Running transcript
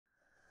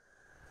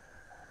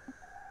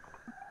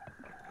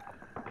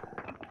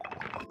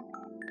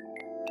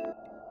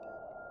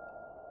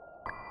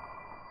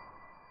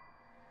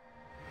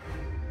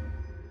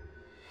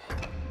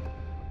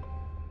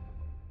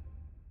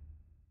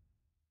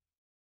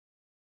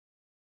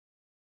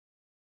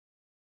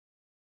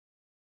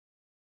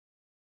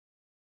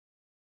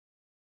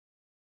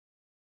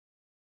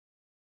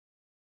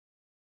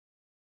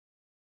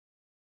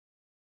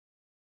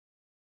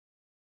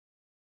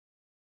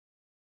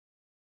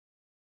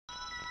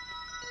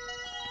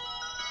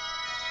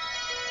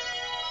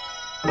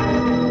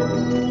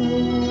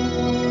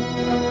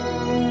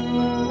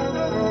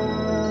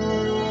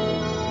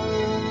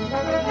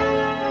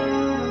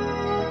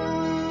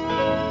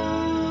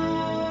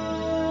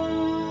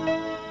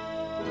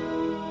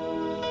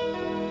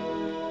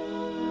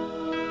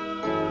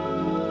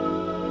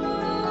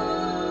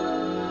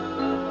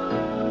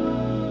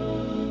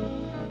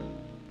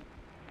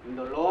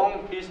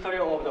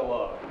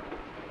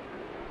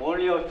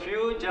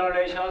few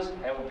generations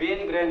have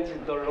been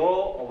granted the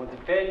law of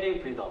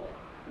defending freedom.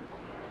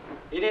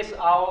 It is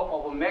hour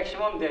of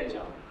maximum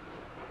danger.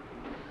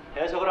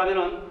 해석을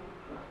하면은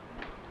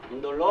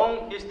In the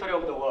long history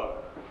of the world,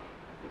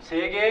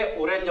 세계의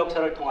오랜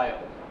역사를 통하여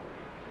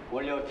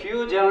only a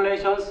few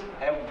generations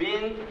have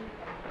been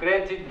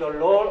granted the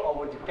law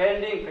of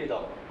defending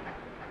freedom.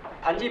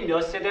 단지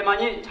몇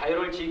세대만이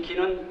자유를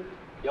지키는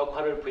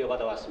역할을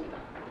부여받아 왔습니다.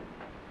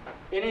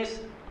 In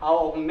its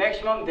hour of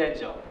maximum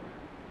danger,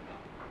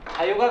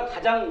 자유가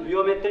가장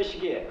위험했던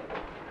시기에,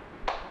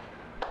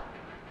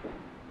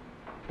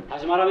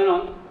 다시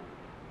말하면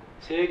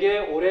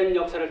세계의 오랜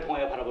역사를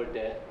통하여 바라볼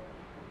때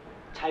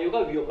자유가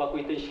위협받고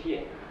있던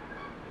시기에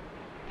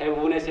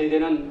대부분의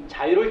세대는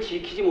자유를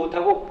지키지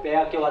못하고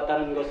빼앗겨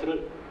왔다는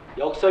것을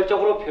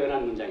역설적으로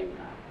표현한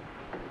문장입니다.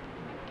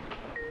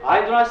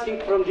 I do not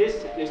think from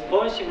this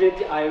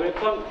responsibility I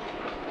welcome.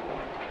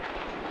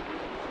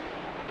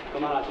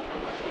 그만하죠.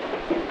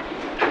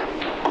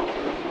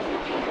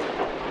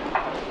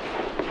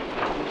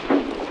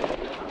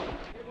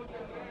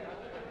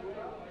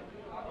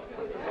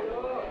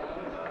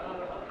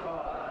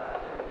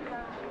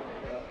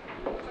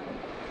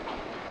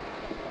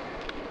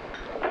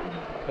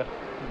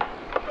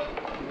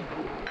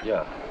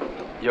 야,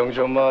 영지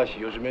엄마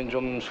요즘엔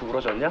좀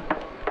수그러졌냐?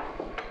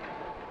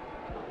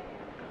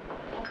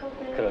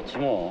 그렇지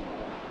뭐.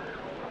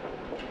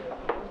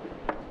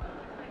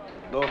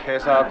 너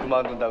회사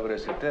그만둔다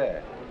그랬을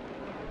때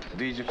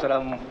네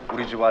집사람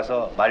우리 집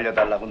와서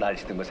말려달라고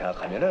날씨던 거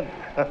생각하면은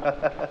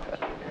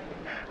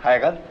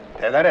하여간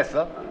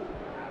대단했어.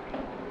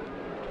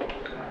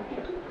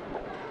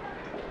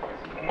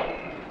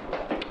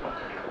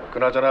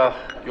 그나저나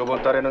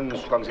요번 달에는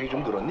수강생이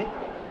좀 늘었니?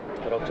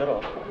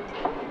 그럭저럭.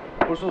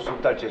 벌써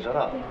석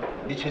달째잖아.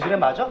 네 체질에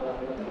맞아?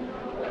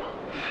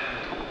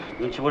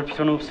 눈치 볼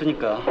필요는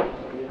없으니까.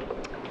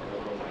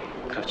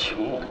 그렇지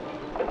뭐.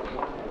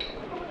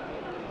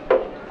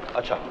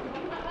 아차,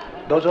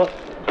 너 저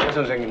최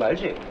선생님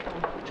알지?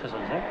 최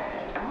선생?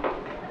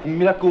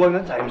 국민학교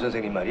 5학년 담임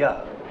선생님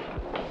말이야.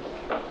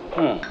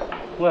 응.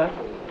 왜?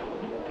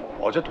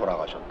 어제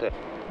돌아가셨대.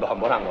 너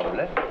한번 안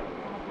가볼래?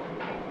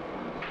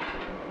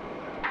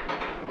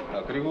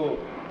 아, 그리고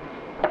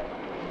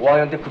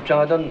 5학년 때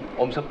급장하던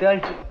엄석대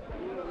알지?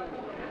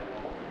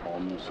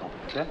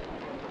 엄석대?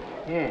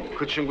 응,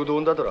 그 친구도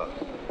온다더라.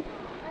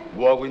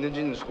 뭐하고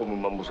있는지는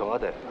소문만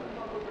무성하대.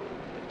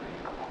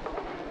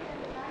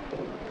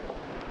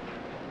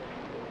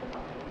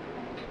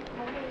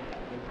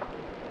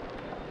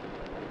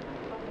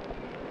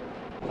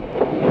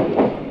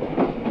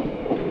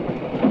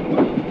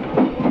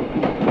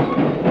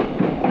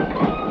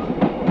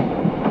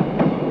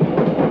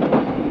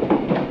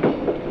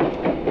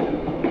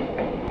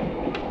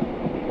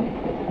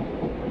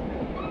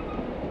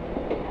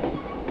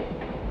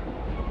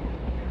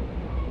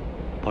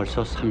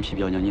 벌써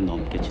 30여 년이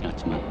넘게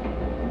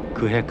지났지만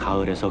그해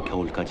가을에서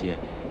겨울까지의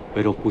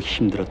외롭고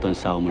힘들었던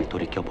싸움을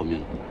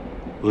돌이켜보면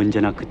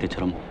언제나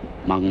그때처럼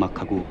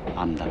막막하고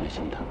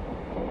암담해진다.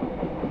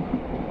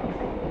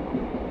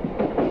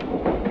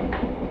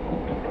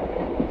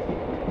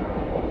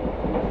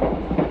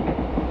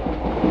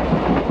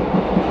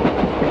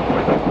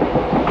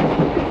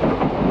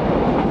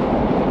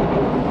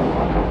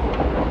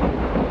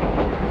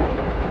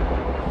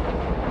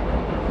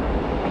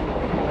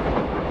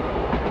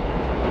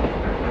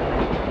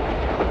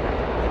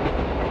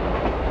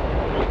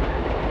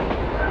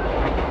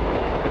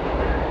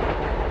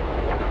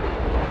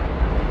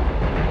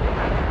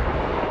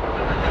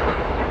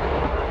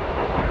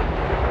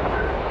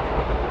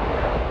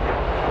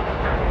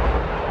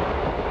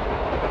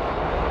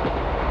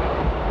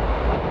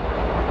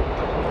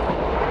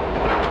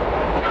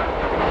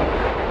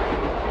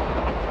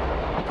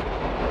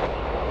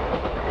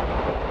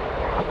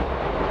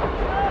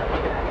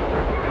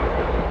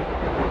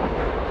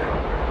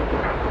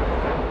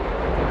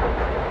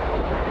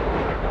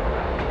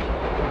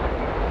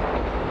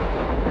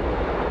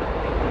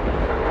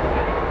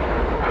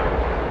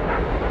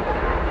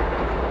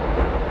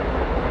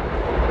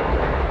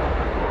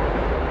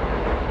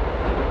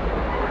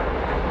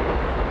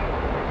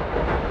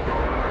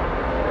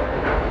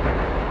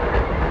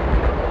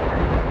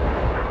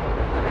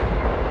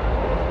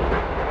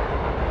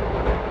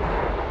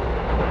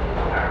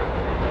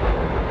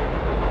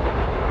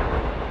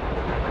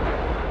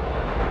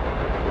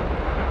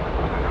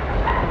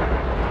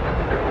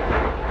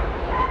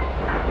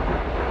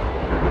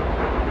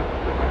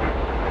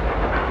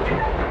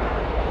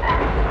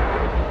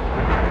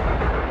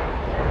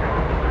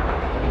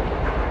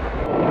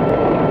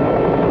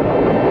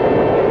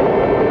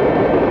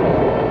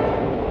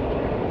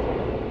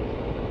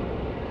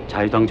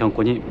 자유당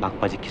정권이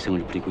막바지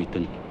기승을 부리고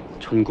있던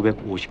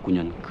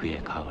 1959년 그해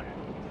가을,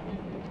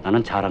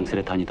 나는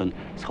자랑스레 다니던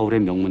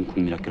서울의 명문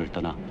국민학교를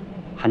떠나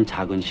한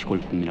작은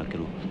시골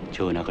국민학교로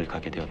전학을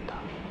가게 되었다.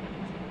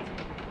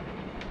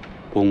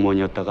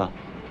 공무원이었다가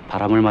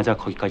바람을 맞아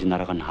거기까지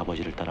날아간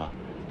아버지를 따라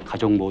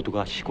가족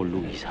모두가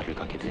시골로 이사를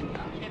가게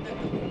됐다.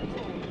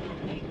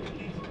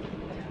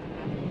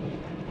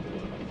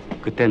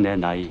 그때 내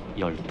나이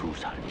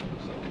 12살.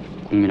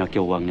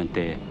 국민학교 5학년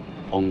때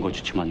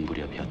엉거주춤한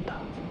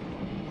무렵이었다.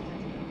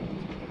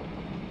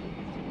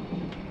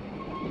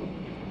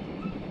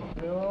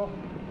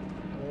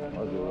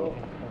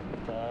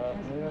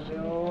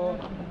 안녕하세요.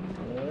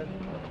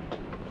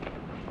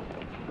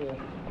 네.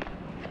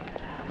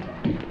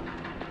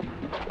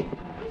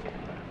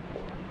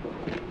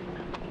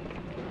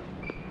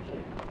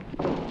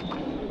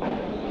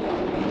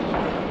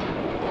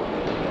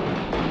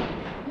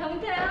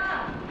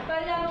 병태야,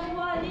 빨리 하면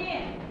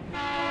뭐하니?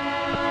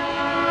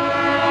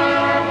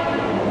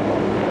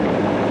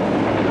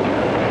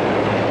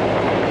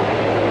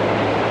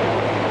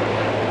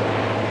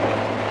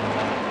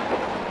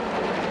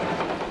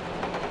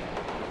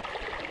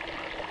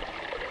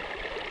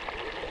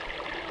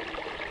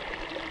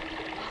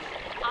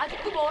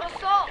 아직도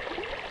멀었어?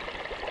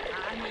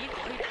 아니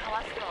거의 다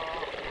왔어.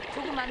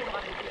 조금만 더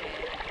가면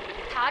돼.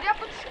 다리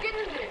아파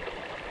죽겠는데.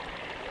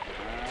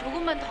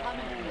 조금만 더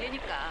가면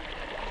된다니까.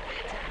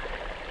 가자.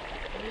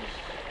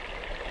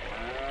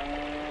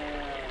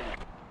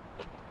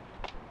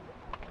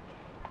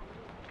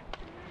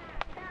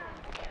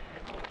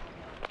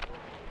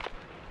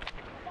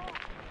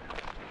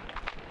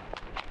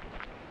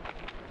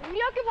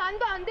 우리 학교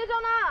반도 안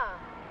되잖아.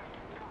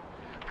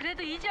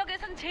 그래도 이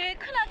지역에선 제일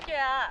큰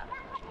학교야.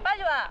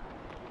 빨리 와.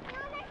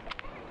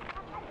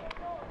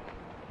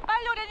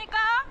 빨리 오라니까.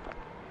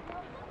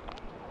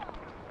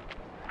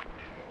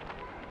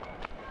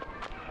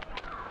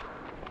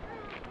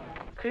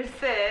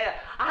 글쎄,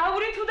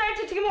 우리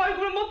 2달째 지금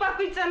얼굴을 못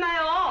받고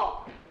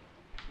있잖아요.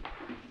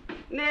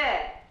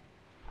 네.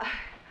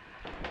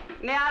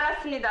 네,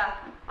 알았습니다.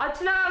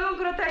 지나가면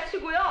그렇다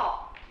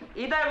치고요.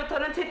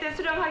 이달부터는 제때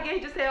수령하게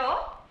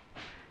해주세요.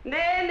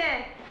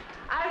 네네.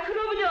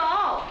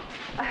 그럼요.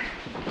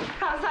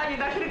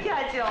 감사합니다. 그렇게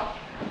하죠.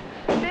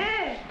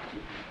 네.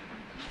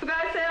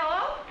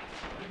 수고하세요.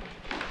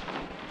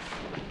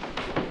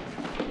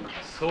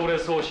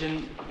 서울에서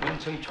오신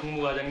문청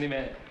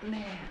총무과장님의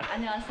네,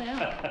 안녕하세요.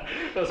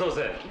 어서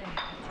오세요.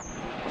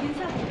 네.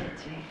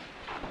 인사드려야지.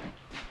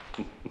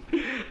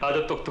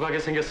 아주 똑똑하게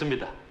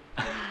생겼습니다.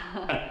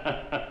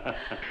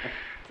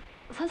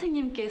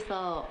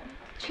 선생님께서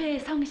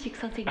최성식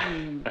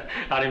선생님.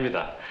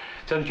 아닙니다.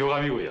 전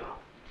교감이고요.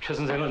 최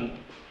선생은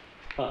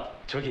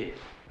저기.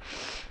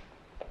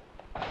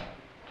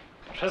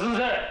 최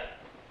선생!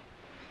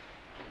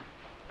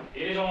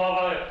 이리 좀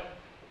와봐요.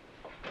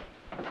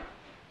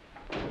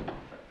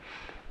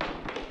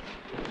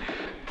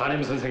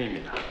 담임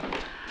선생입니다.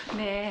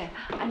 네,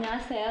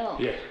 안녕하세요.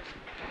 예.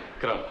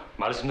 그럼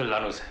말씀들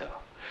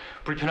나누세요.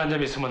 불편한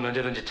점 있으면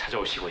언제든지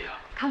찾아오시고요.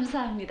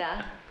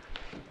 감사합니다.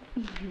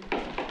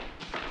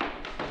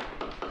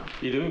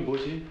 이름이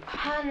뭐지?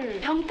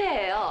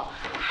 병태예요.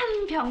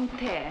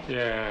 한병태.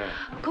 예.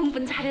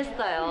 공부는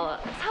잘했어요.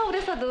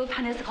 서울에서도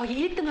반에서 거의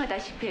 1등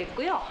하다시피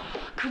했고요.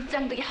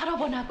 극장도 여러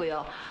번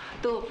하고요.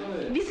 또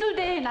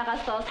미술대회에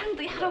나가서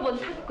상도 여러 번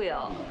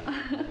탔고요.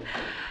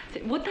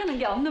 못하는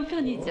게 없는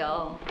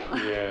편이죠.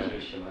 예.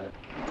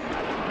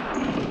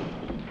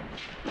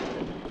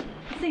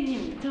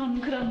 선생님,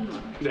 전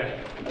그럼...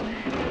 네.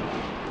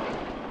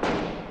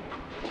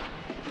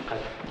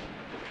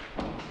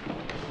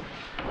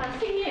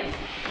 선생님,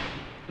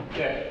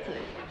 네.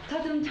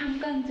 저 좀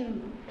잠깐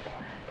좀...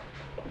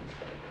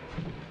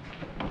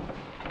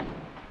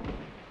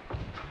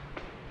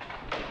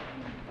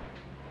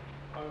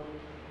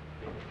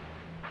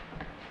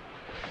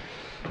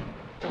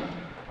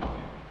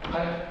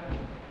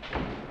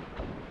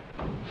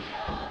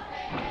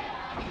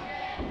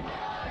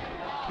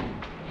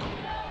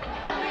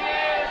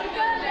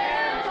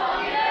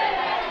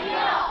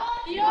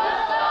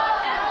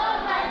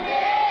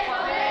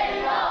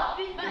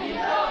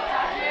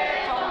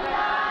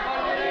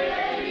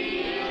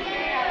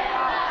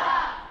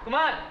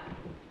 그만!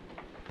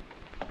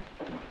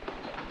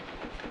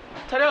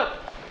 차렷!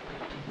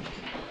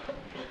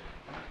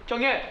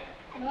 경례!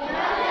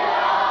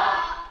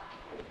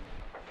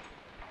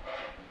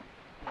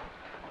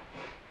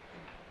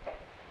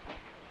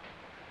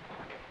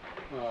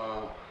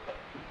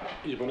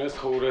 이번에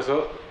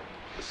서울에서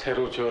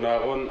새로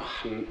전학 온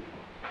한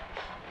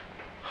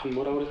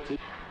뭐라 그랬지?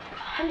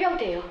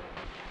 한병태예요.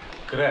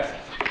 그래,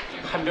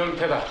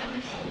 한병태다.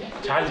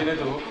 잘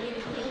지내도.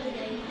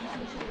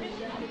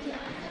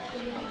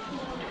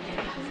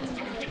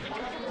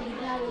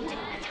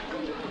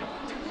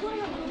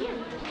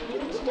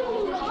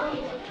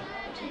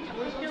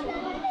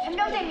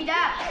 한병태입니다.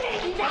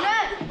 저는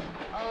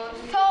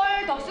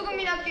서울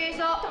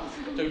덕수국민학교에서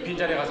저기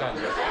빈자리에 가서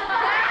앉아.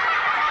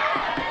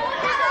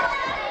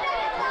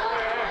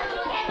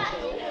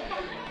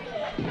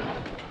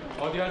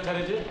 어디 갈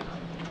차례지?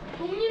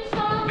 독립선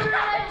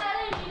할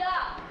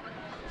차례입니다.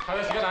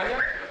 사회 시간 아니야?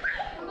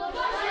 그거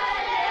하셔야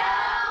돼요.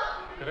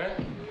 그래?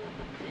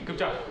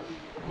 급장,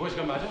 그거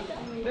시간 맞아?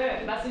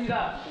 네,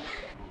 맞습니다.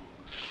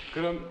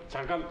 그럼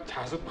잠깐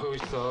자습하고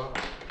있어.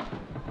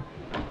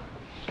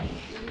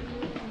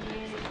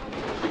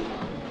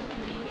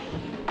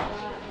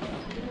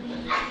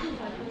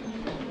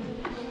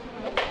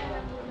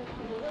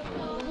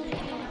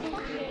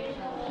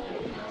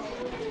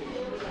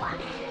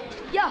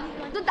 야,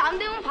 너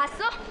남대문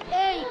봤어?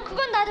 에이,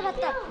 그건 나도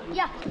봤다.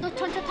 야, 너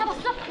전차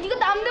타봤어? 네가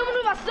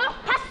남대문을 봤어?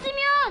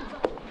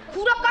 봤으면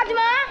구라까지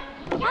마.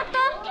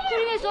 봤다?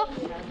 그림에서.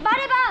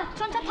 말해봐,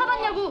 전차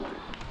타봤냐고.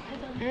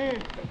 응,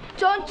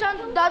 전차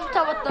나도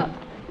타봤다.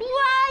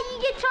 우와,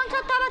 이게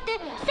전차 타봤대.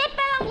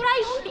 새빨간 구라.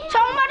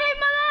 정말에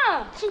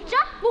얼마나? 진짜?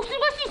 목숨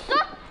걸 수 있어?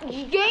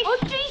 이게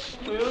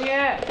어쭈.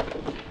 조용해.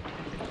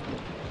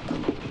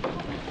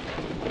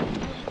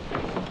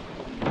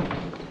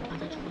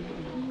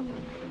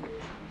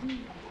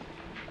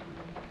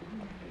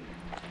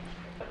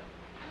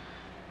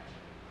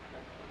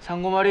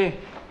 상고머리,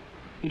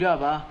 이리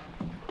와봐.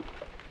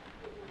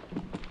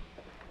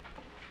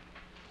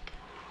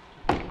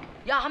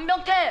 야,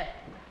 한병태!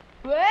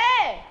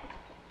 왜?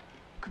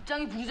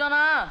 급장이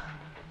부르잖아.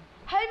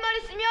 할 말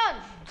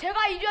있으면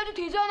제가 이리 와도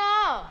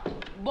되잖아.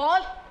 뭐?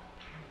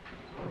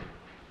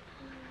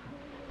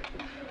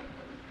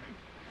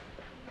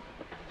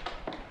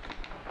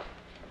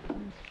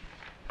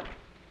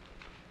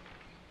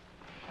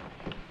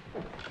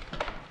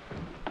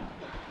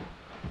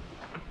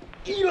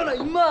 일어나,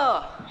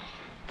 임마!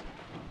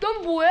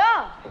 넌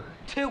뭐야?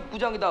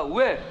 체육부장이다.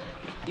 왜?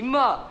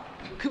 임마,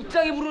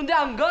 급장이 부르는데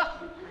안 가?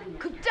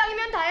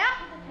 급장이면 다야?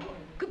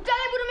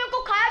 급장에 부르면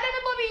꼭 가야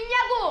되는 법이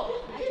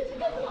있냐고.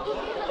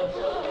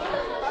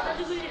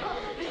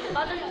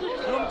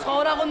 그럼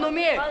전학온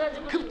놈이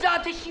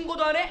급장한테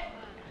신고도 안 해?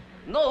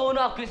 너 어느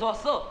학교에서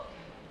왔어?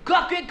 그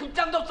학교에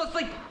급장도 없었어.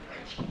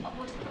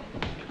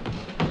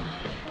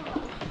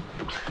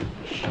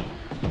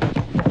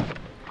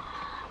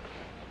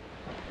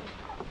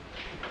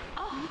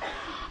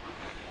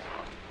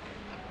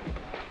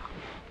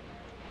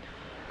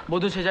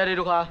 모두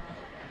제자리로 가.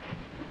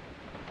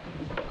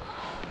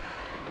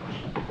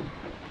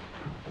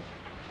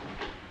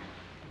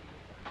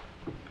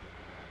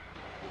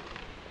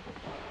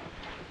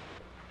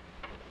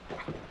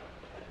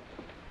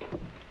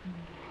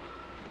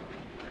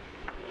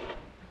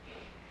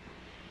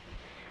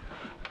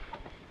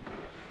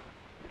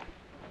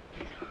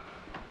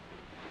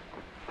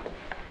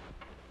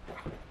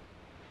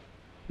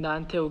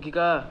 나한테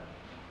오기가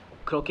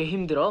그렇게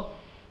힘들어?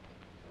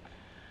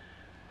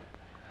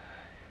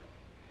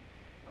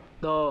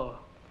 너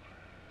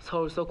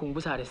서울서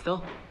공부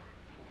잘했어?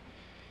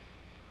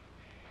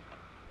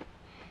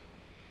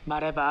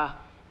 말해봐.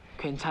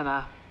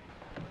 괜찮아.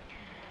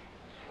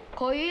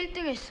 거의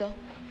 1등 했어.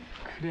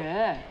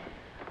 그래.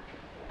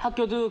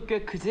 학교도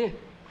꽤 크지?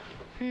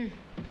 응.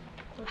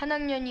 한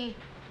학년이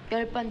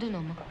 10반도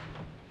넘어.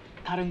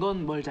 다른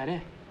건 뭘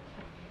잘해?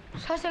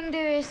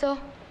 사생대회에서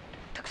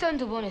특선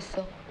 2번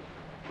했어.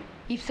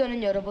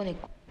 입선은 여러 번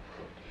했고.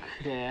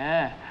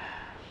 그래.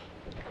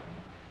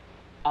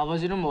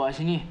 아버지는 뭐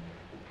하시니?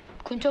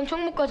 군청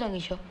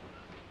총무과장이셔.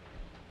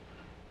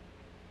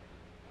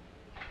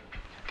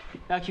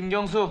 야,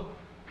 김경수.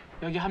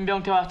 여기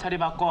한병태와 자리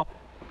바꿔.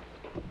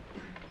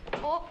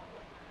 어?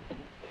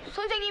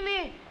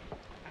 선생님이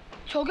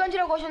저기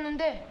앉으라고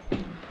하셨는데.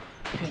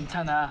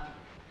 괜찮아.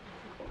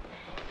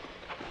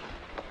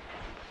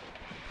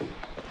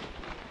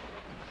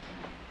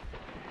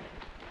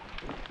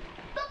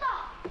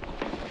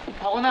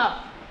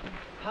 박원아.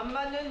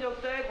 반만년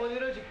역사의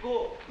권위를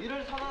짓고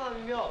이를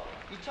선언하며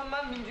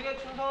 2천만 민중의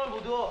충성을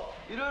모두어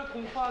이를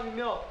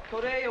공포하며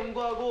결의에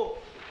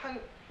연구하고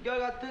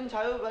한결같은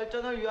자유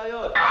발전을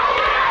위하여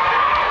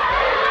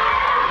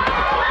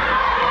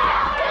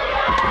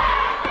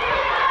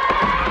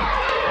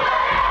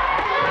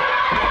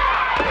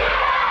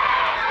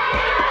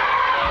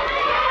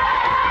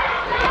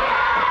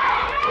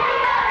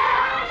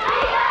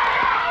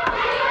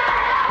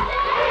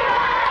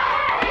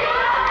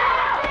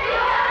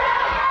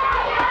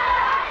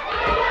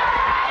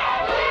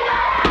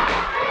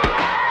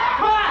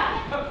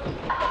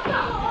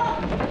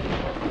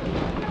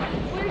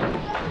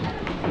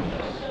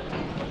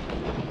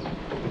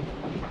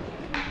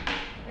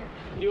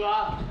이리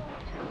와.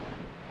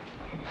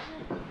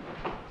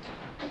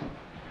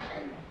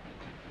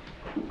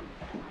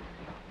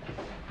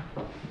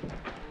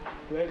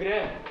 왜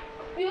그래?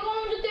 얘가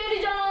먼저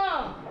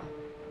때리잖아.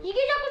 이게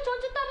자꾸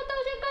전체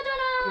따봤다고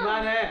생각하잖아.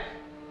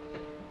 그만해.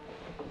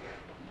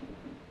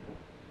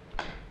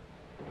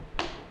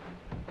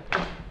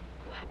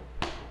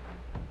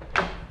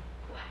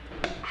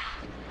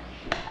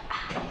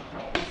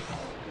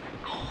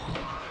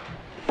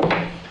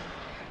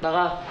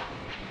 나가.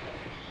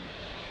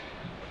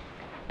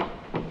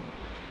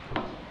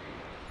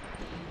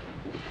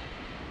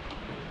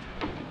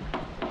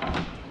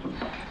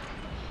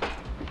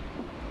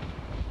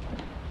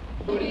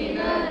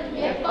 우리는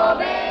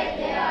예법에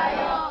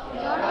대하여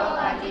여러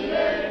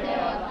가지를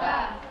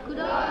배웠다.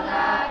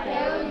 그러나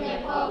배운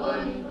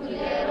예법은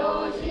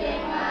그대로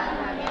실행만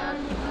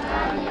하면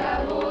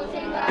그만이라고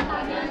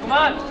생각하면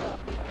그만!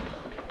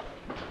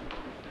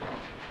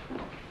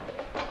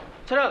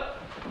 차렷!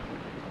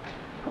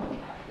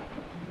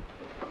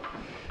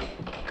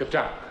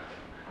 급장,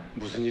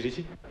 무슨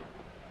일이지?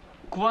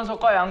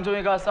 구원석과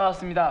양종이가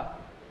싸웠습니다.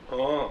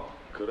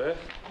 그래?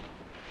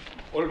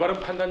 올바른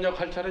판단력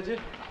할 차례지?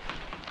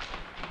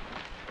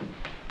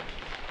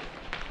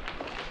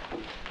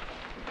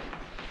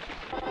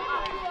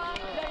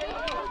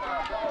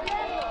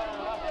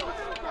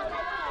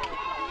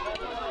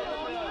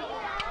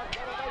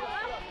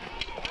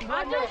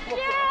 아저씨!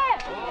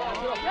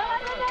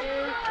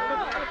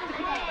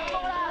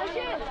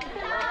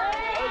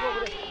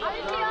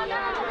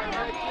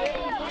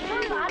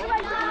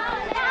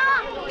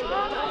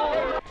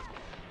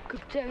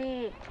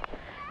 급장이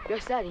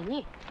몇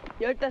살이니?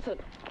 15,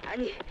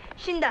 아니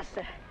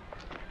 55살.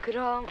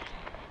 그럼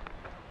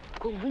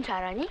공부는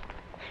잘하니?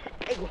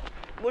 아이고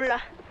몰라.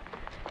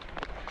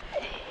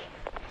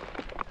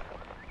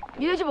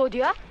 니네 집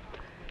어디야?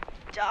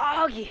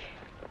 저기.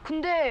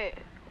 근데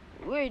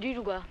왜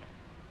이리로 가?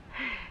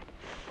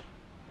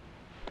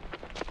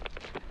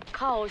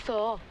 가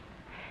어서.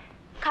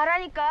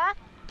 가라니까.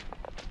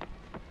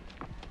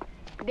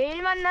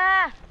 내일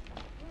만나.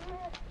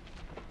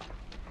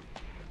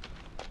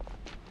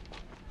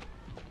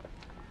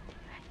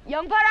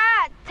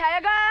 영팔아,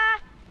 잘 가.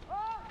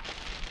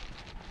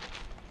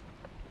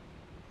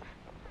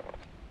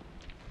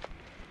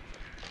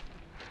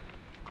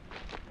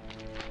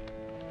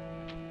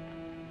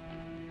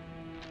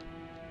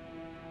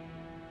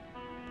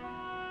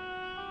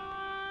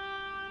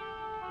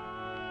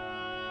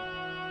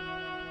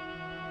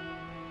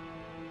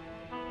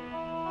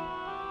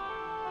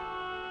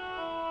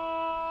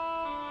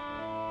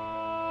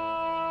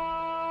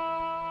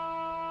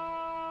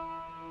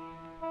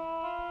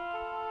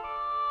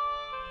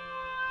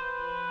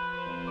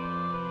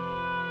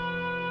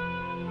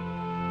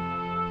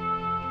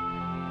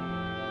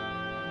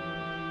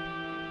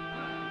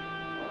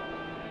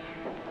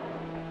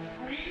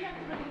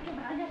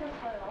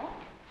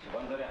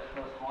 직원들이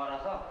하루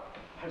성화라서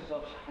할 수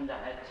없이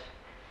한잔했지.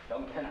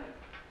 병태는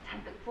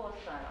잔뜩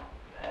부었어요.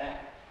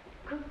 왜?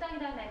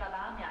 극장이라는 애가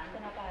마음에 안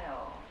드나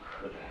봐요.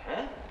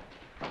 그래?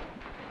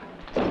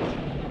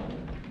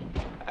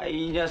 아,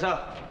 이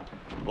녀석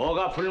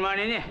뭐가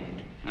불만이니?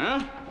 응?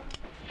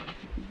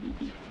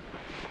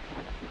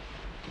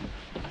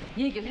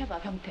 얘기를 해봐,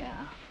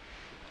 병태야.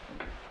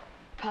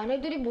 반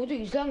애들이 모두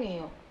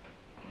이상해요.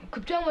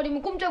 급장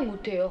말이면 꼼짝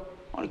못해요.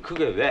 아니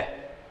그게 왜?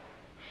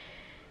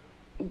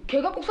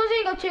 걔가 꼭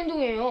선생님 같이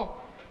행동해요.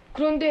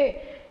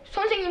 그런데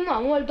선생님은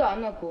아무 말도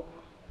안 하고.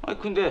 아니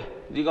근데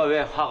네가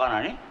왜 화가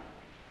나니?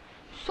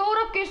 서울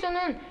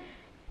학교에서는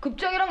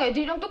급장이랑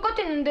애들이랑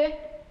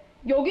똑같았는데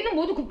여기는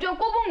모두 급장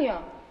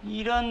꼬봉이야.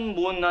 이런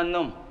못난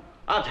놈.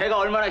 아 걔가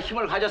얼마나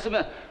힘을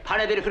가졌으면 반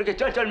애들이 그렇게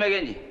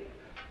쩔쩔매겠니?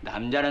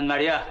 남자는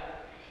말이야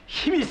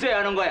힘이 있어야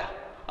하는 거야.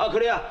 아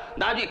그래야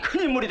나중에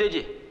큰 인물이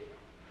되지.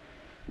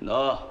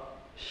 너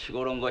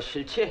시골 온 거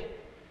싫지?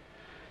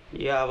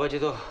 이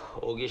아버지도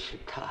오기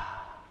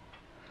싫다.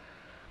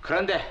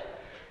 그런데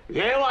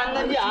왜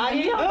왔는지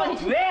아니?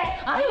 왜?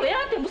 아유,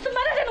 애한테 무슨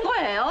말을 하는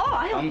거예요?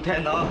 아유. 병태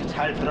너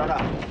잘 들어라.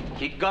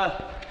 기껏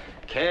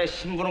걔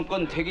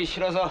신부름꾼 되기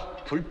싫어서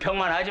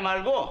불평만 하지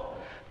말고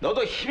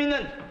너도 힘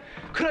있는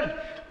그런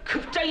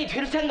급장이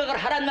될 생각을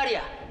하란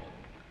말이야.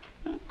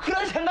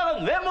 그런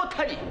생각은 왜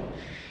못하니?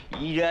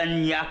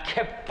 이런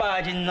약해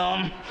빠진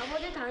놈.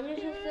 아버지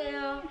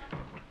다녀오셨어요.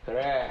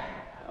 그래.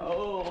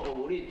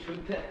 우리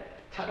준태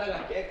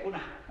자다가 깼구나.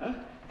 어?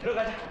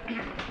 들어가자.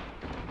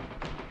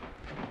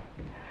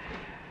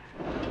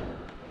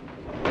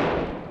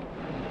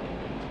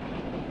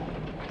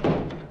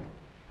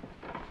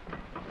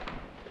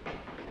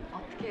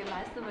 어떻게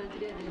말씀을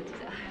드려야 될지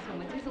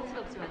정말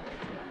죄송스럽지만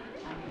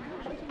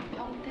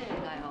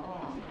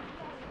병태가요.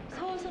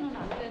 서울서는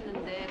안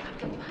그랬는데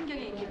갑자기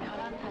환경이 이렇게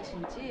변한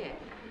탓인지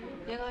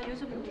얘가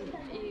요즘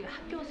이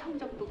학교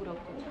성적도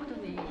그렇고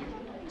모든 이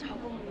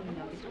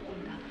적응력이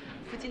조금 다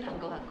부진한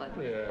것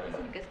같거든요.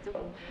 그래서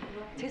조금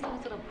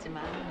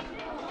죄송스럽지만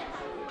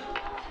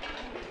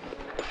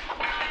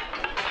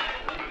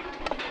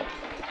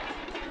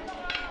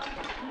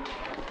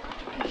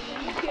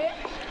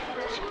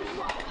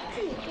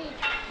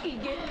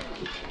이게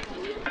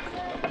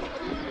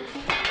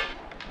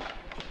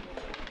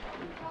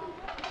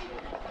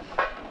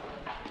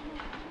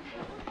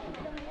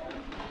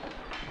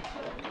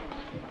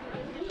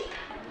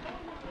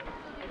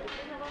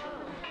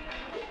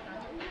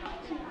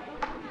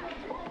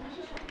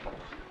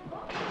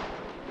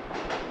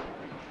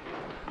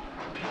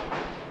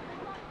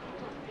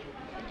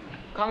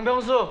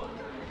강병수,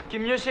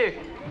 김유식,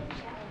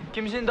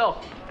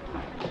 김신덕.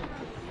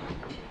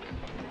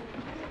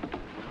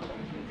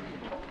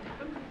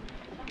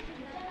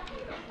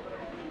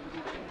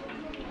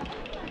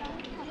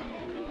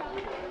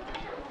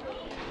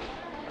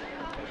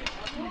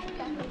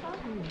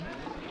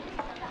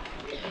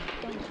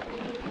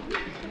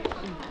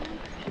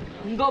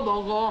 이거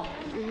먹어.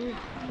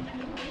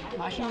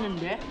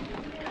 맛있는데?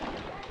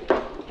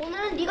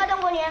 오늘은 네가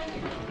당번이야.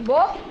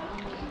 뭐?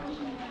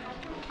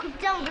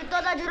 급장 물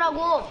떠다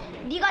주라고.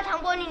 네가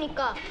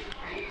당번이니까.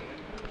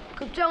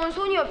 급장은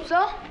손이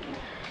없어?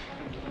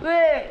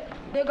 왜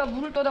내가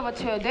물을 떠다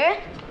바쳐야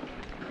돼?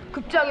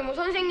 급장이 뭐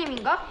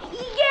선생님인가?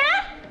 이게?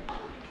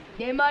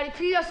 내 말이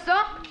틀렸어?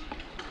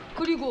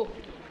 그리고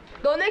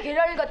너네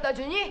계란을 갖다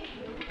주니?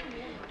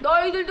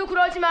 너희들도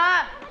그러지 마.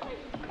 야,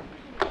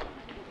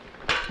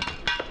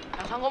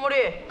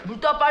 상거머리, 물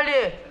떠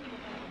빨리.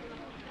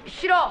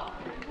 싫어.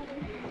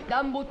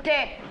 난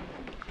못해.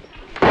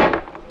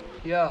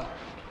 야,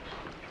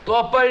 또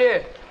와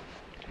빨리.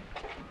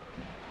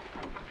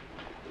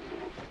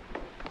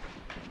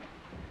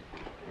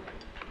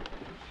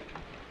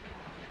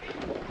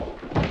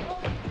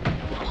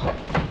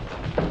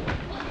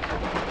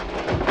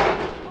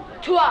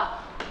 좋아.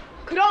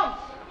 그럼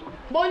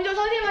먼저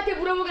선생님한테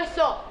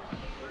물어보겠어.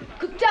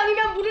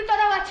 극장이면 물을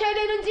따라 맞춰야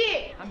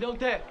되는지.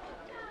 한병태.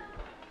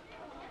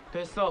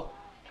 됐어.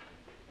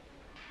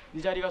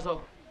 네 자리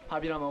가서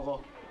밥이나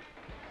먹어.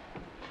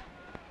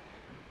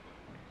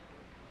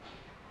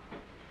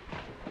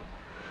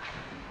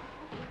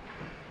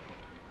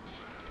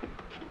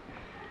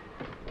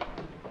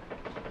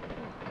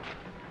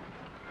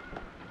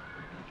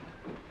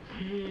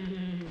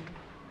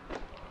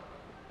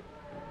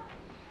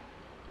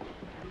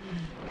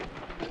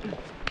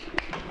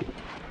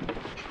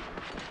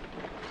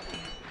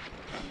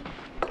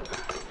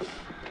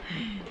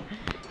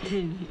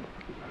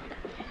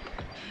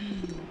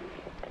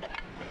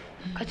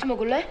 같이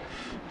먹을래?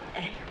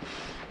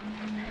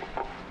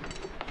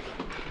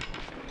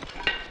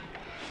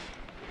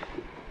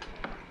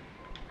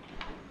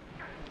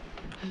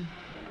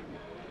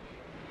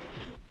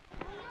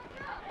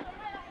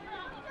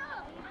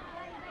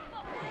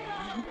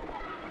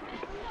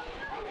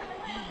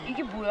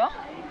 이게 뭐야?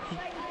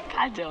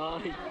 가자.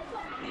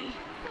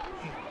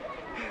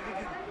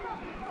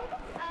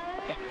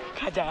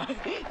 가자.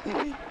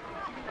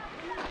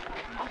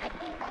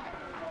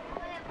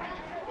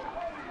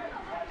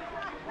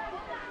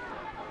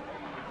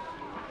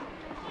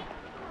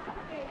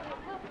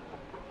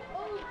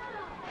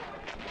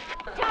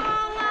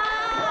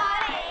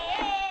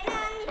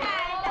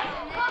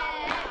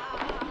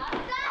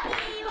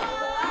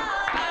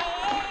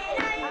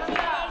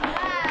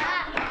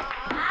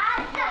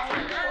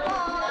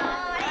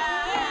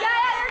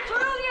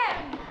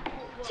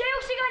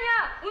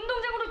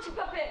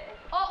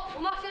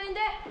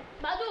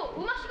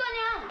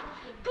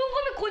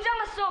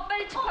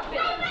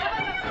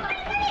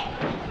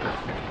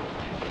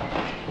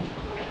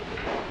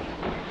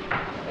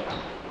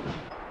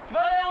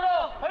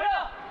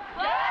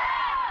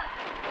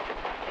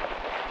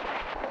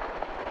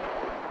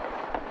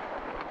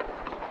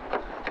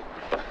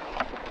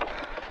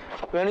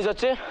 왜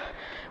늦었지?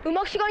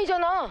 음악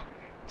시간이잖아.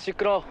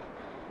 시끄러.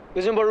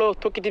 늦은 벌로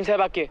토끼팀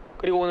 3바퀴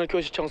그리고 오늘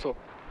교실 청소.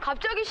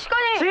 갑자기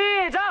시간이.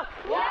 시작!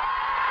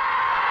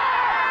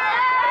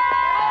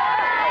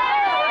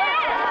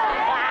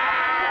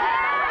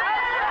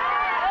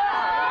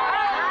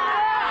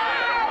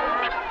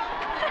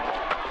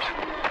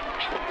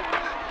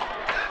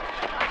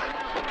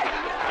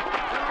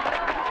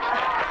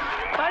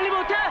 빨리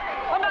못해!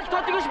 한 바퀴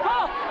더 뛰고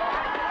싶어!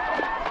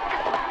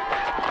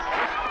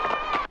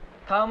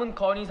 다음은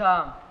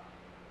건의사항.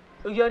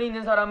 의견이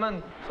있는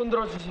사람은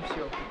손들어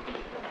주십시오.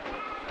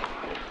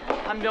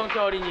 한병태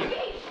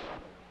어린이.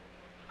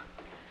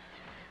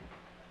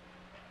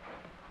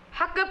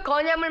 학급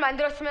건의함을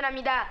만들었으면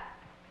합니다.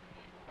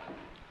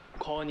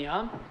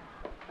 건의함?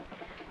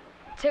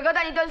 제가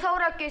다니던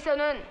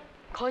서울학교에서는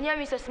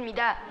건의함이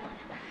있었습니다.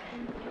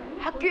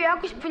 학교에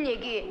하고 싶은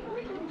얘기,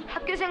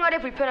 학교 생활에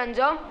불편한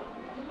점,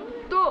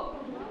 또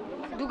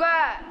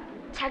누가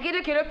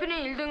자기를 괴롭히는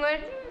일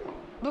등을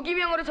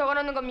무기명으로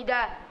적어놓는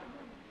겁니다.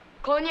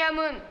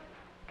 건의함은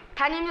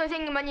담임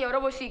선생님만이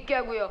열어볼 수 있게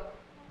하고요.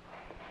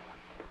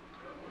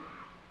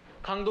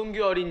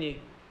 강동규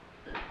어린이.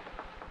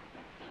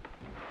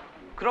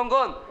 그런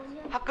건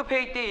학급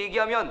회의 때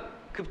얘기하면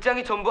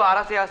급장이 전부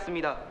알아서 해야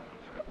했습니다.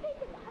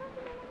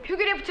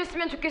 표결에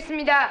붙였으면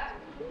좋겠습니다.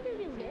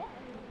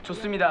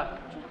 좋습니다.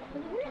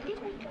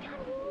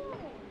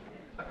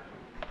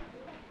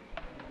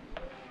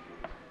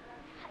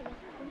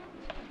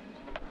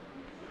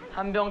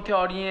 한병태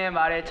어린이의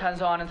말에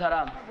찬성하는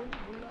사람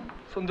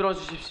손들어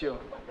주십시오.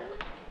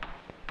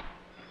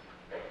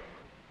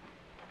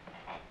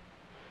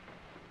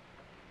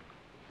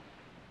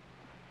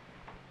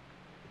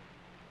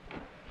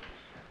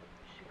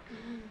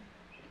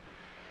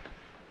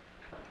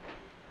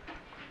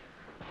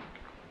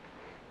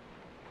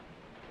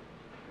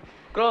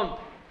 그럼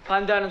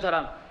반대하는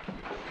사람.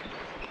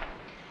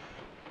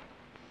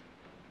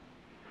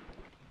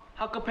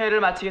 학급 회의를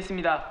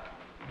마치겠습니다.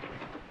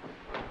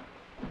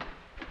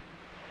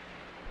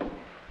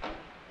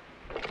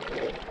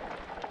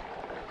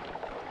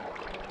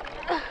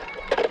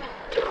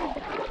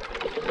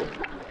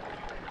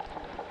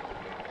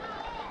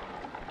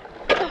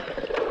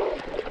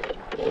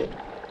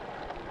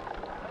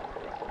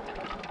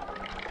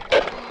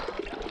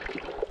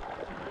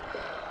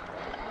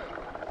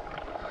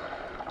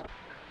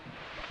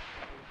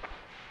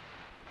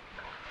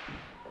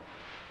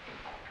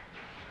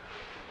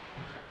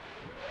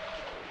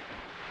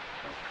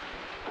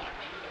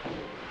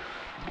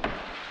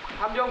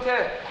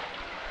 한병태,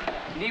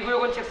 네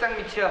구역은 책상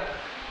밑이야.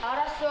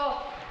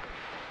 알았어.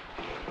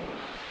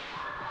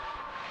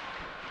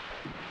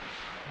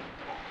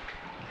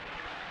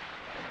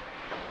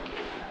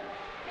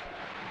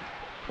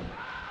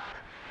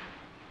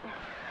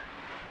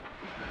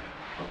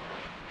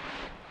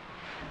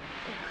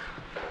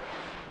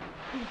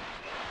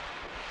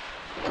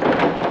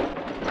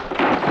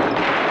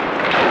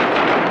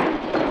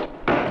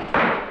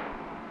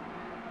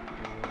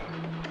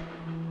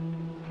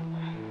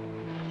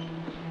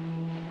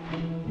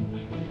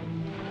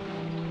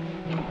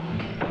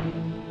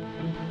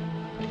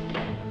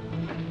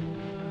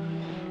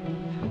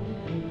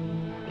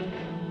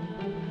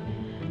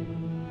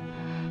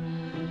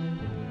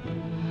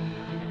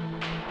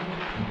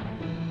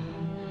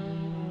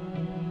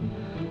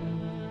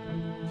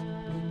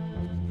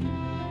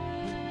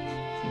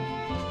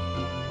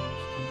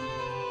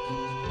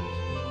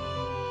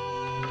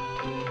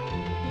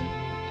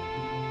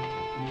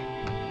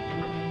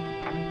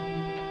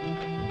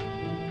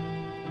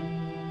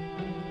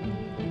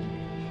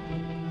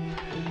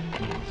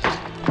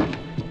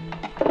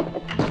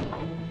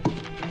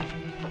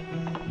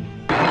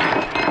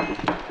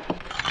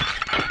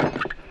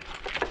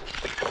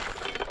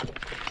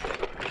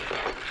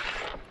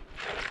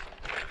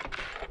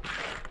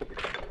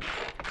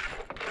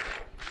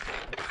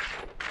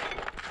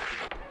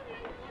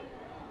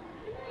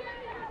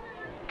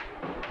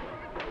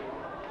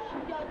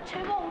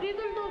 제발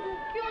우리들도 좀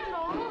끼워주라.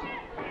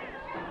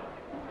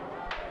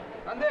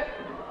 안 돼.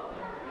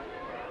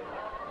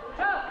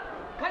 자,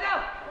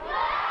 가자.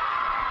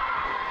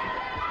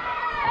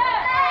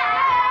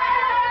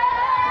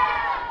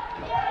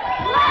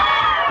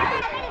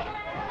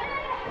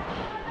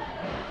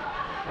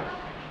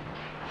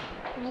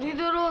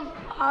 우리들은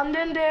안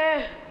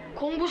된대.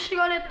 공부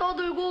시간에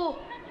떠들고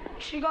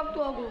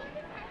지각도 하고.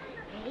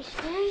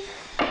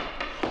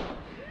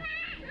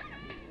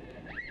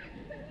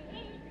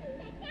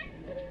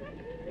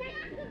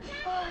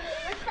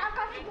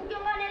 사카스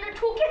구경 간 애들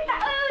좋겠다.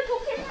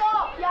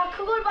 좋겠어. 야,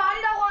 그걸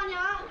말이라고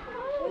하냐?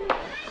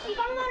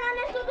 시간만 안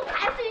했어도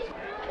갈 수 있어.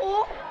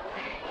 어?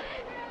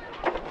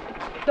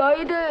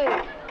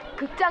 너희들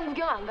극장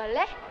구경 안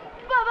갈래?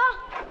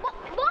 봐봐.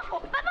 뭐?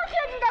 빠방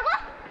키워준다고?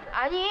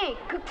 아니,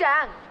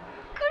 극장.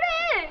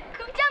 그래.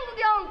 극장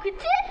구경.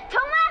 그치?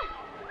 정말?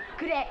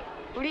 그래,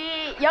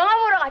 우리 영화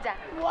보러 가자.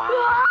 와.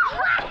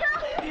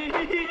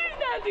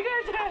 나도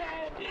가자.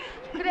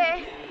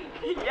 그래.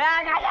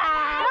 야,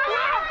 가자.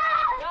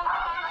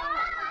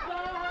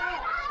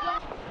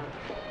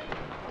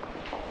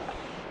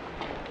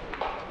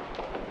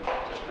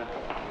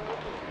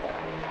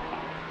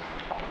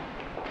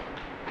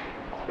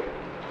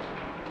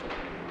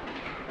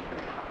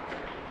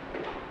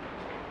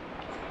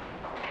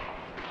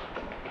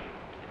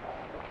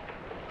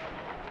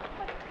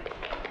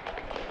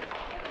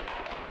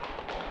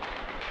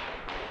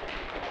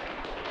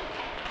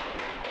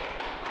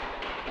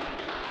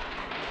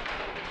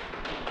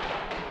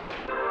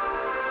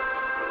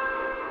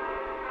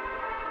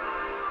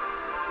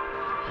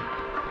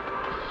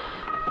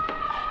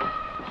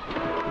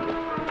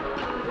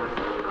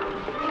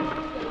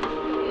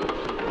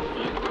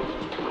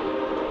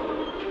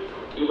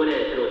 이번에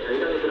새로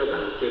전당에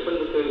들어간 개권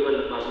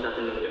국회의원 45명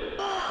중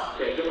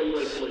재경원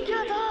의원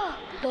신기하다.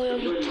 너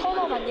여기 처음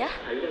와봤냐?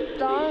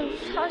 난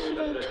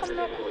사실은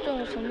첫날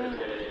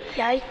걱정했었네.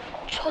 야, 이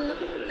천,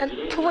 난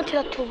두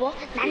번째다, 두 번.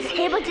 난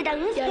세 번째다,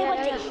 응? 세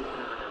번째.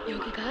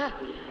 여기가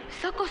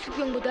서커스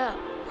구경보다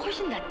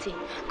훨씬 낫지.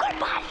 그걸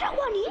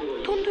말이라고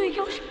하니? 돈도 이게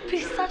훨씬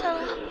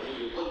비싸잖아.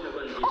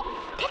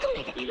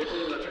 대통령이다.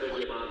 대통령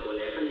앞에를 예방하고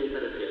내한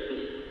인사를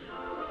드렸습니다.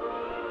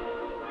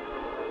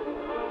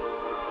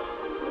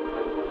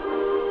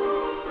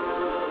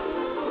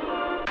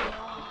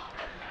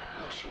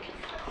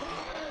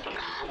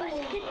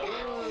 맛있겠다.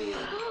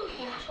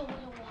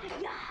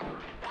 야,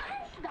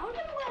 나올 때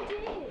먹어야지.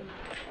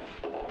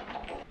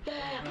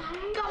 야,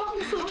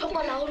 까방국수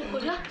정말 나올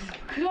거냐?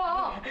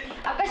 그럼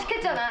아까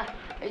시켰잖아.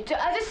 저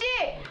아저씨,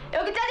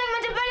 여기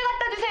짜장면 좀 빨리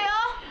갖다 주세요.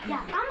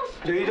 야, 까먹었어.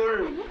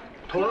 너희들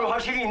돈을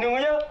확실히 있는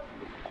거냐?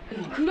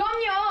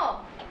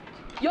 그럼요.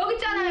 여기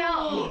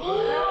있잖아요.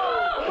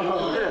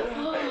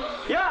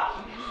 그래.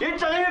 야, 이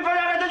짜장면 빨리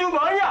갖다 주고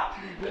뭐하냐?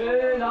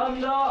 네,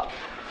 나옵니다.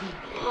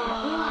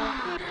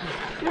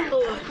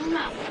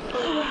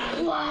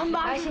 와,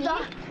 맛있다.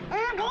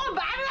 응, 너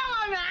말이라고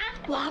하냐?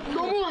 와,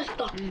 너무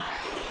맛있다.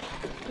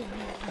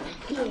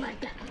 너무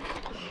맛있다.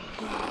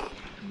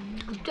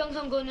 극장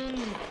선거는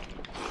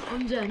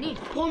언제 하니?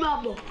 봄에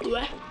한 번.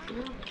 왜?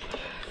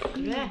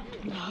 그래.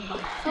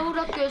 서울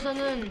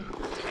학교에서는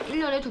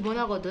 1년에 2번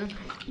하거든.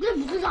 근데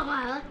무슨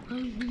상관이야?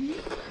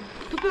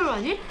 투표를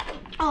하니?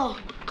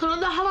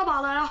 그런데 하나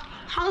많아야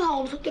항상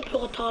엄석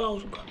대표가 다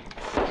나오니까.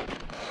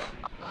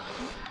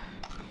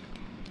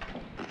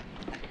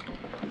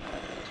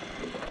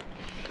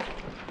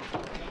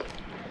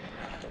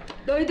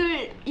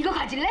 너희들 이거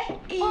가질래?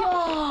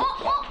 이야.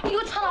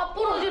 이거 잘 안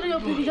부러지는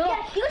연필이잖아.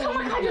 야, 이거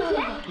정말 가져도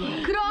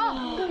돼?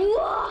 그럼.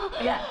 우와.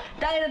 야,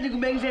 땅에다 들고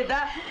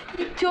맹세다.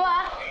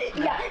 좋아.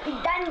 야,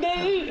 난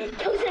내일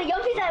경수랑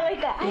연필 사용할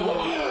거야.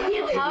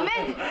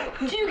 다음엔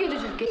지우개도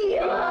줄게.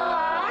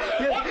 이야.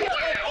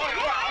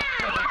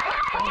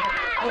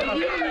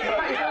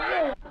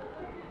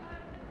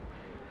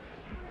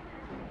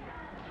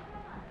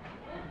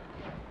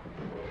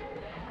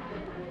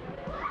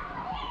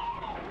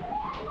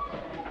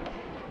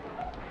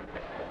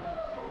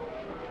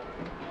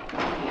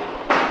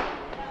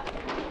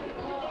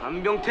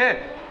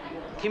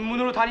 안병태,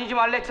 뒷문으로 다니지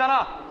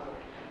말랬잖아.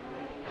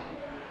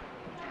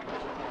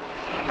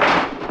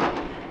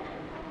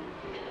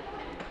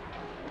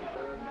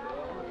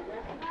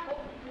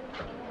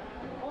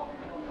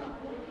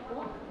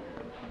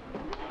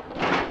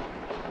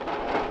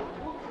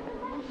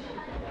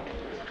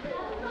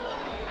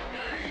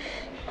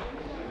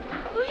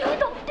 이거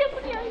너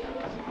때문이야.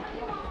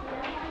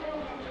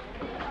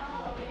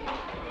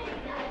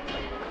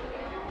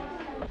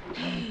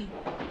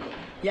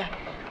 야,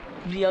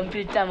 우리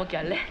연필 짜먹기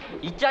할래?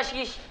 이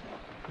자식이.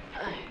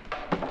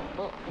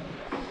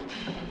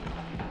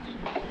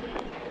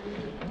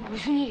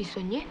 무슨 일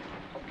있었니?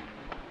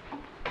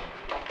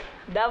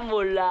 난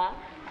몰라.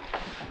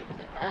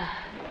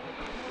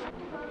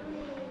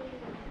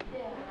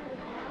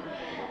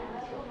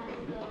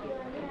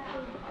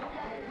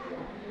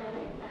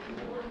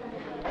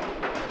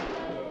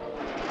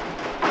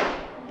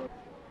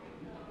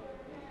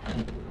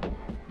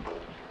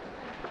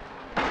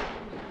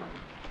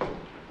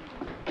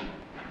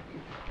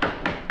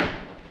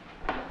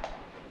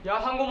 야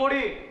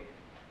상고머리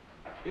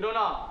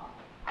일어나.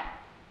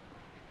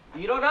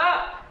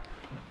 일어나!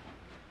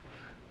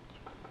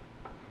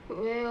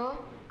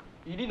 왜요?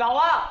 이리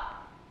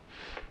나와.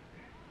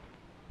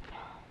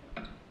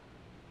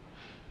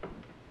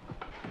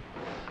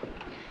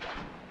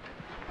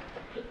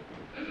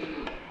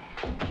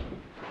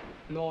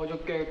 너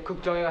어저께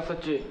극장에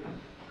갔었지?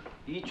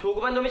 이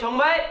조그만 놈이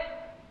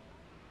정말?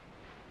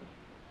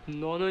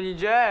 너는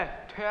이제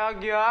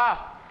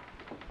퇴학이야.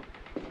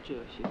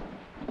 자식.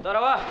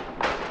 따라와.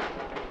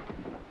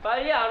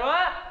 빨리 안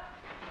와?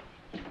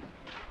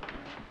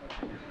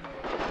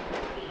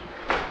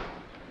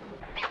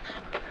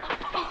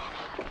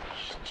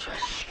 이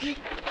자식이.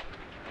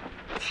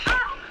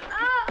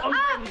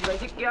 이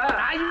새끼야.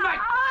 아, 임마.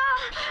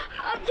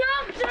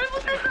 형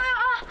잘못했어요.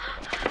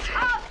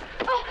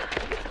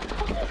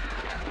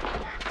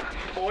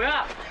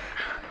 뭐야?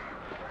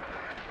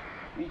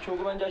 이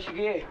조그만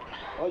자식이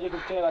어제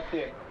극장에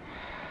갔대.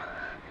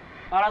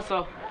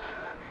 알았어.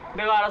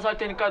 내가 알아서 할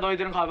테니까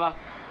너희들은 가봐.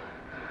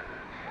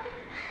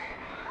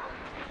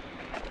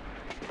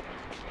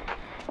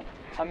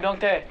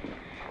 안병태,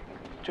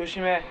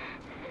 조심해.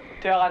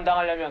 대학 안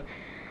당하려면.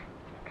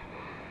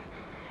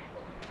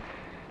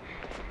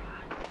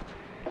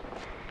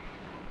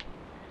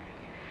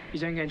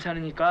 이젠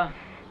괜찮으니까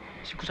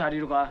식구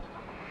자리로 가.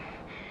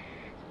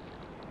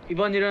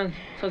 이번 일은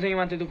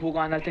선생님한테도 보고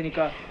안 할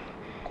테니까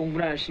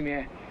공부나 열심히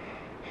해.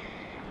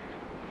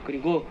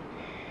 그리고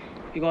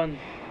이건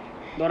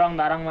너랑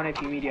나랑만의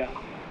비밀이야.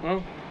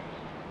 응?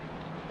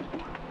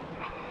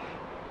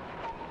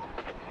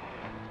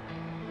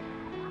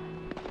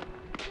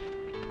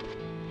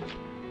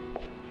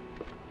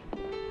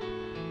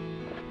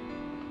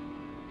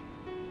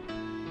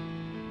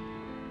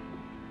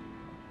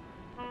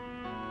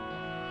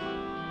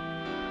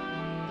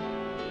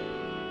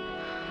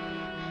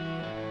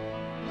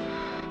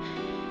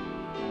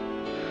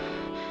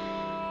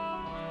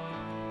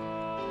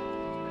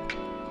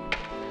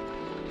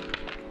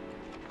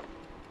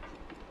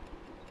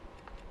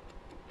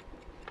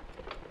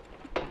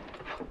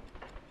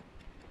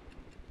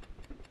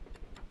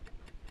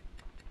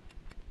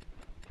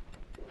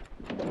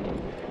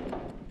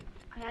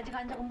 아직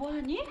안 자고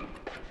뭐하니?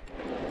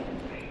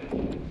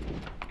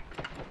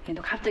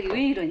 너 갑자기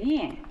왜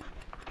이러니?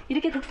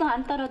 이렇게 극성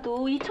안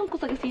따라도 이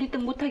청구석에서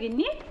 1등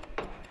못하겠니?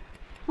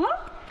 어?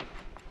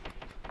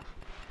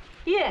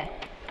 얘,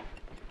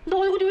 너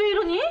얼굴이 왜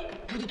이러니?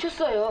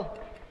 부딪혔어요.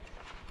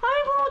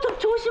 아이고, 좀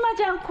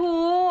조심하지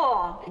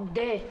않고.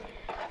 네.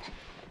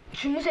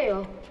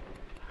 주무세요.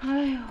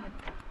 아휴,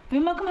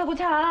 웬만큼 하고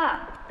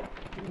자.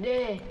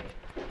 네.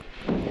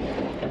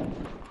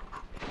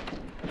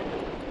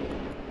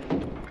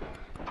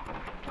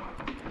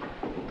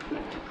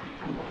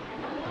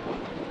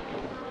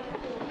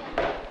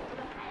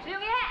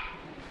 조용히 해.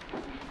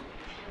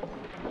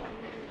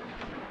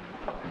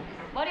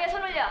 머리에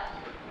손 올려.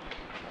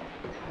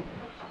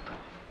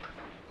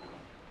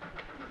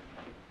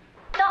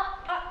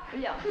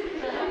 올려.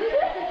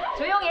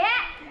 조용히 해.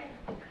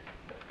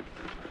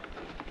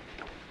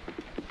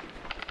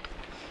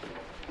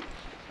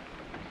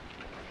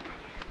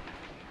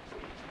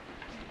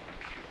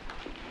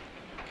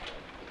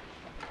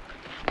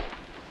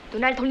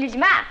 눈알 돌리지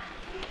마.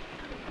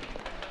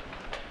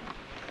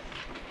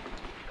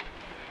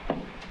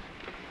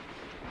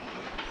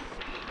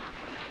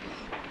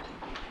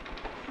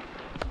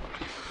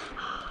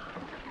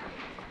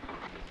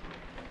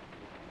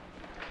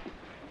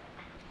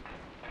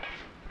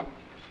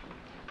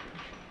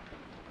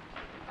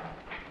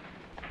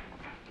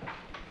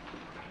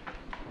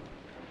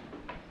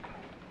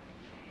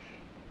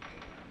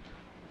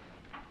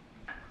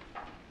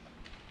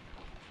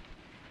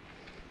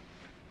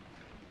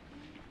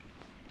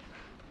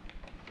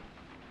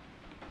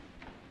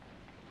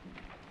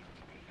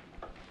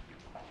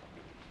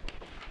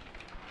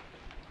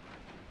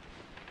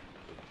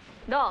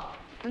 너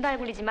눈알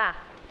굴리지 마.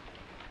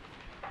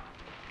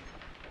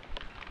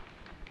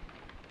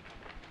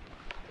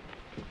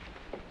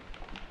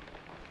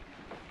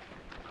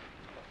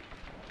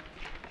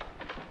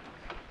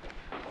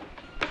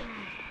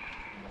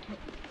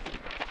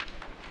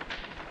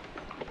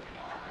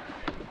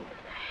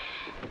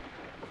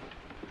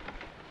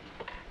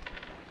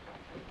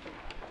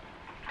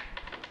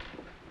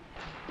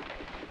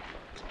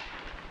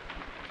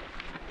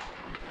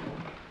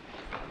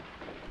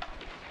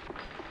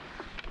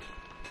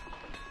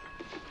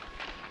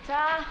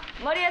 자,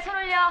 머리에 손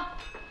올려.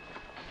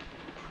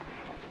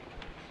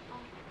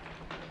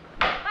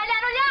 빨리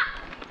안 올려!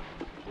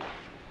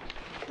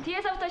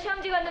 뒤에서부터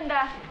시험지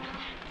걷는다.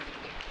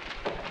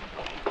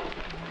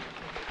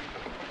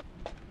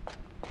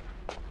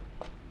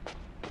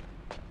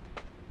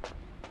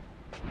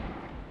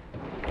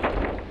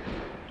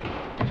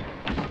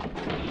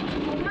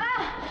 엄마!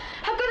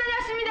 학교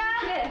다녀왔습니다.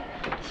 그래,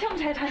 시험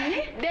잘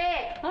봤니?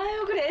 네.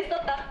 아유, 그래,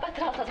 애썼다. 빨리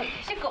들어가서 저기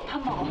씻고 밥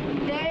먹어.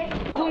 네.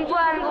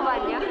 공부하는 거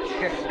맞냐?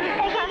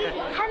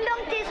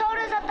 한병태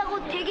서울에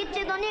샀다고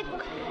대기죄도 너네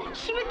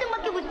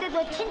 11등밖에 못해.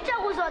 너 진짜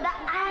고소. 나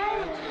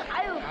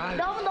아유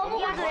너무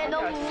고소해.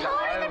 너무.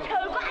 서울에는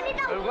별거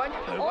아니다. 별거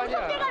아니야,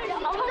 별거 아니야.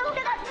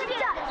 엄석대가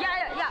진짜.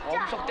 야야야.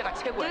 엄석대가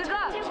최고야.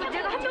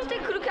 내가 한 명 때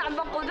그렇게 안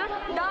봤거든.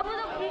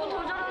 나보다 공부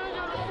더 잘하는 줄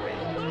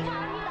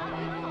알았어.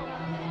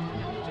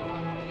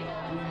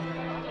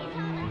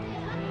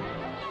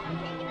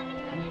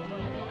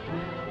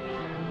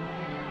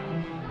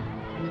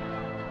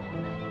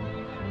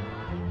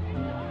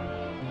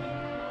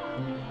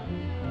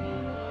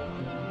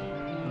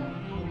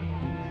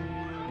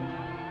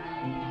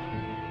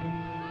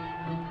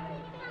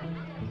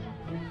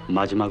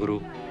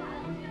 마지막으로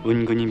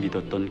은근히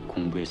믿었던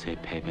공부에서의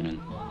패배는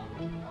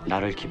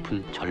나를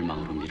깊은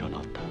절망으로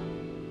밀어넣었다.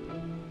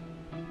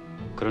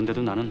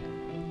 그런데도 나는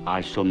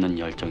알 수 없는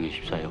열정에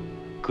휩싸여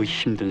그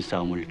힘든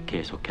싸움을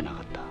계속해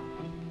나갔다.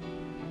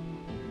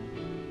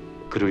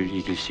 그를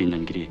이길 수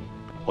있는 길이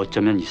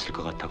어쩌면 있을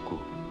것 같았고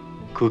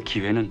그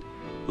기회는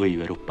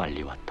의외로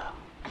빨리 왔다.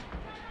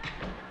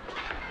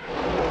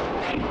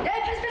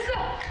 패스!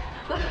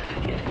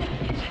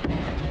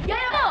 야,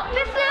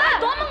 패스!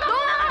 너무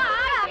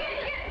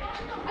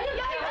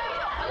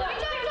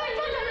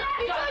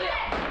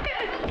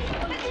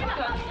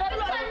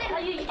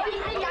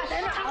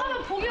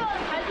잠깐만 보기 와.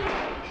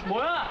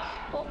 뭐야?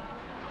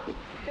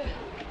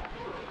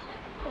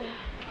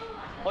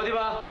 어디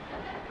봐.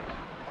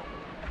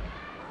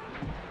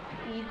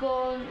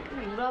 이건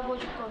우리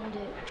아버지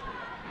건데.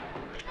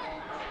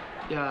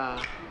 야,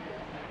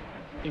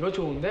 이거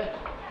좋은데?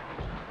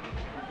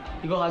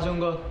 이거 가져온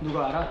거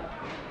누가 알아?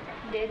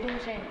 내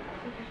동생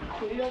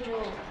돌려줘.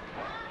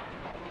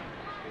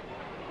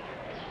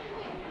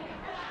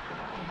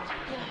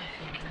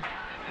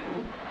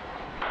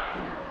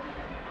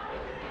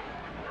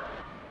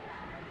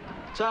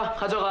 자,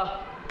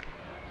 가져가.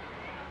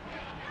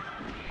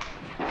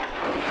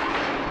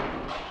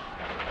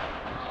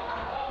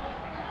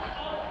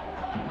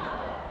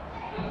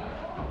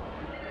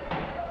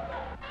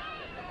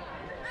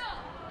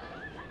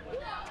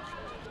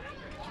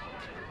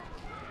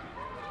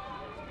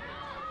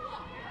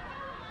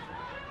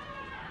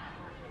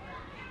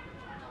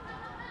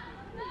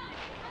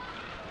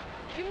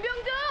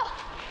 윤병주!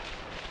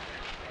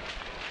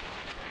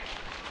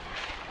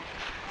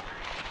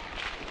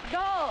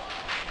 너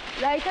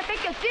라이터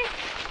뺏겼지?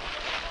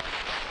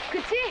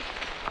 그치?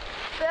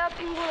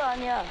 빼앗긴 건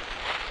아니야.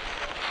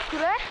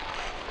 그래?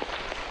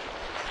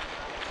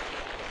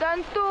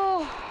 난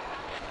또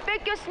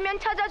뺏겼으면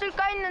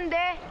찾아줄까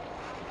했는데.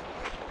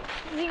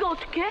 네가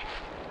어떻게?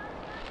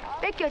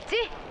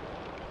 뺏겼지?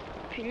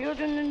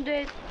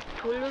 빌려줬는데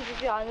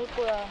돌려주지 않을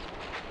거야.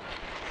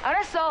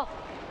 알았어.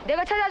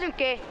 내가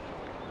찾아줄게.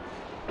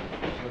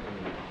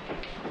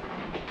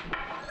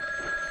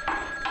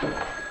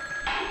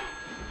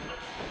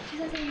 주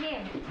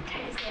선생님,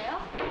 잘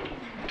드세요?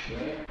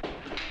 네.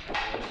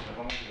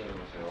 잠깐만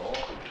기다려보세요.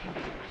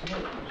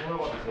 손을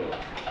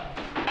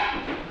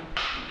받으세요.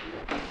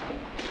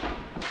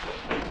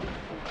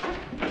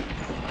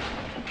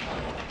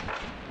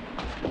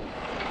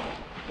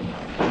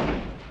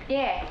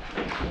 예.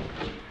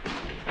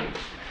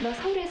 너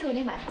서울에서 온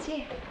애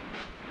맞지?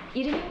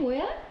 이름이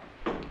뭐야?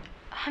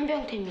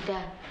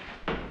 한병태입니다.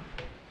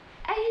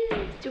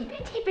 아유, 좀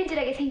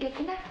뺀질뺀질하게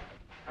생겼구나.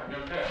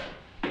 병태,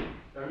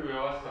 여기 왜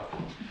왔어?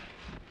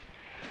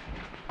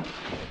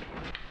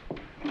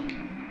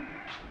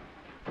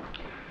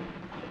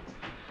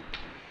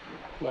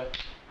 왜?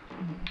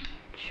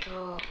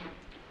 저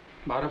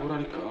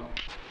말해보라니까.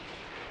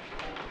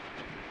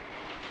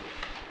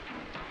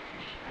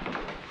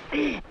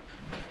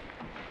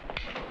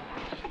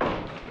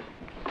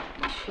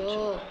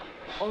 저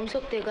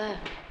엄석대가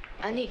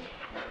아니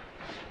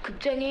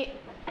급장이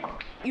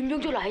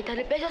윤병조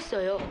라이터를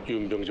뺏었어요.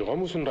 윤병조가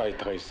무슨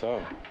라이터가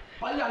있어?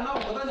 빨리 안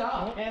나오면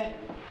어떠냐? 예.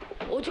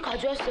 어제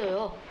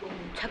가져왔어요.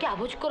 자기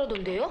아버지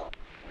거라던데요?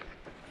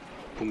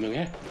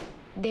 분명해?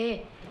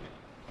 네.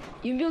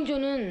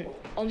 윤병조는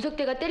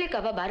엄석대가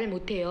때릴까봐 말을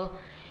못해요.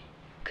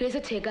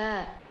 그래서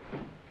제가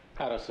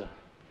알았어.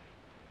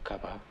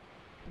 가봐.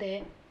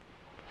 네.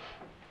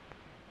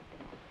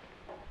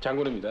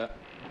 장군입니다.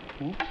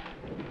 응?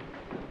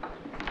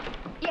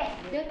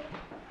 예. 네?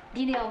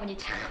 니네 어머니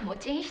참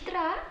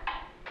멋쟁이시더라.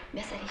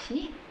 몇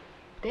살이시니?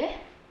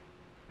 네?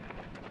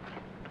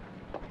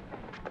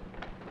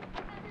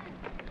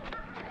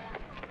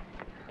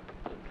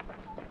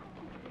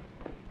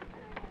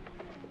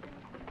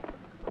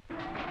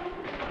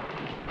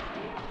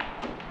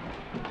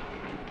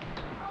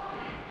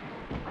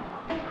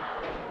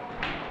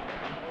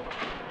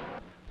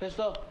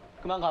 됐어.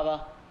 그만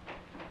가봐.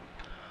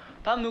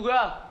 다음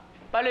누구야?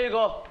 빨리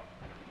읽어.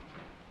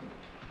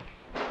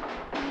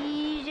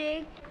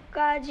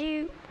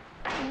 이제까지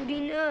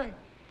우리는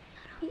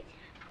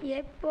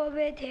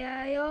예법에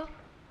대하여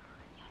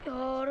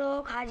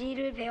여러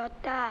가지를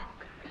배웠다.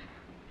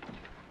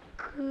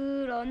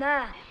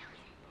 그러나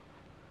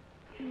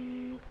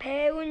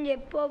배운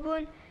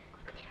예법은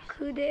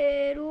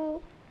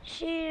그대로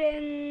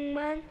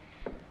실행만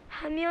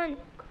하면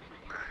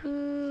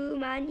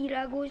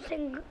그만이라고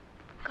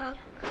생각하는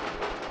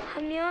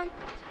하면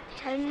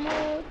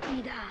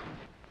잘못이다.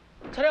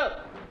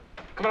 차렷!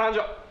 그만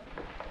앉아.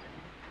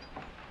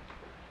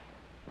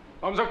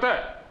 엄석대,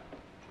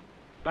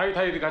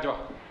 라이터 이리 가져와.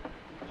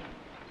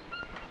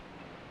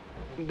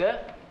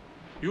 네?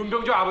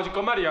 윤병주 아버지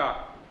건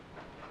말이야.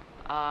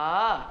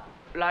 아,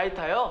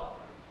 라이터요?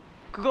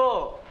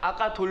 그거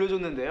아까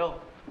돌려줬는데요.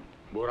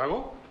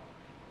 뭐라고?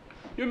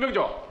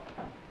 윤병주,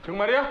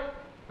 정말이야?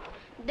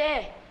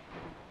 네.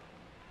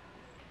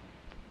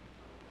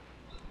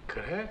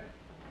 그래?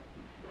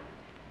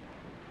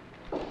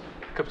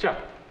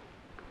 급자,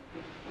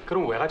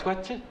 그럼 왜 가지고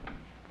왔지?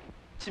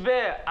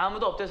 집에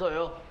아무도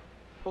없대서요.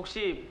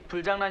 혹시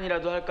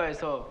불장난이라도 할까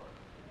해서.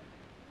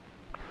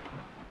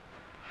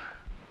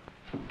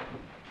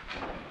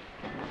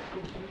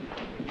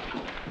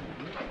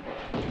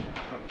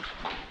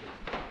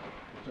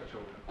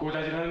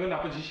 고자질하는 건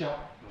나쁜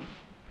짓이야.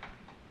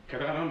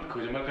 게다가 넌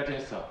거짓말까지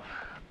했어.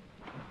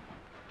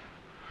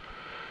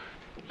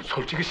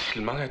 솔직히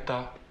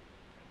실망했다.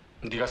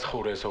 네가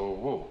서울에서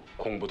오고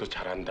공부도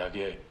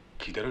잘한다기에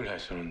기대를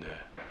했었는데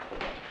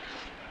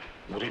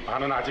우리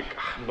반은 아직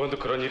한 번도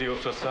그런 일이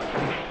없었어.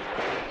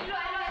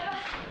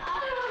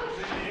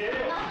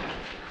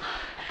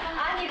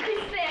 아니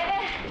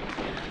글쎄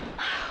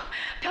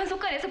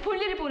변속관에서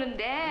볼일을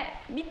보는데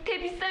밑에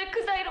빗살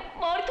그 사이로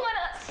머리통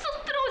하나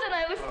쏙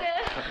들어오잖아요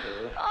글쎄.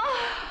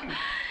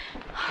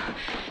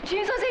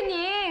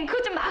 주임선생님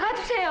그거 좀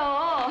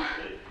막아주세요.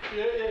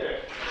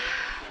 예.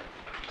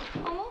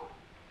 어머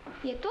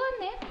얘 또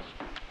왔네.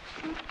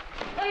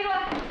 이리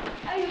와.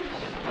 아유.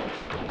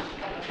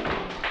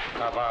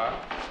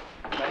 가봐.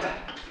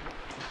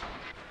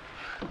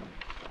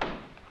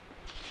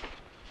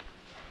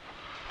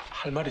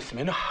 할 말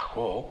있으면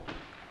하고.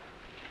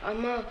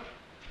 아마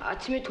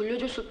아침에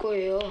돌려줬을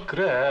거예요.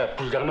 그래,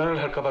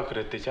 불장난을 할까봐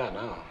그랬대지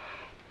않아.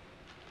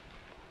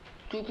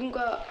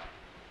 누군가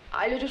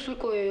알려줬을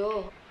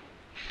거예요.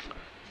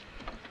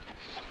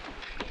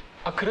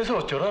 아, 그래서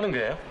어쩌라는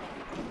거예요?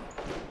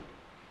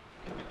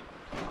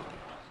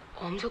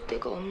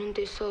 엄석대가 없는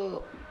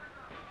데서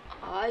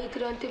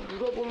아이들한테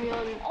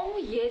물어보면. 어머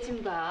얘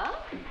좀 봐.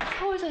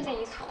 서울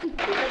선생이 손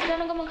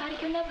고자질하는 것만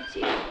가리켰나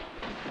보지.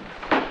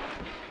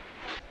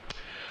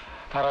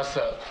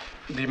 알았어.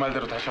 네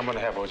말대로 다시 한번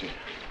해보지.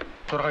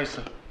 돌아가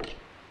있어.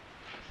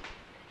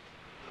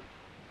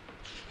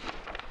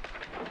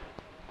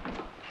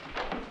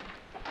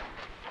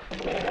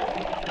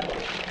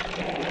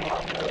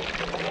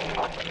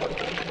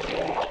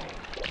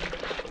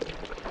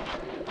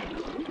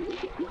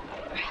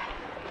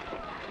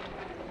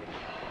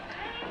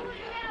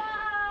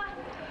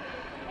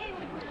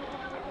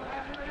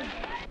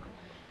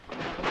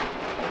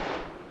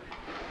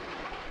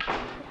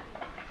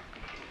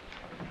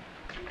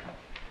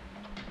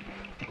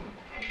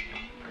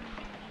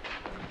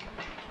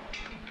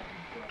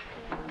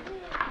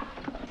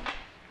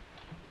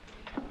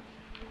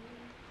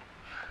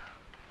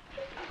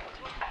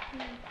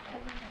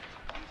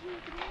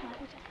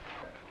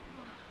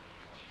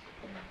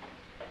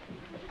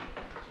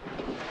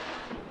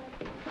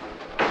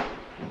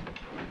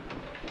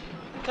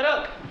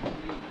 차렷!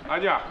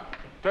 아니야,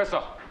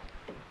 됐어.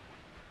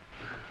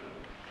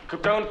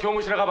 급장은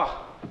교무실에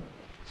가봐.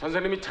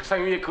 선생님이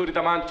책상 위에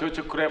그리다만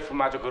저쪽 그래프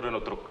마저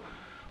그려놓도록.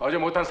 어제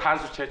못한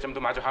산수 채점도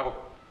마저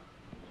하고.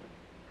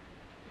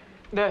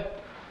 네.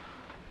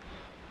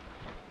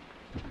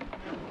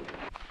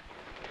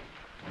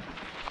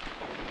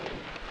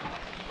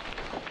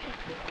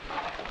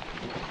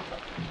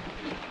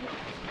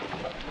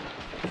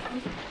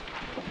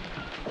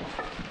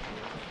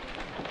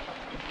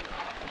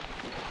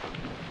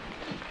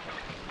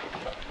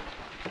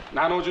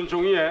 나눠준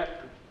종이에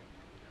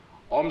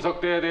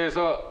엄석대에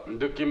대해서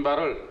느낀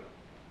바를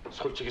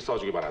솔직히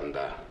써주기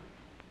바란다.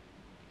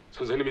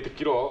 선생님이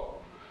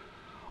듣기로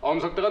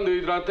엄석대가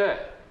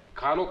너희들한테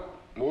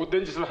간혹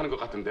못된 짓을 하는 것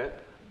같은데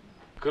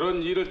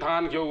그런 일을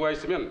당한 경우가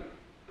있으면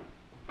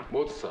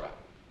모두 써라.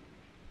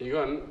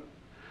 이건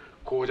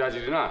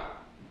고자질이나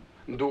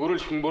누구를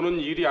흉보는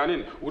일이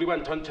아닌 우리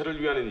반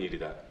전체를 위한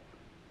일이다.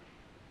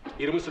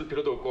 이름을 쓸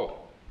필요도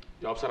없고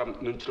옆 사람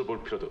눈치를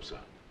볼 필요도 없어.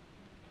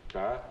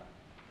 자,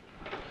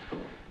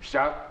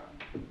 시작.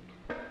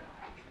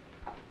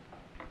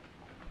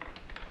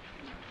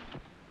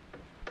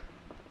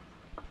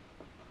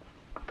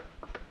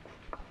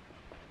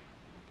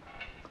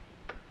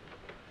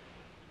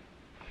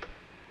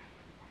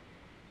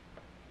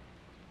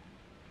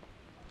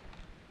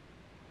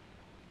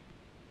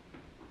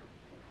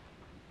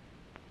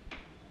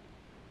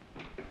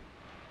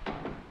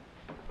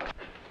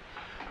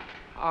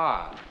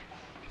 아,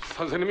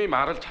 선생님이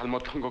말을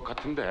잘못한 것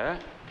같은데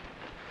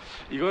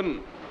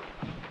이건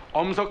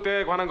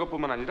엄석대에 관한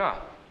것뿐만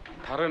아니라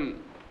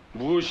다른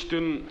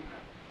무엇이든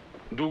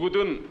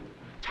누구든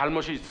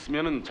잘못이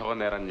있으면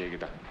적어내란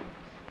얘기다.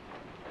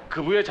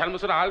 그부의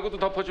잘못을 알고도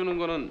덮어주는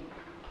거는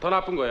더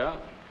나쁜 거야.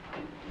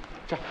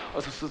 자,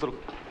 어서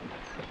쓰도록.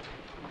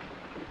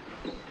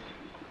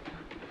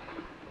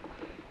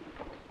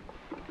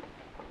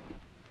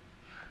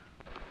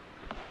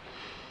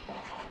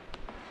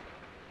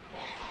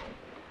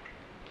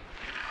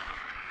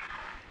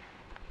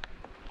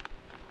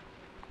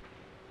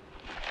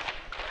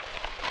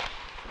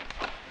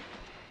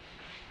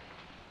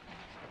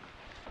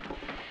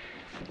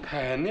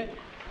 했니?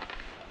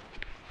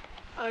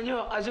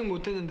 아니요, 아직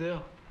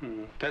못했는데요.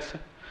 됐어.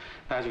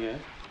 나중에.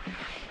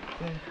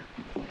 네.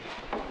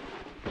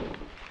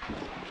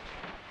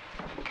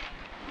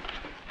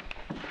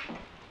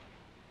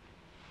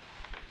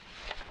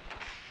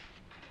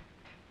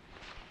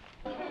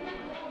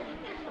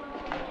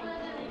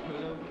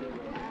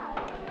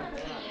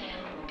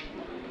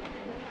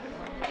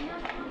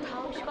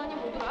 다음 시간이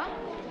뭐더라?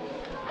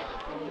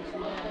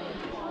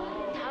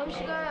 다음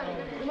시간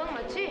음악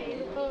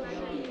맞지?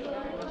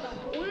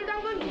 오늘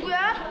당근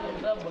누구야?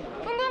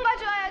 흥분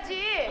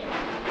가져와야지.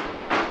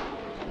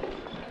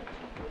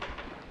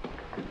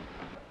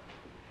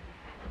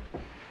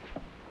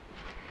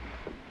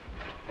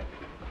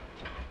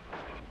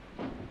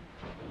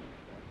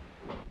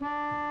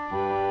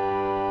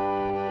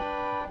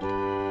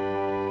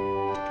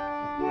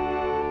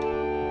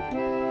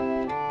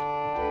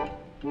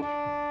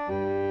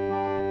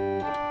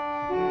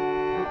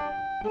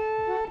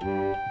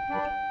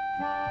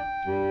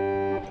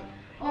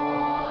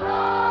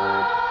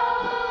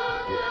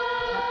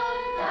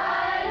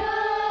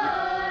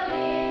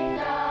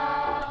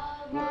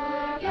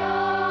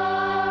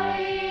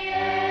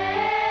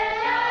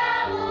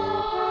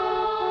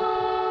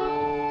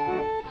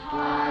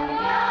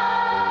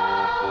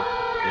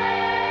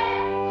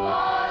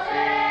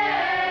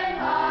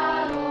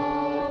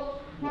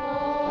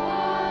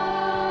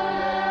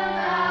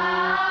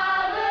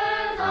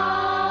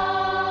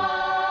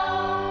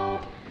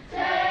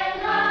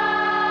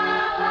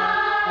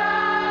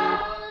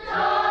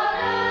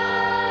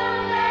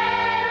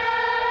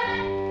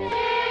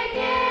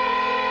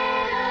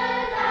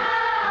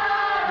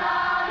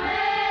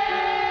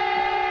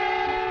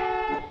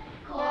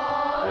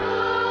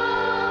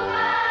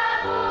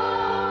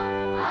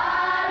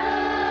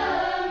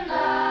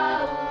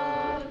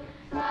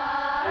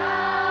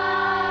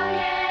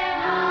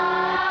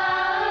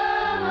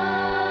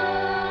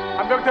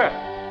 병태,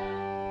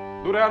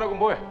 노래 안 하고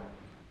뭐해?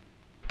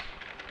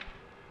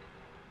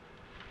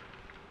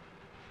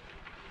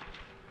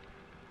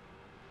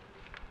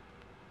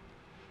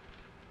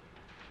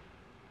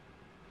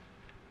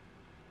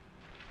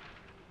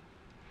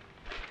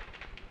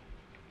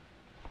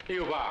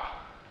 이거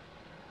봐.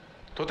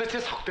 도대체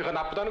석대가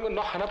나쁘다는 건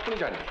너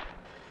하나뿐이지 않니?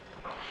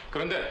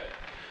 그런데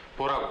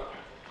보라고.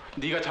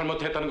 네가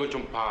잘못했다는 걸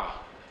좀 봐.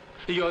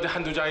 이게 어디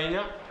한두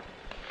장이냐?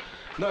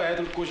 너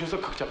애들 꼬셔서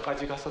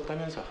극장까지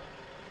갔었다면서.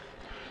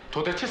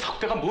 도대체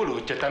석대가 뭘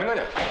어쨌다는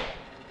거냐?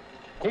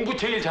 공부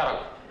제일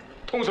잘하고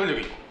통솔력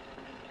있고.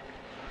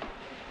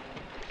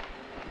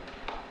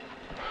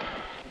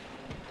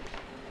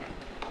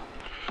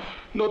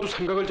 너도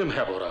생각을 좀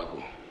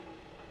해보라고.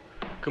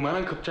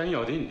 그만한 급장이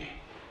어디 있니?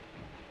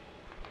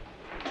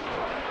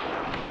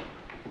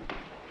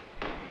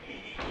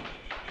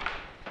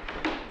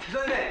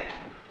 선생,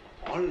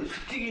 오늘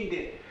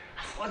숙직인데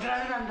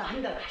소드라는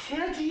한다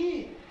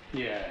가셔야지.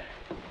 예.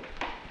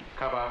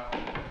 가봐.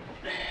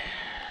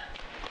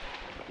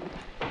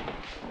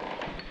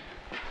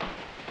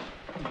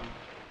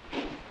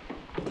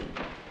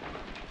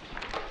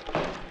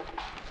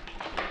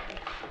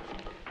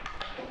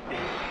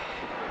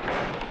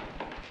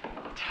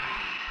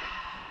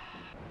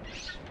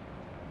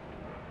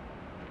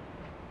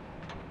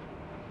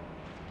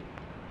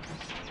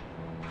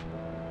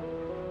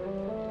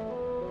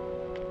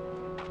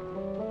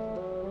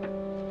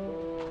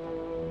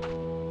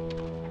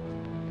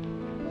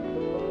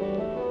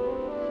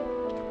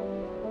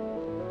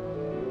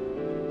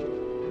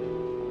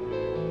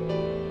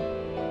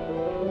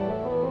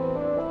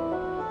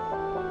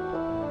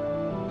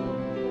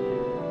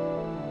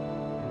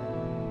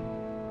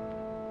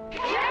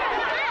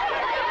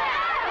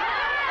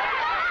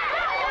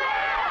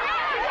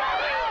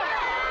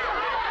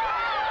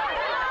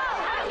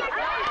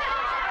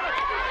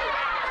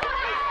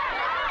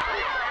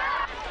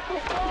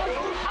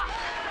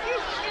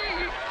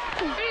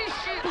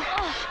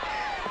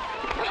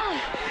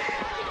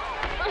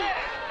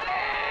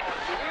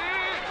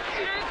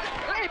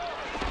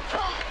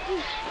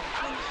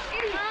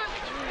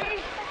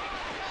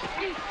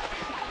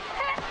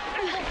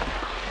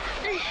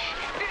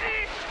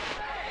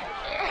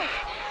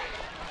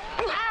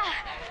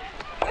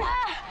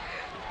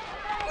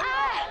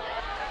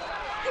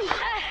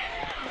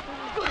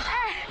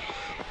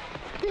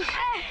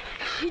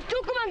 이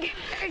조그만 게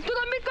또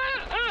답니까?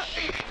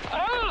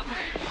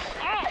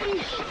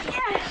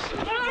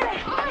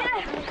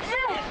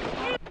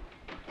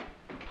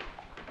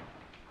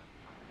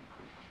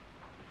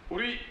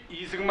 우리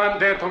이승만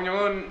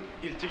대통령은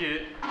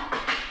일찍이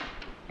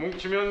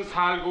뭉치면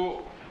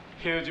살고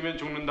헤어지면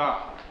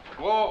죽는다.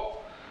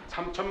 고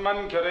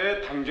 3천만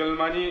결의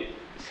단결만이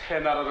새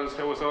나라를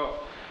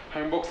세워서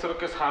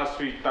행복스럽게 살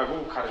수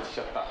있다고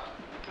가르치셨다.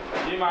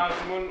 이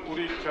말씀은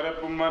우리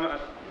결의뿐만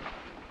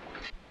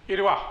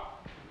이리 와.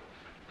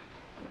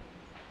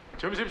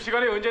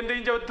 점심시간에 언젠데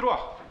이제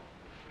들어와.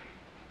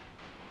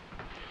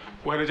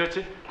 왜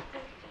늦었지?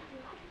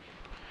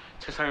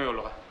 책상에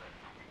올라가.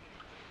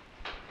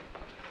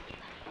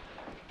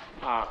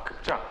 아,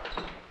 극장.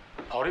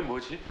 벌이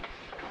뭐지?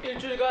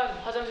 일주일간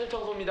화장실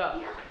청소입니다.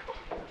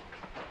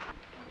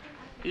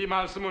 이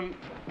말씀은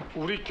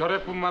우리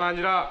결핵뿐만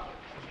아니라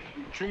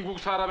중국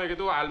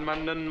사람에게도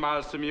알맞는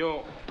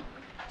말씀이요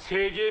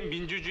세계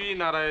민주주의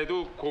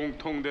나라에도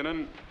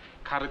공통되는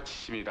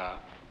가르치심이다.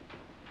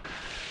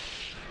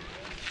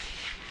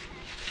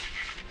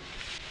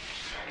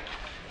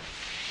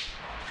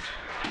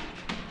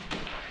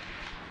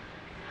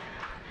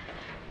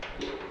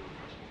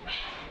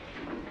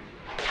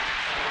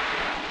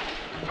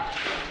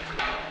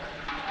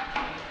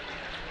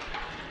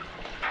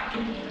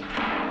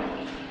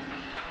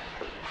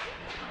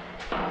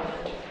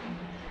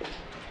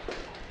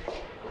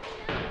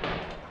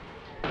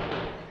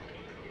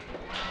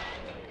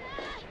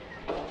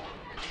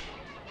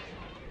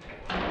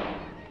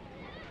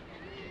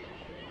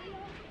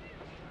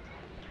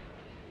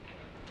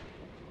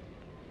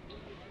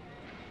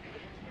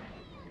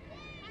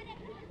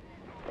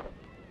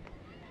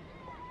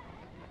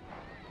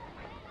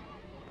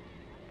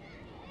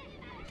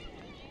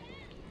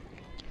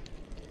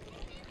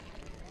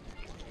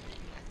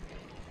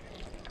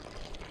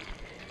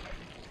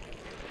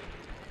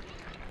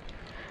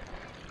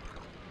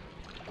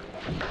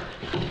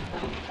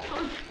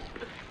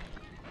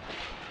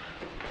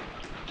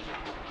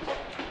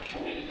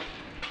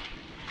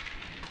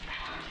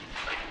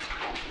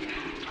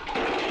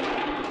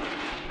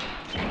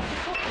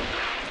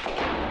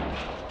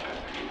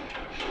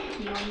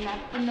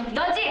 나쁜 놈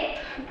너지?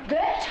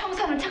 네?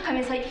 청소하는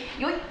척하면서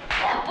요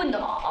나쁜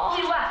놈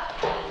이리 와.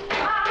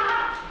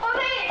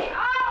 선생님!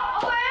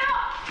 뭐예요?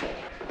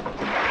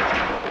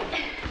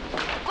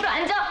 꿇어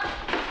앉아.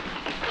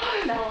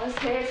 나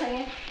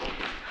세상에.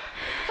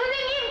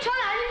 선생님, 전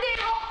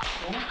아닌데요.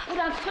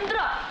 꿇어 손들어.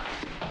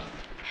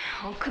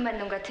 그만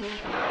놈 같으니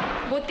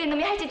못된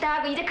놈이 할 짓 다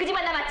하고 이제 그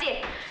집만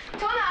남았지?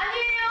 전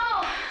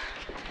아니에요.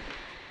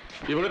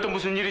 이번에 또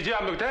무슨 일이지,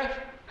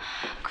 안병태?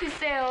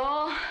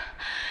 글쎄요.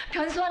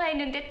 변수 하나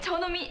있는데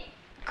저놈이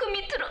그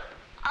밑으로.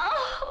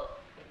 아우.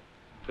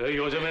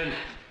 요즘엔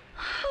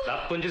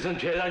나쁜 짓은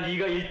죄다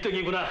네가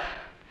 1등이구나.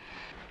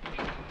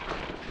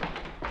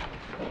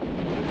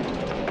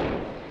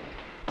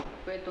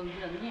 왜 또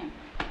늦었니?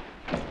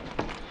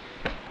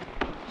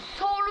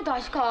 서울로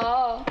다시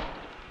가.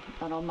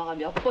 난 엄마가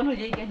몇 번을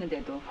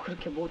얘기했는데도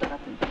그렇게 못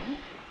알아듣는다.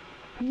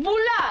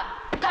 몰라.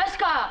 다시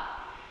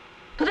가.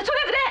 도대체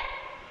왜 그래?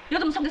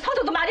 요즘 성대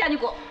서정도 말이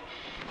아니고.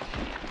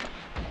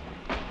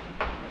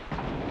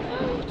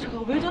 제가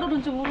왜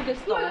저러는지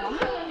모르겠어. 잠깐만.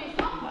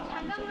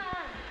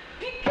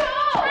 비켜.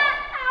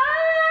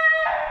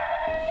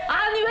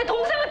 아니 왜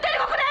동생을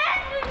때리고 그래?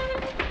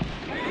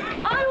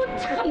 아유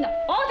참나.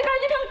 어디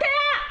가니 병태야?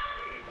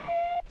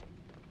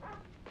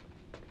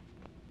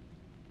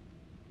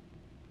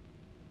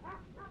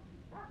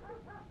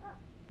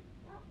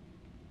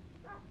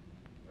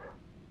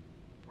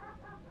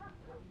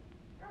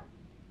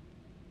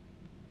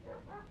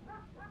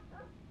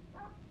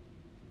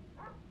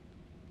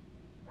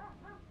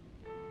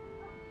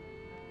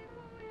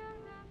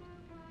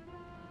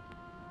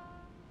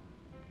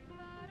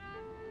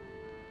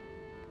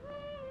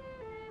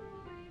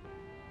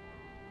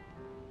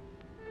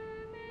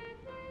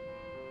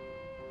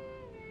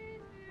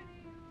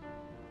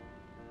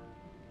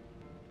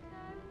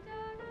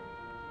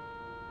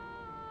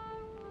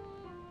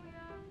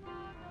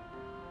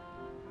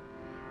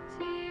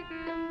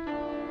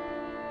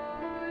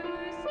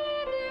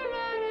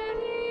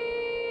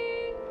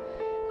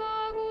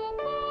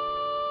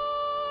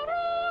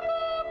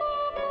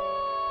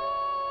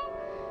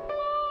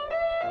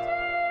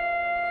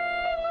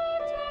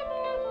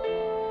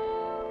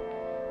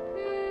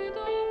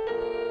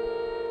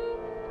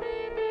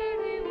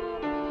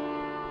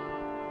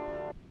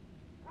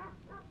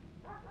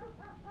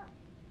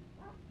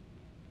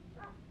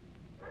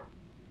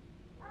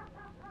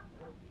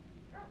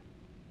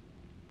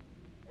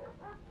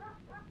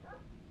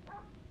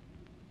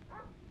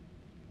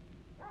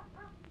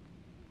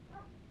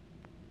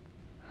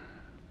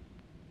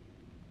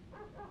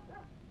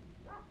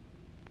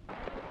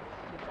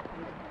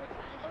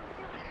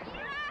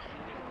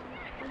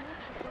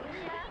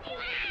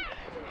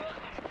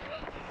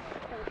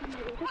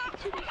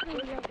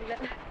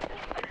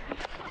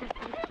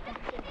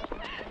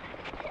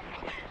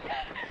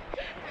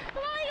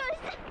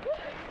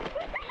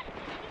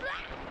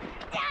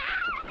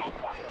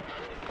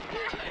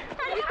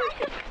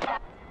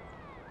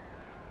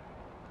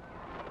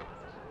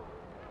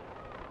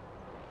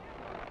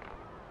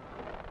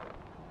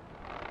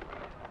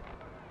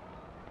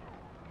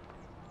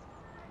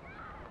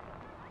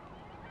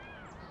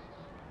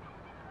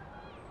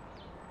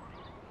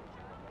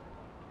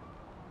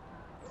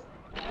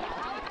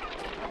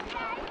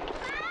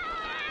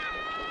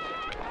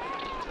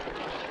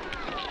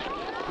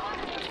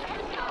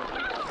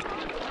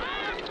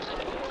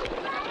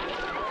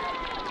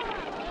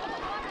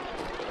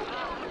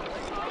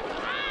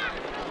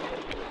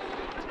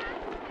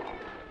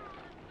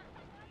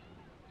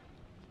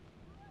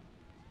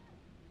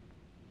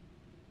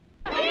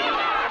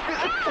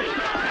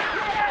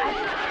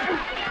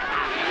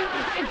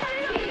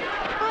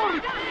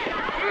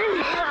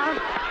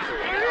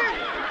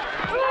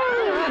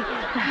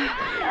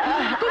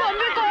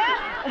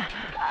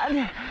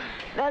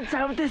 난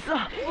잘못했어.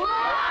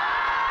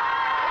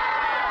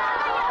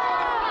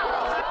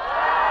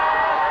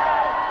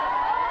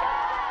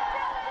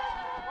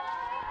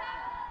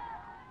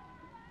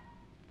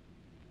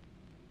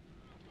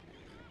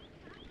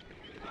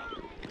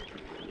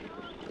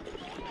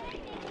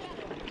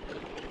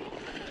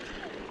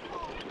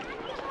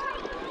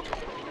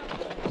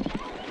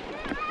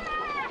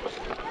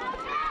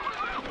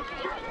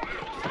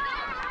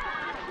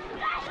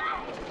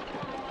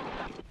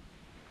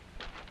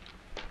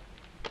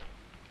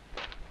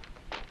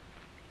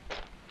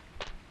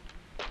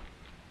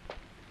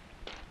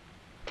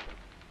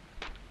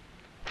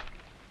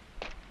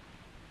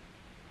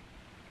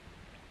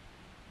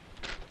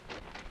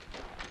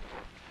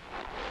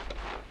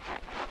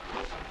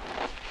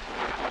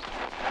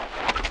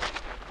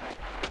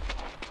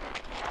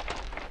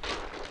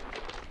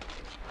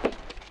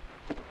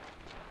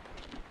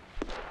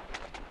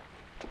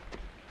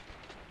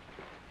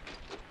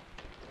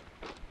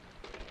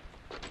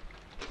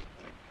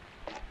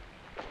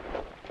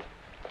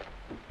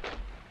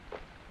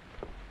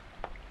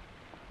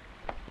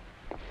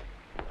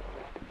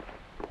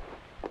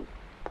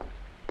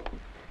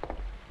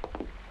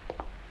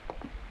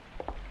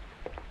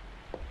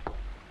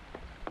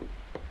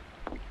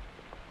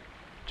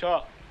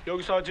 자,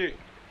 여기서 하지.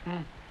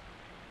 응.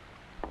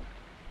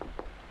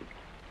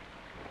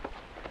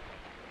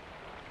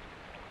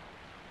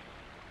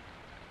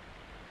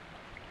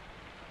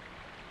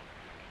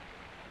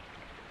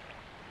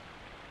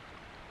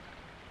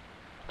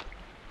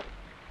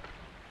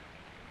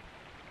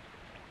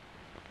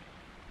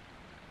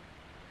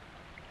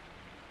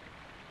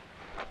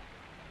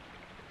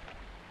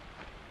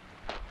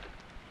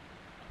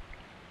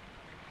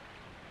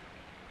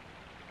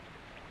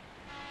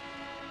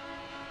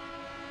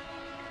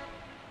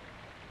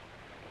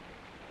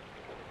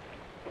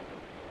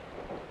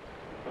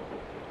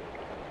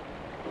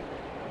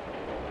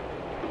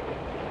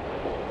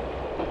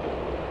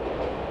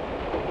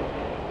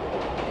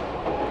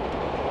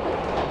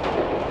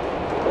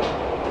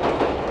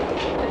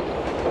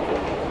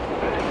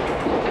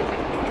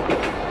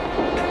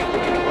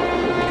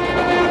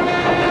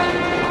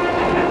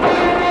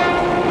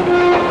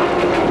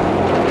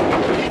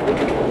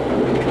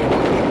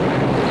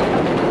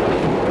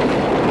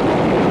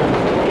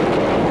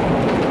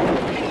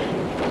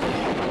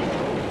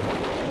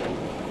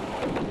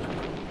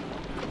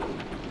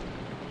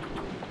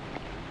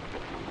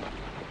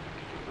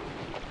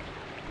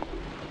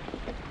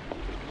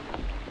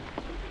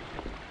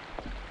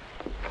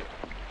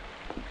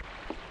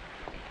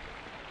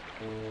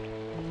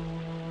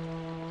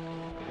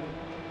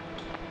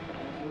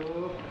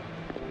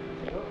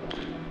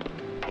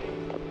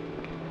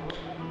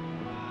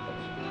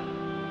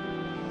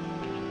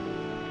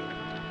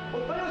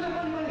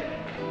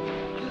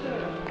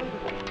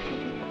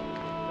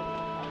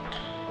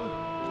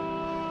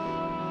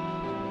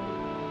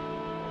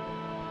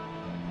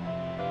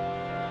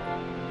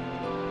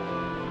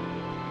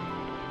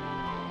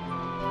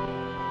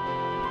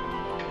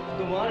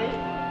 너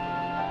뭐하니?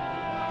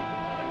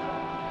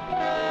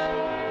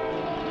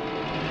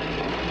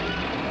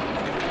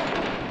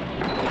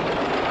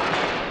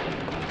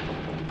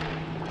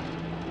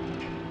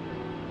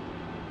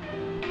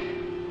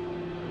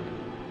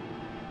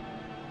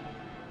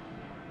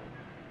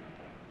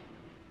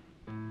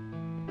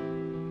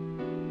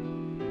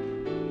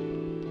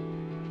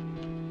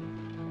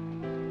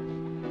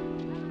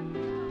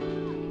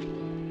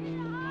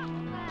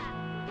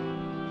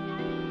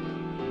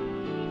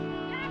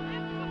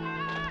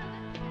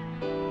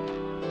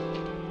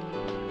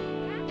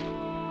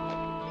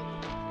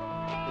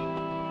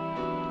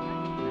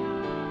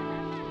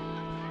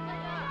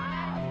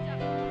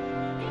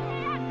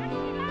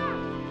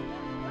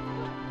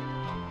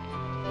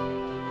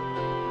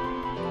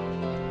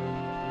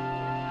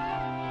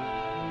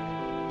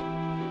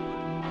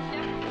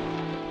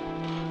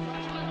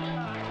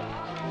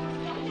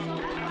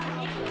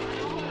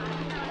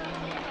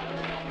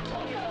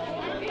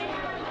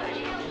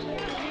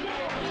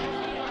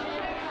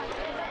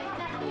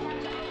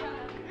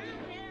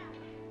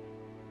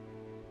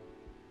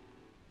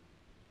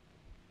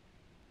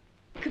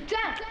 급장,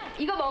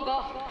 이거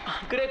먹어.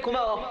 그래,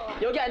 고마워.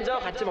 여기 앉아,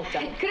 같이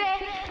먹자. 그래.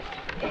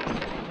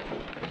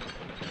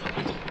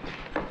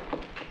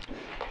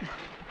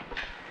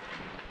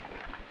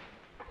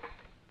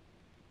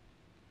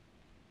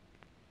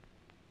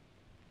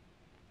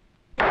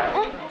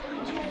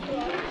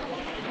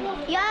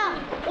 야,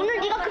 오늘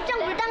네가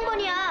급장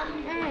물당번이야.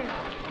 응.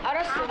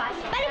 알았어.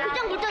 빨리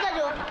급장 물 떠다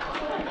줘.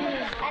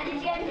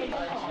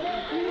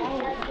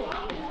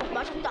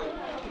 맛있다.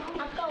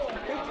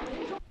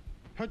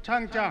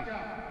 표창장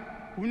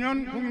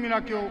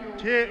운현국민학교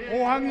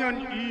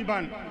제5학년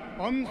 2반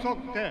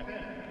엄석대.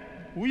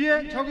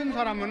 위에 적은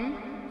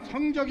사람은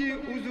성적이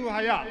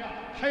우수하여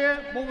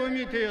하에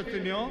모범이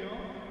되었으며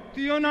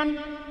뛰어난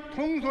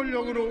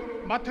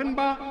통솔력으로 맡은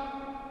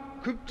바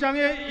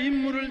급장의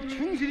임무를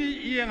충실히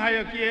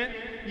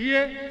이행하였기에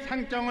이에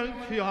상장을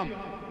수여함.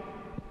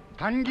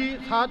 단기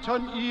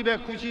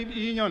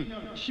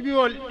 4292년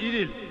 12월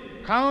 1일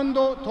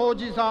강원도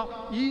도지사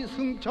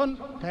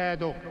이승천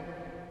대독.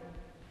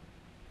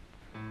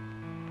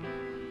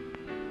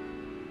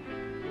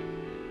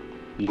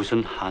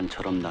 무슨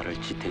한처럼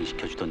나를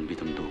지탱시켜주던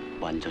믿음도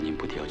완전히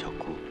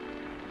무뎌졌고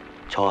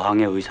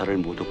저항의 의사를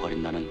모두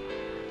버린 나는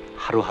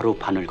하루하루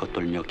반을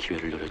겉돌며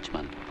기회를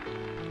노렸지만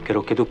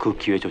괴롭게도 그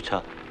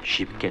기회조차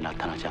쉽게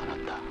나타나지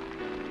않았다.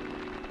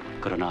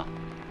 그러나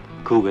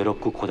그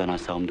외롭고 고단한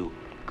싸움도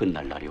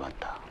끝날 날이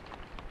왔다.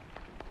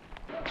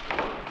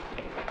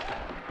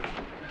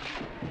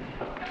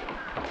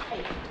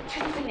 최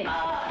선생님,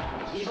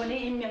 이번에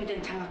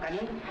임명된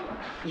장학관은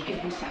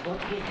이계동 씨하고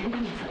어떻게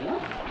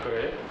된다면서요?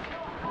 그래?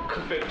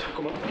 큰배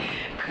찾구만.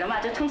 그럼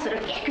아주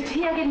청소를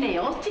깨끗이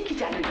해야겠네요.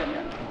 지키지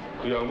않으려면.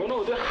 그 양반은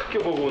어디 학교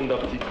보고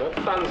온답니까?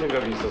 딴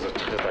생각이 있어서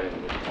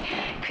찾아다니는 거지.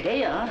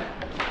 그래요.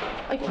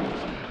 아이고,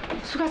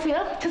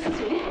 수고하세요, 최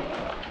선생님.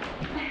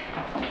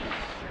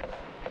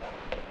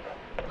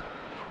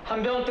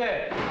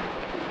 한병태.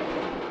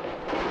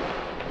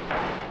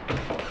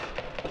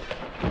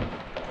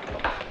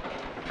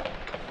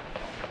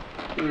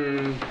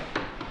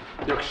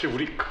 역시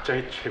우리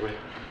극장이 최고야.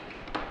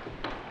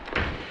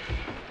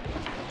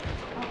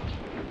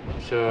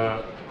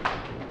 자,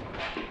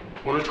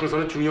 오늘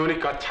청소는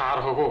중요하니까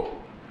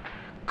잘하고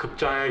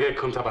극장에게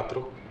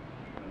검사받도록.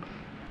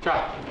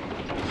 자,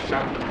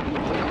 시작.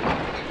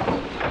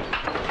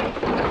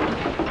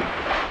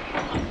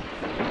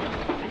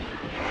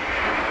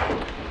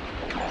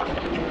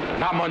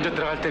 나 먼저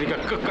들어갈 테니까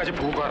끝까지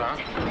보고 가라.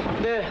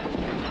 네.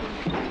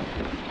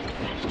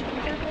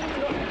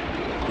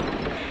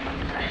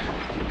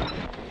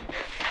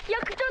 야,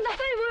 그쪽 나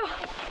빨리 모여.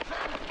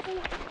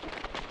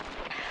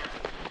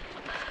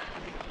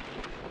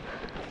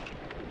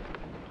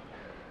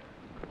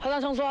 화장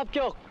청소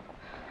합격.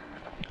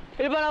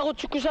 일반하고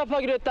축구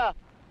시합하기로 했다.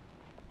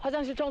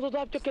 화장실 청소도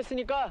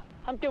합격했으니까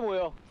함께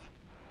모여.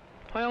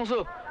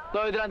 황영수,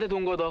 너희들한테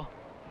돈 걷어.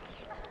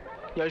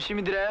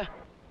 열심히들 해.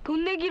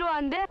 돈 내기로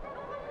한대?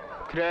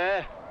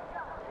 그래.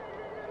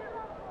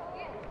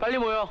 빨리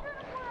모여.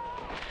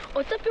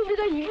 어차피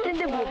우리가 이길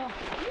텐데 뭐.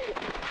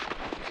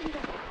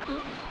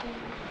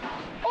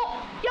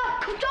 야,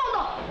 급장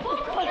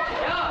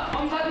온다. 야,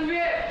 검사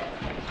준비해.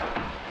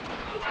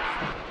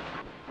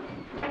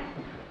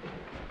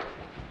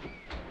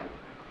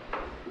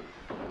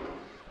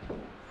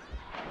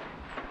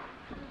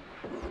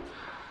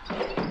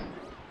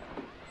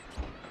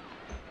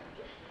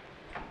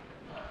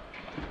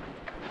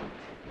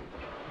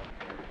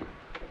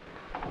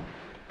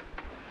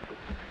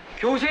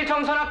 교실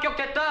청소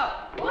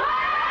합격됐다. 와!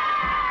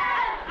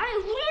 아니,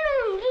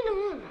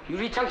 우리는.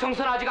 유리창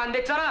청소는 아직 안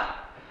됐잖아.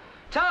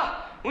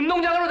 자,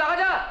 운동장으로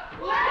나가자.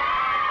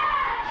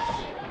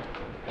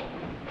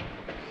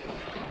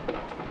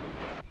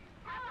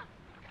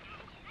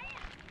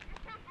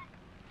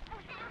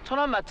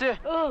 천원 맞지?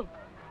 응.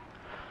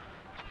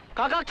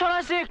 각각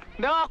 1,000원씩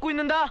내가 갖고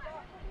있는다.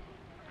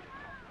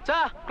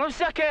 자, 그럼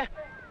시작해.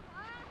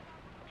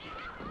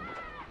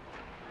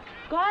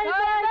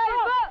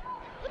 가위바위보!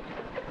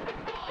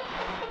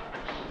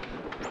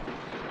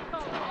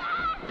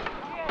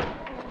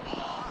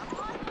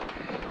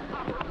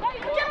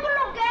 급장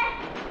불러올게.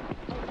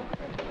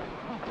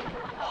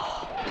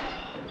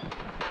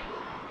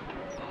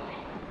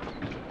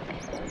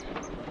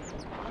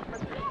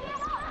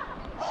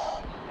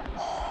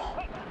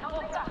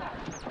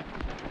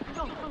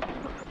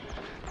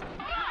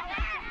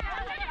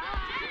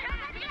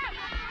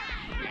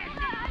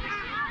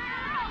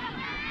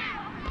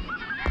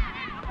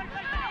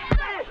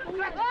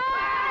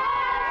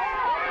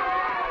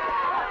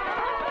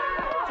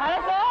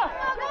 잘했어.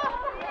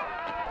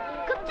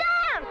 급장!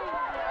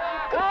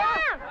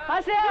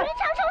 다시.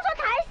 유리창 청소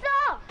다 했어.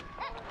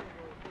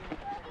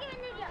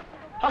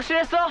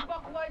 확실했어?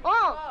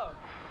 어.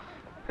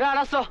 그래,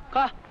 알았어.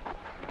 가.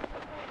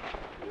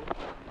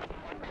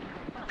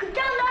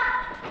 급장 나.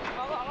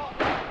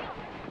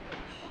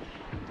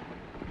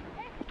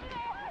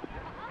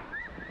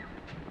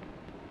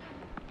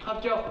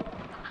 합격.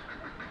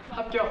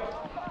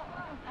 합격.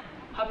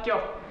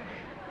 합격.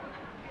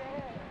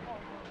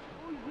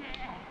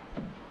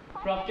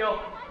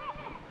 불합격.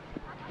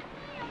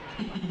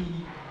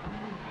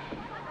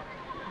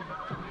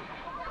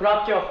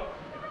 불합격.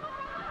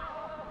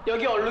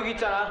 여기 얼룩이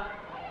있잖아.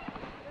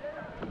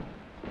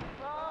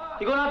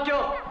 이건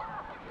합격.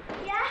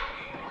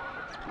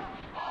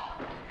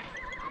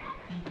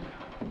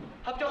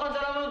 합격한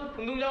사람은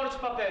운동장으로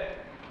집합해.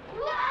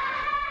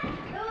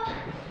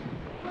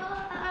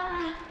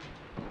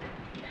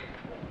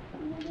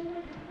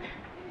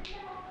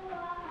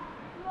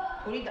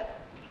 우리다.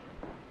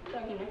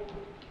 짝이네.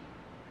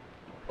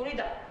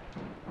 우리다.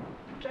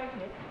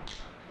 짝이네.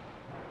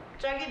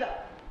 짝이다.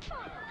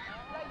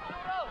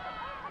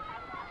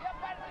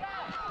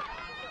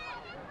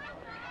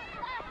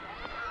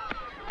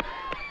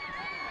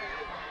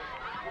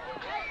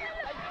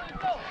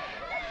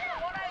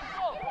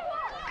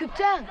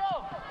 급장,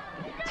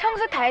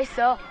 청소 다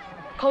했어.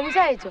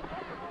 검사해줘.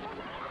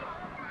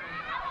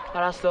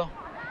 알았어.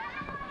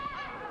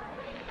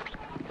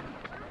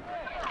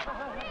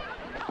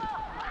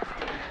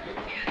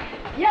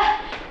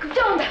 야,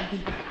 급장 온다.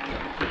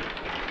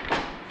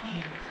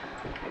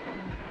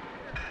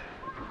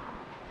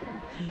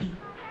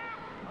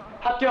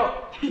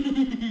 합격.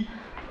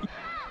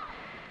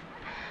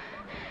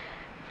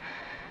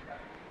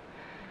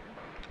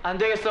 안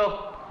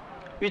되겠어.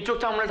 위쪽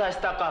창문을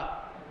다시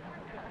닦아.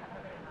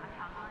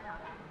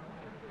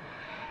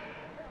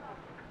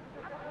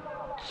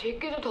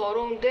 제끼도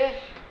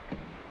더러운데.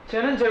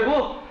 쟤는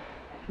쟤고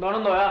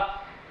너는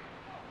너야.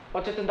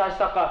 어쨌든 다시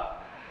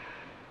닦아.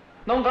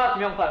 넌 가,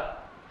 김영팔.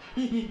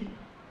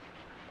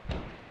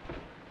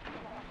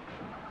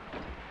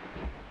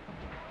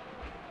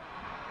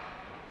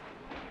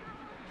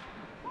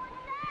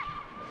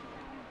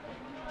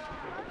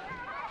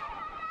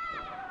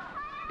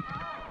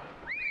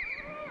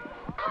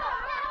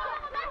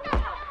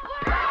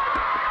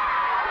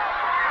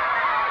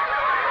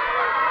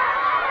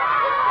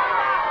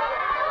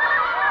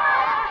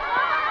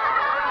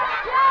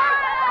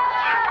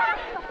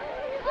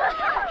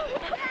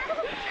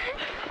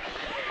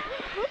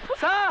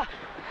 자,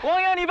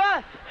 5학년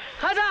 2반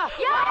가자.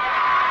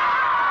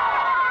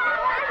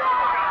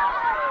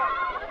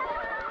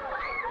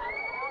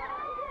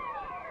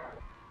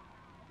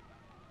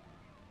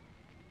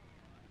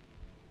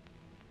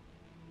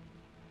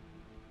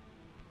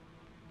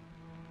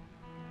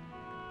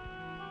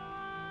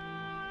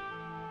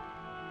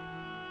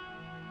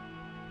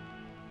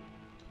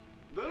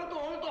 너는 또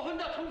오늘 또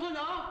혼자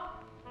청소냐?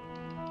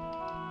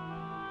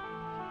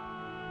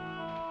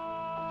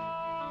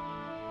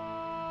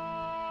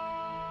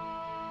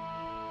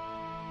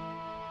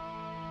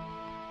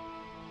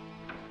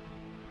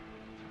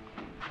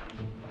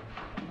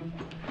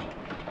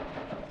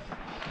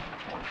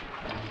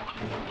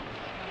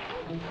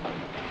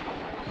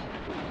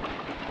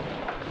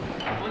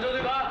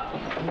 먼저들 가.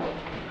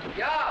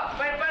 야,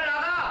 빨리빨리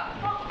나가.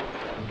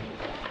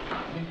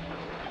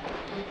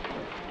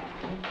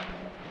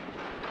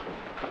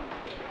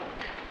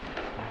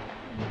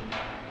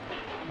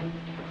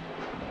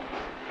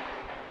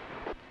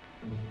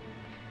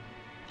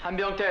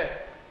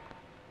 한병태.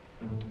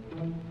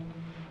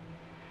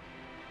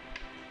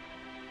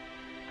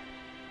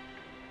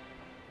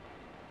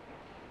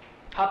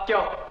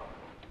 합격.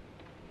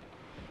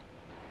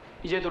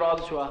 이제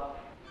돌아와도 좋아.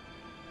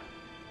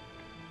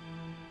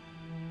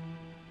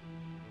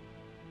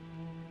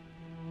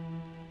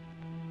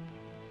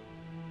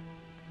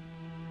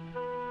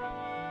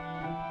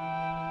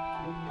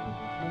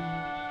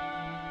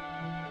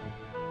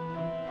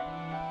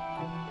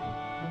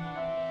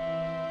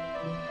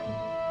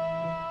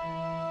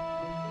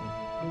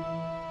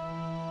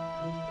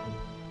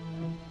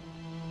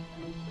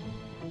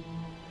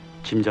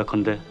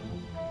 짐작컨대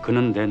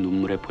그는 내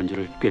눈물의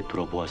본질을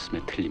꿰뚫어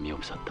보았음에 틀림이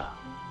없었다.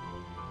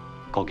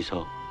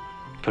 거기서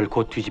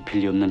결코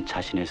뒤집힐 리 없는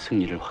자신의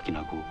승리를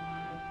확인하고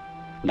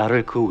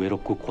나를 그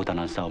외롭고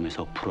고단한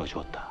싸움에서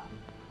풀어주었다.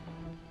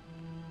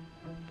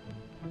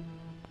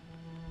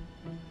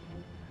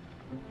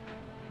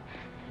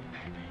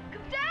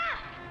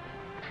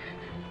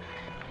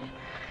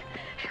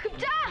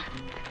 급장!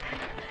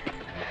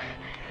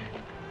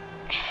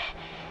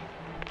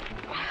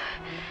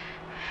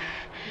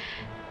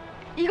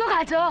 이거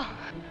가져.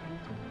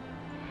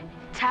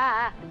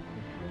 자,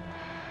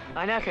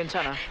 아니야,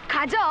 괜찮아.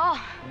 가져.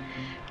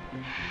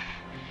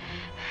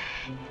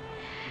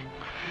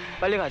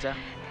 빨리 가자.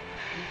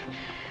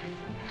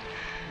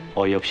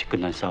 어이없이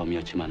끝난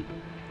싸움이었지만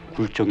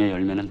굴종의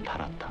열매는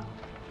달았다.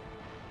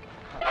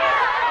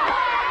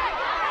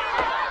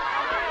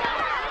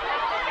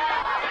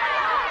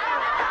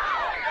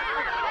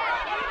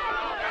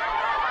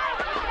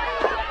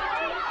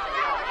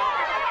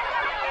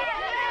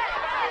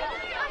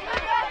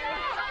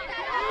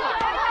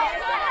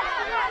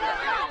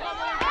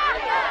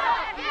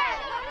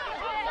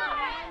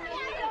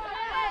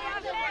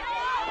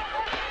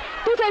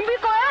 또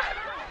덤빌 거야?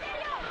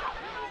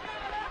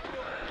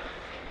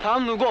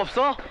 다음 누구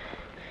없어?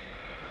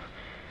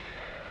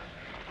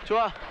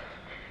 좋아.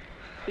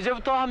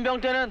 이제부터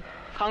한병태는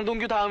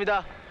강동규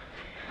다음이다.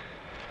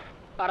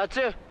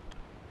 알았지?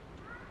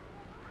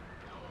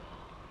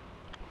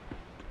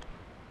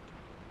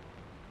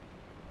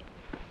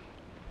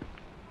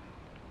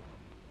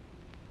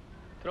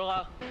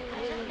 들어가.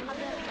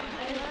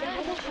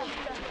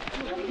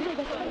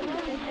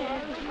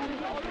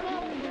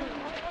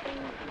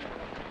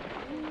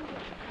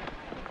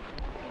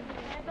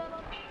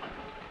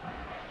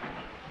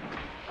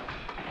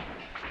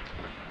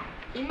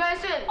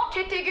 임만순,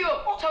 최태규,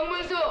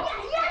 정문수.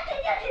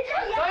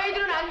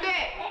 너희들은 안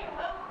돼.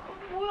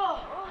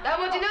 뭐야?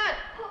 나머지는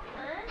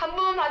한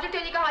번만 봐줄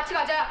테니까 같이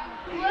가자. 야,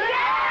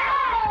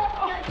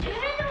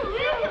 쟤네들은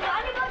왜 이렇게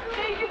많이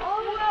가져? 이게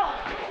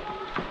뭐야?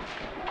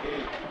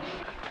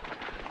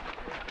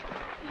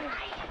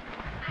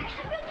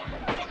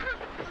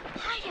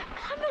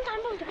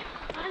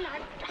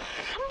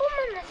 한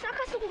번만 나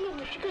싹가스 공연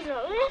못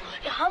시켜줘. 응?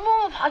 야, 한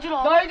번만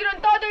봐주라.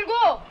 너희들은 떠들고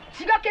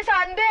지각해서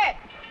안 돼.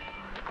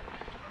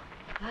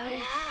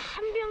 야,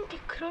 한병태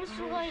그럴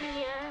수가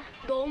있냐?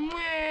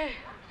 너무해.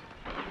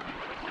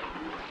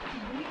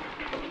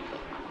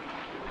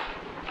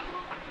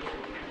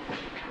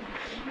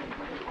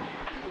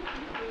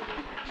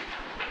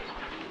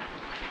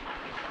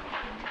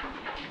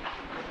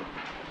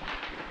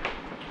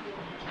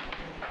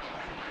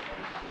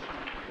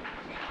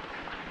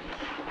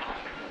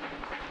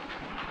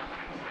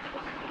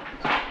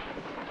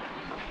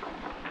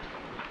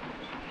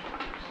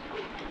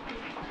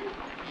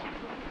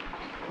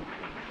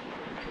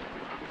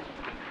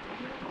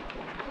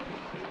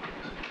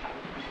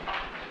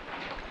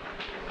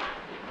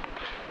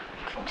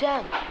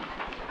 급장,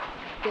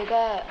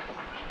 내가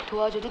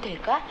도와줘도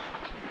될까?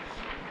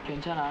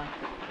 괜찮아.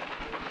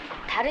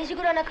 다른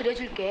식으로 하나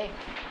그려줄게.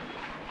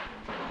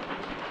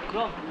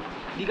 그럼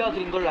네가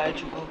그린 걸 날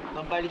주고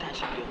넌 빨리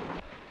다시 그려.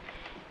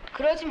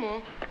 그러지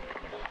뭐.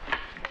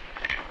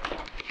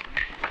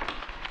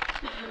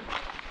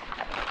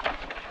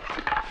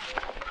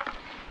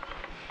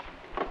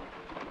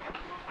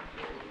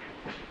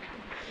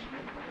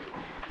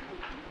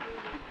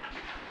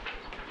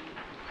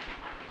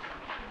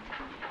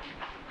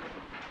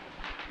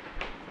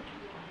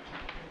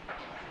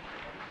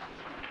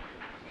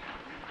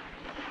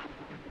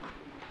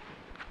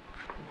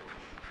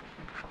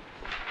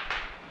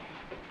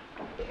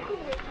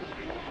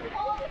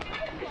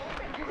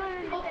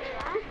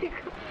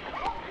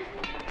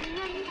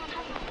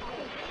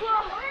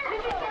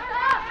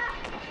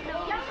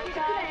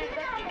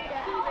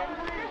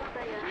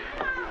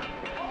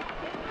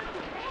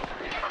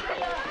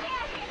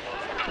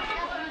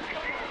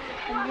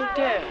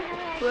 병태.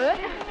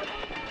 왜?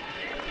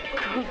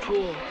 그거 줘.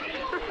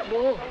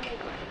 뭐?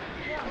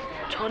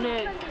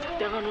 전에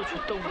내가 너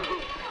줬던 거.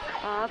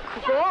 아,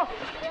 그거?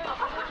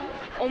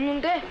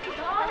 없는데?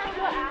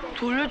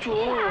 돌려줘.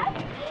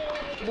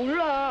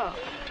 몰라.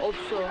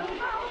 없어.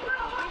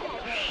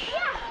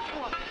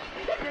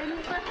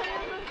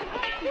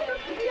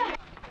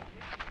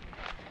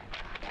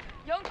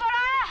 영철아!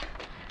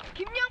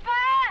 김영팔!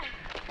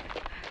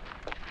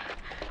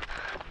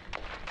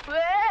 왜?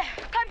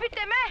 탄피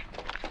때문에?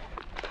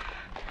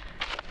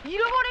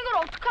 잃어버린 걸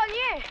어떡하니?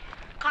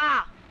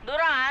 가.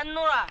 너랑 안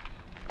놀아.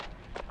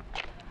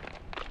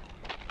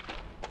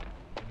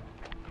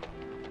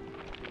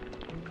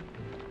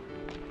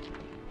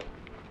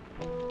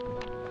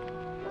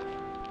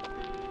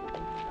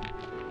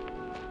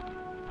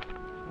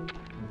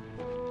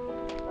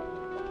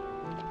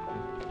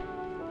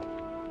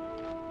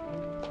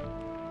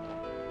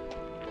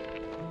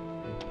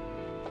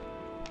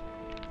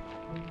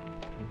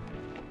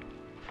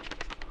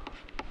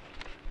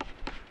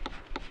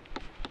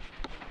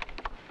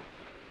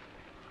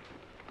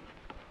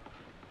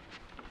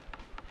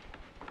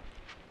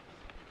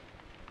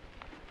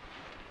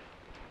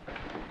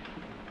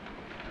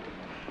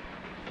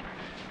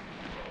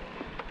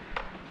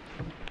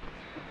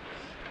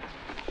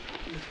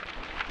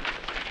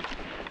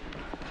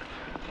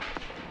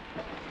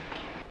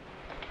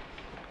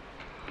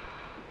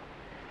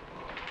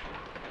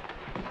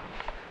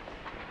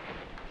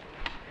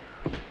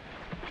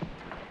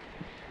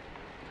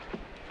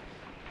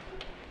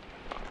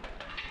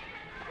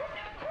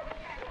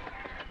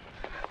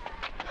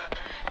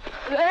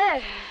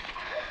 왜?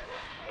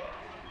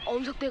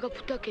 엄석대가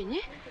부탁했니?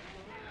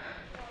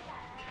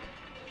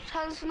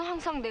 찬수는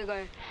항상 내가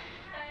해.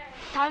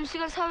 다음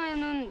시간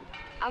사회는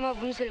아마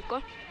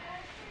문셀걸?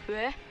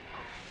 왜?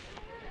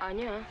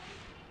 아니야.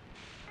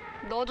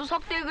 너도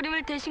석대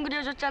그림을 대신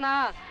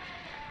그려줬잖아.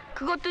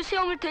 그것도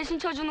시험을 대신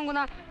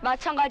쳐주는구나.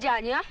 마찬가지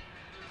아니야?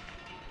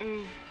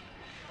 응,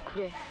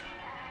 그래.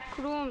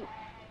 그럼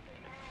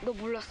너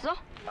몰랐어?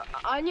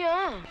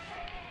 아니야.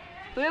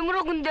 왜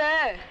물어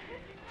근데?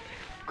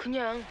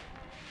 그냥.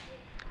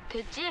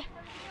 됐지?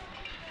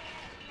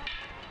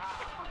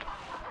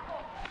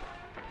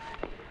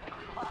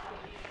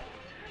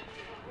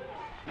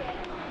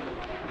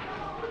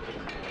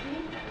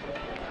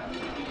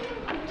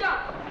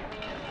 자.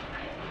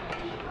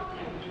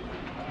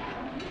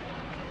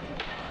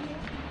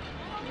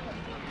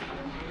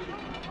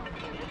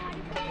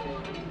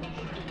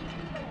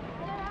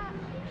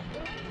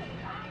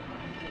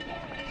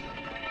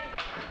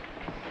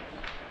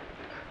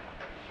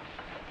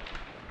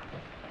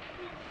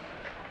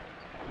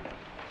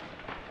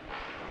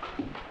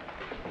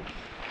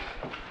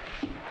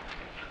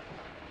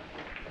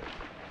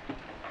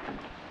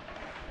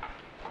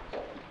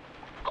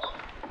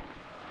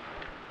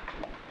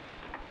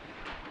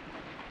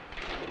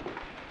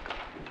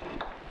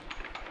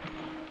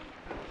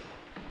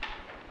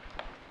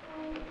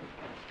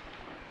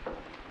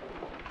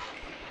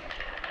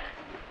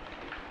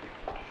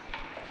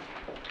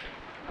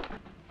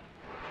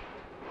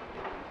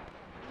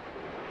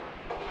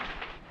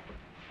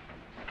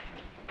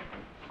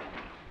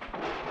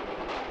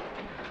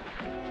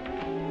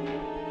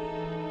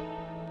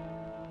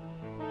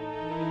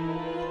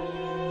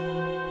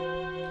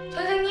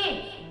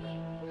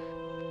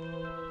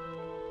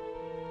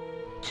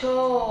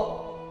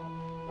 저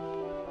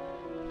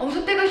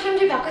엄석대가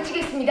시험지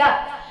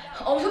바꿔치겠습니다.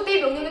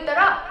 엄석대의 명령에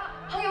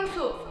따라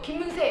황영수,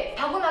 김문세,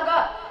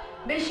 박은하가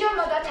매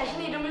시험마다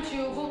자신의 이름을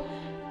지우고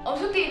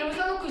엄석대 이름을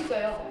써놓고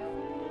있어요.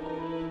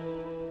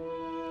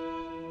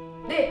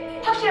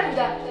 네,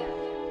 확실합니다.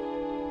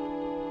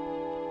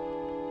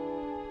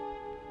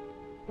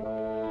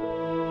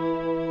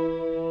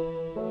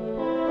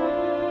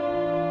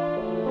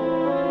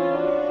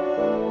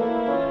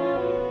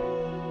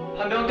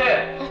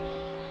 한병태!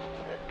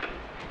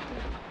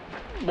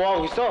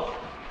 뭐하고 있어?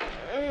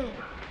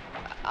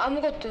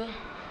 아무것도.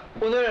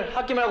 오늘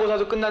학기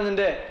말고사도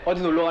끝났는데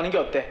어디 놀러 가는 게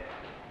어때?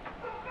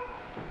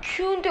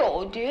 추운데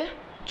어디에?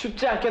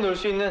 춥지 않게 놀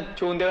수 있는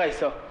좋은 데가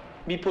있어.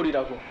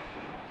 미폴이라고.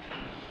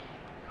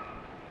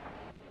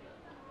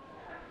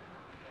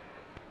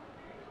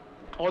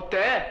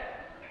 어때?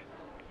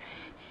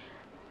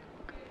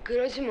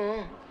 그러지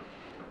뭐.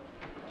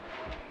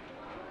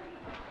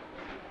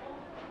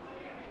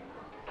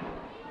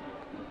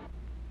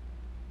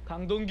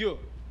 강동규,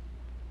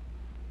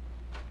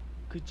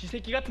 그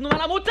쥐새끼 같은 놈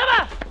하나 못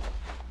잡아!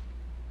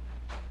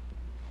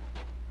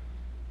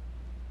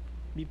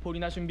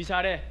 미폴이나 준비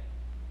잘해.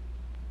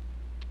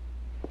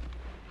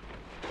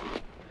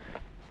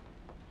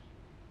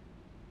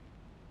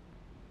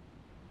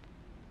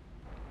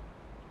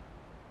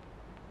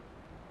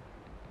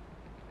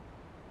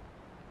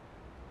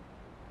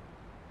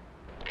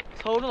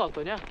 서울은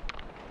어떠냐?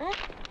 어?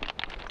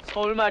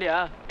 서울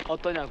말이야.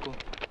 어떠냐고.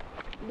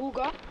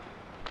 뭐가?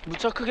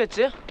 무척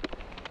크겠지?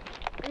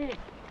 응.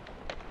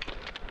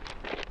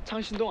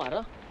 창신동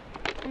알아?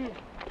 응.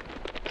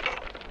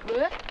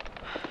 왜?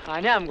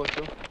 아니야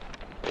아무것도.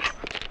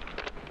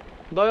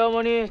 너희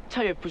어머니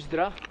참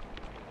예쁘시더라.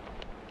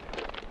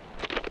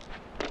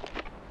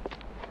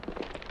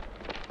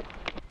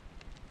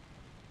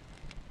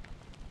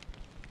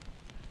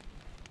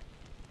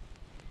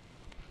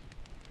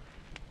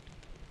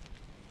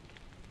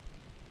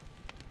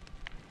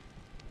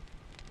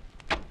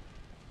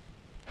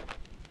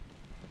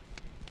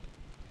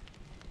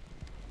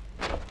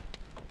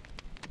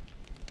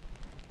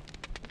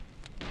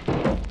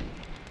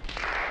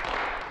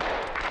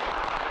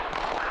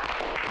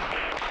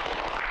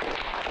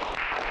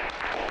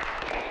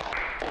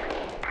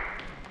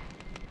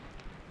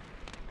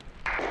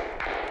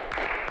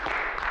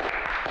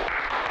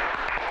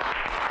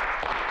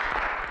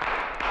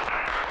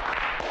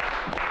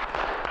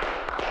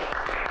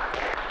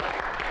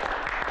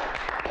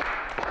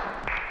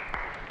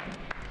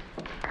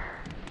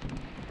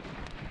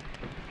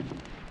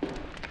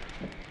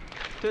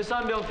 됐어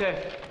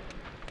한병태.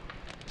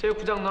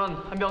 체육부장 넌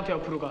한병태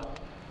옆으로 가.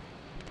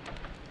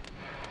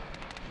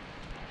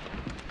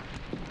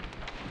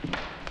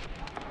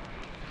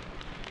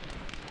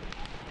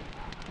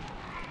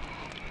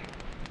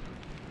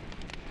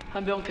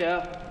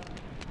 한병태야,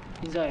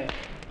 인사해.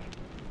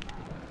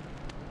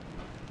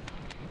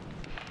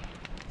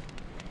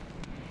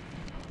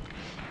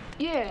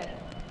 예,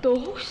 너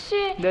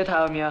혹시... 내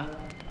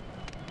다음이야.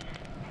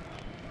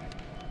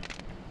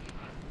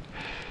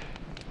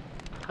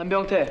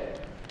 한병태,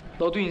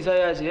 너도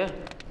인사해야지.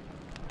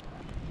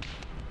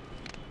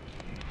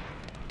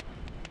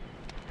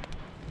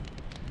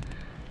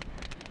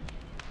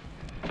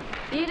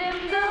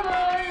 이름도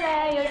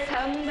몰라요,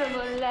 성도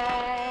몰라.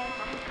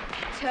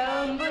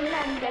 처음 본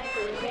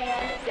한가꿈에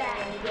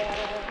앉아있어.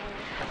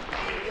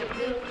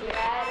 붉은 불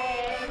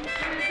아래,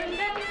 붉은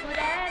불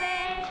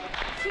아래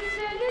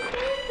춤추는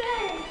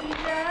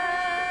햇살이죠.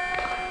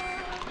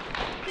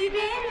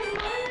 그대는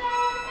몰라,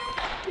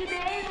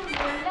 그대는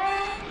몰라.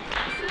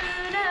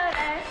 불어라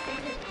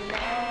슬프구나.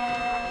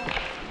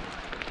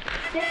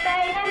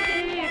 새빨간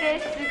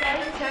드레스가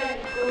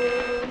잊혀있고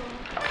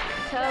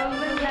처음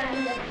본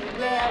남자들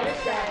외아를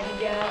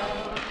쌓여.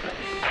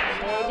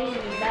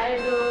 내리는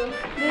날도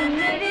눈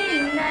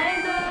내리는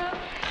날도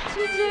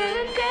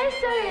춤추는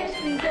댄서의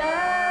심정.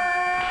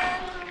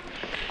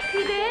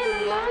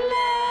 그대는 몰라,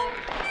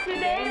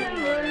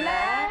 그대는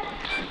몰라.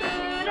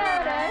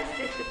 불어라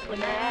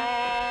슬프구나.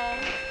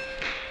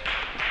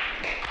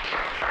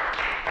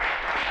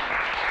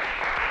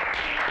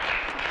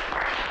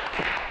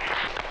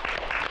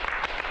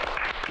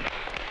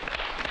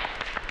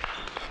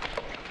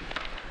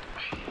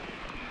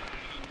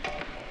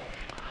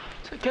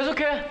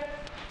 계속해.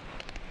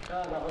 자,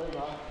 나가지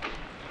마.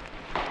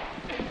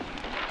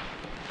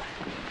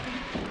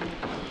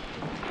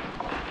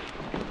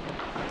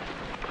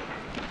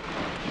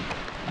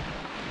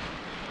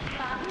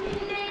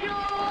 마음대로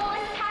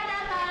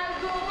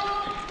살아가고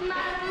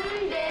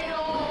마음대로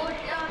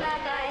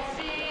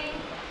떠나가시.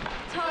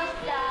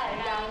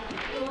 첫사랑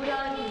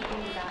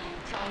노련이가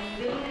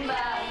정든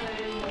밤을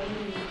못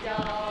잊어.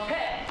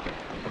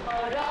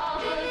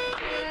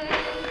 얼어붙은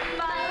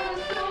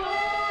마음속에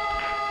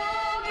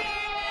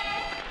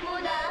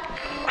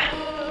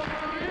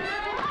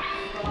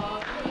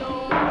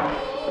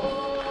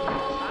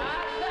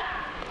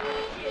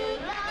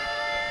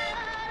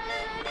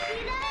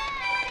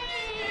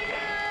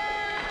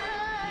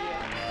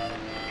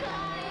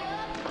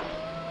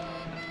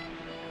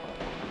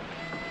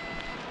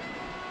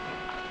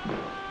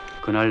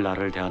그날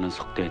나를 대하는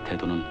석대의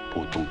태도는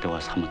보통 때와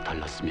사뭇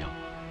달랐으며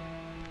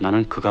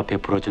나는 그가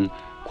베풀어준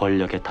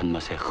권력의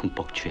단맛에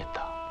흠뻑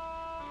취했다.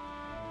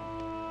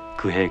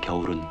 그해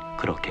겨울은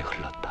그렇게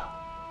흘렀다.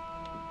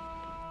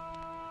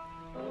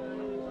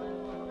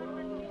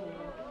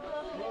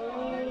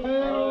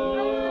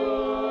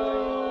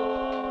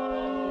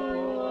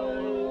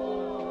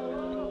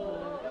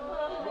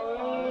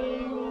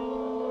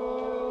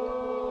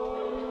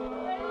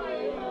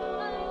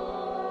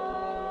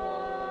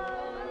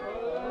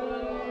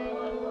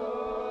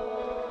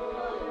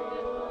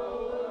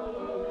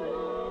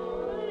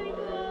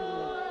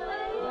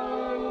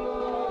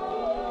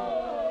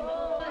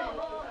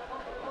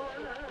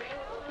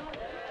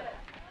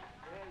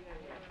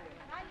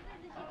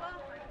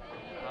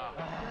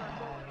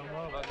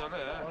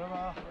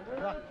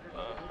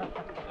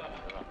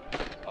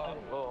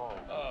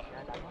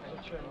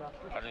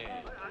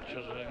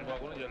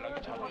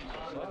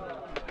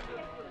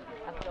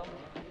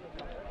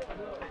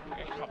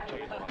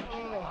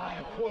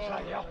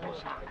 호상이야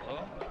호상.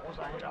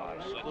 호상이라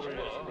술을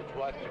내시면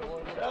좋았죠.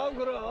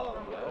 그럼.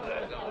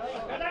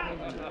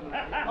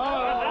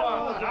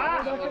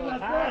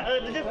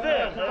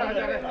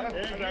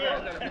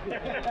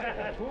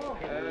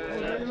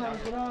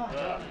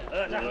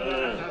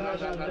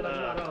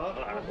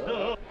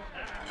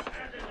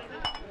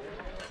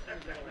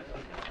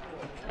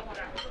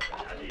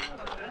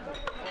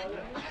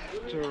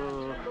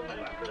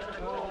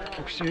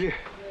 혹시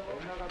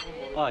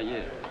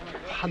예.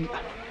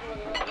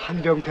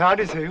 한병태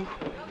아니세요?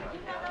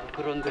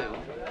 그런데요.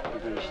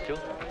 누구시죠?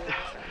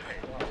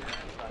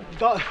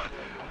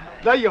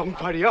 나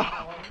영팔이야.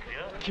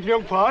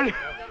 김영팔.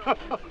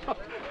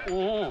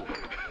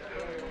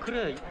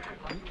 그래.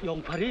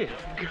 영팔이.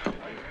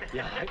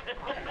 야,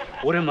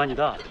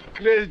 오랜만이다.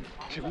 그래,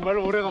 정말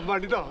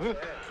오래간만이다.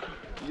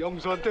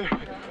 영수한테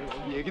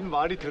얘긴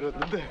많이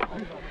들었는데.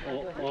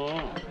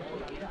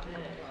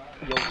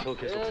 여기서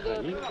계속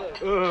살아니?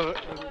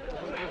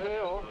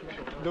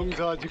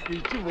 농사 짓고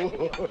있지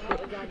뭐.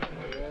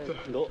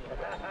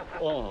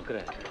 너,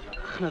 그래.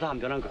 하나도 안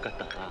변한 것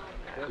같다.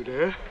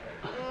 그래?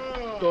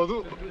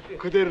 너도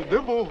그대로인데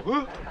뭐.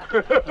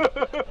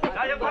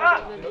 야,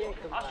 영팔아,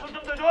 술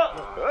좀 더 줘.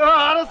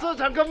 알았어,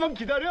 잠깐만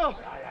기다려.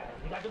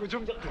 이거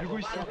좀 들고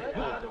있어.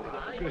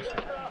 그래.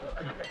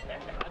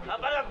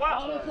 빨리 갖고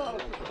와. 알았어.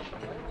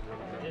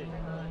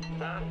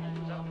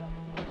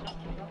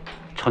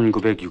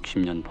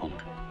 1960년 봄,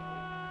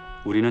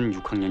 우리는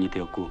 6학년이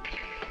되었고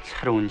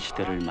새로운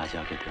시대를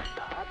맞이하게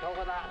되었다.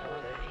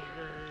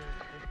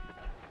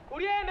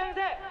 우리의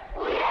맹세!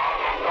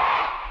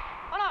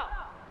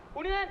 하나!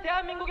 우리는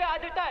대한민국의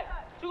아들딸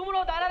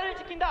죽음으로 나라를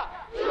지킨다!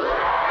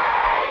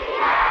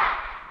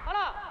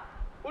 하나!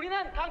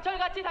 우리는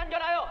강철같이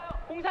단결하여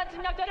공산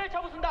침략자를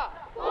쳐부순다!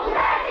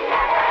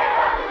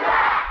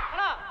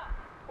 하나!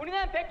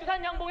 우리는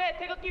백두산 양봉에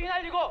태극기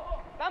휘날리고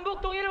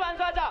남북 통일을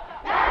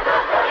완수하자!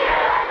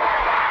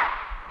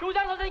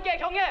 교장 선생님께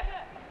경례!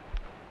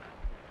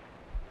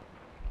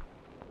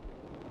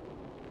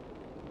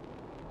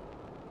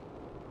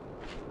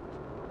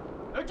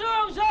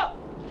 열중서!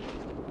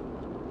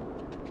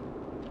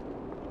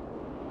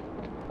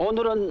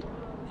 오늘은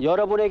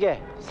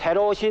여러분에게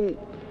새로 오신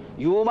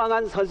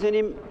유망한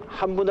선생님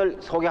한 분을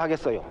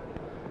소개하겠어요.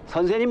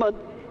 선생님은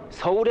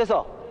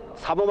서울에서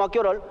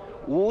사범학교를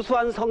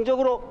우수한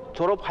성적으로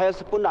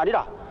졸업하였을 뿐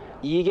아니라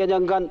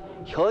 2개년간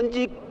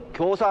현직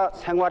교사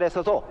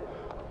생활에서도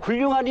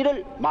훌륭한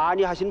일을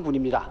많이 하신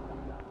분입니다.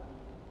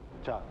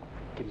 자,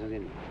 김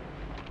선생님.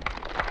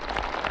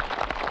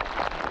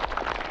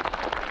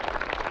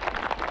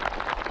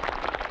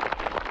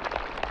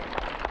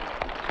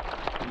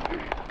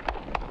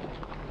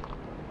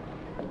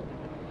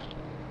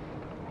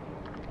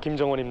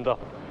 김정원입니다.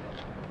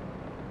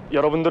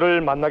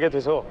 여러분들을 만나게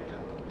돼서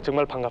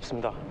정말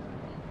반갑습니다.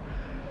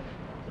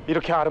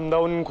 이렇게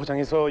아름다운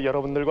고장에서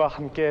여러분들과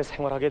함께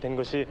생활하게 된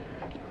것이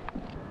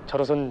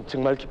저로선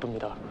정말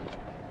기쁩니다.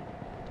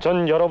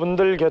 전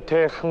여러분들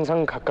곁에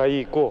항상 가까이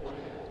있고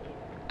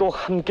또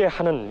함께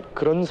하는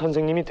그런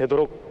선생님이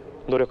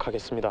되도록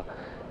노력하겠습니다.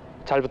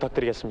 잘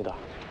부탁드리겠습니다.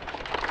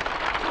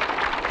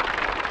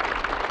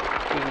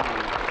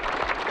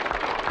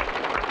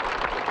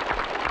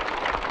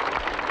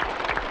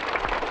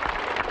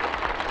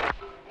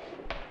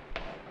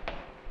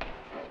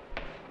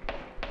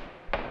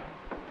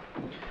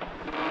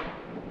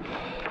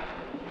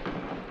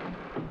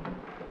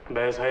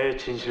 매사에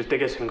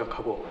진실되게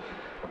생각하고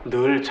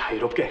늘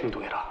자유롭게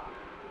행동해라.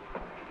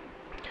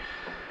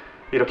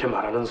 이렇게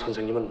말하는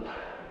선생님은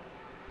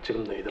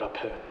지금 너희들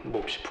앞에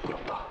몹시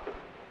부끄럽다.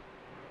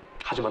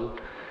 하지만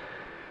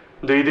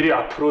너희들이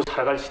앞으로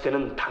살아갈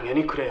시대는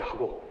당연히 그래야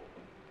하고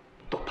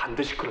또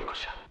반드시 그럴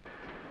것이야.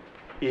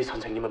 이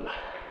선생님은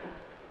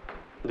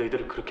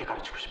너희들을 그렇게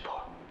가르치고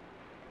싶어.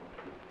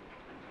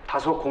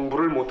 다소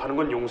공부를 못하는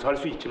건 용서할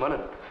수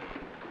있지만은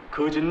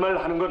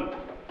거짓말하는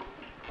건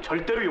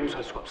절대로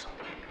용서할 수가 없어.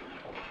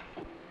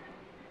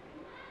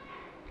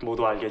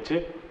 모두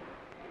알겠지?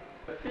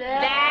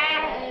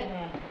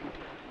 네.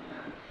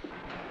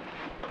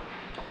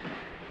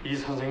 이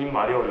선생님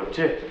말이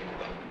어렵지?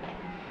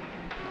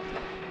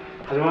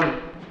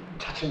 하지만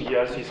차츰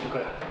이해할 수 있을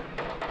거야.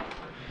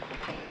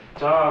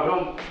 자,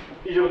 그럼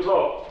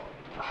이제부터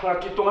한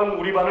학기 동안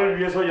우리 반을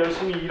위해서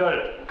열심히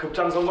일할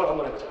급장선거를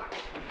한번 해보자.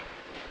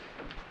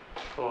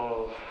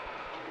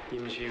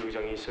 임시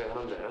의장이 있어야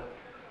하는데.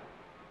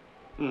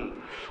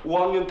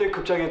 5학년 때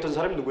급장했던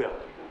사람이 누구야?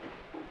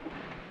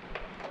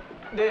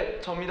 네,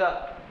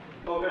 접니다.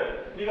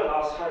 그래, 네가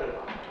나와서 사회를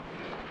봐.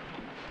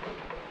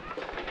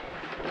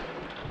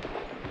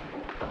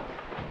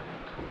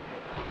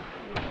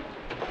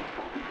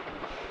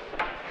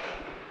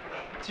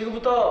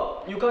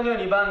 지금부터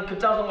 6학년 2반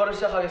급장 선거를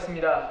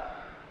시작하겠습니다.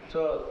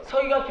 저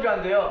서기가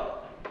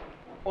필요한데요.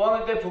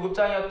 5학년 때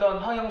부급장이었던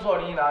황영수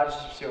어린이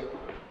나와주십시오.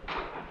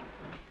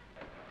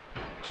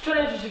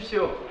 추천해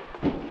주십시오.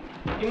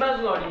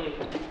 임만순 어린이.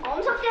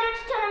 엄석대를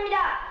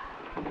추천합니다.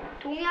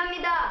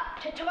 동의합니다.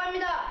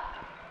 제청합니다.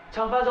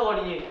 장판석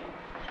어린이.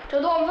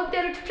 저도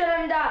엄석대를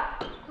추천합니다.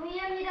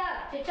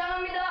 동의합니다.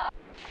 제청합니다.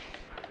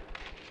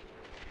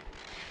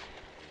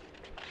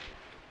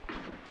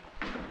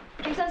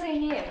 임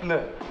선생님.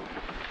 네.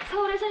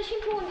 서울에선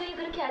신포운동이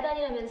그렇게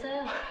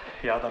야단이라면서요?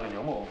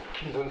 야단은요 뭐.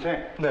 김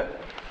선생. 네.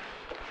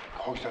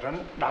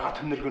 거기서는 나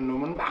같은 늙은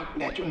놈은 막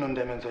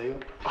내쫓는다면서요?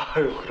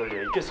 아유, 그럴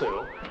리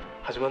있겠어요.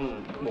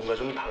 하지만 뭔가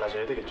좀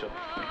달라져야 되겠죠.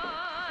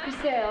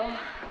 글쎄요.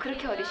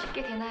 그렇게 어디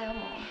쉽게 되나요,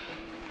 뭐.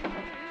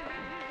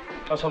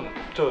 아 참,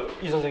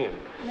 이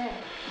선생님.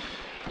 네.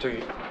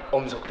 저기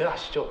엄석대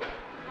아시죠?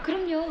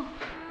 그럼요.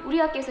 우리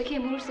학교에서 걔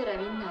모를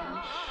사람이 있나요?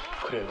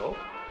 그래요?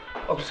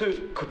 아 글쎄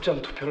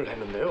급장 투표를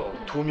했는데요.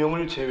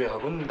 2명을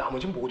제외하고는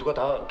나머지 모두가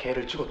다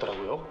개를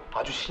찍었더라고요.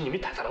 아주 신임이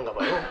대단한가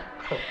봐요.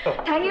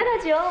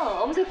 당연하죠.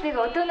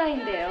 엄석대가 어떤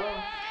아이인데요.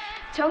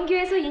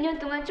 정규에서 2년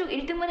동안 쭉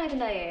 1등만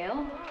하던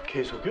아이예요.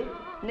 계속요?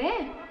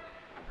 네.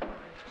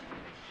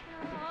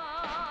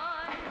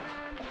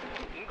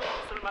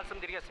 임금수를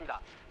말씀드리겠습니다.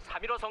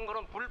 3.15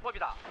 선거는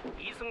불법이다.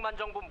 이승만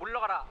정부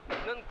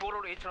물러가라는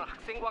구호를 외치는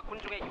학생과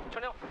군중의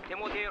 6천여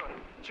데모 대열은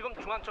지금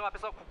중앙청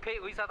앞에서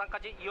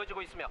국회의사당까지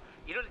이어지고 있으며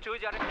이를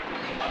저지하는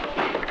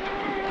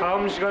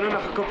다음 시간은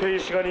학급회의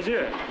시간이지?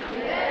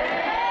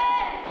 네.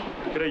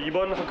 그래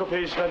이번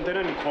학급회의 시간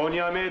때는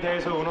건의함에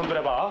대해서 의논들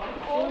해봐.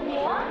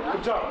 건의함?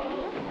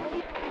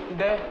 급장.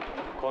 네.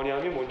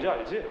 건의함이 뭔지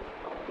알지?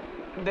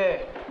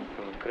 네.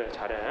 그래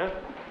잘해.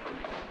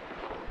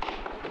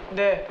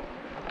 네.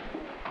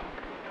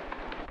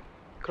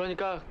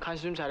 그러니까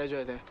간시 좀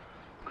잘해줘야 돼.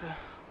 그래,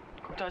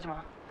 걱정하지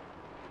마.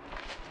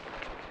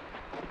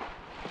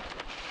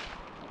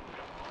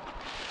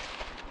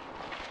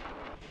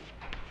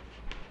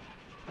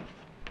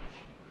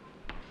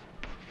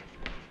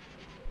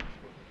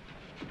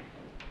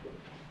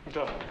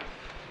 자,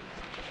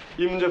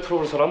 이 문제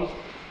풀어볼 사람?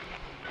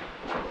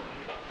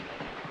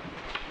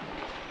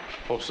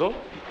 없어?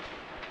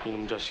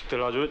 이놈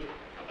자식들 아주.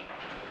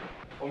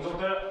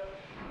 엄석대.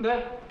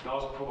 네.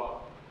 나와서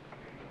풀어봐.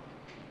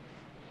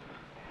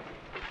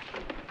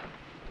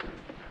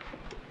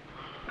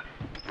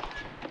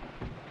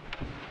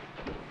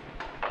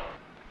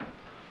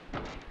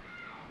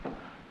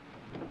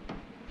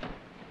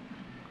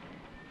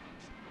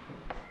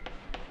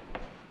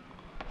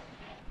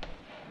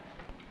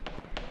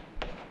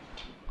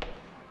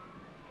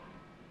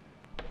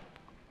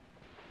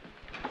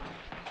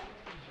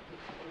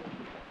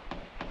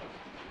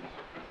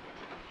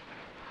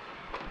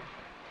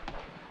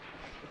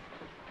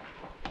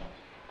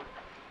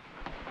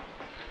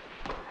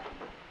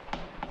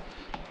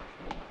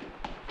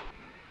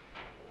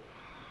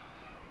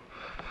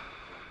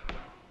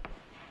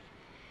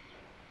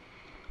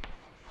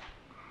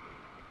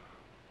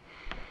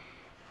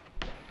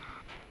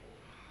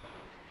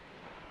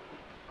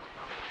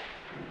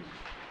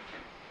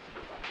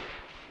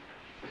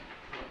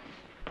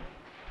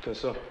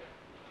 됐어.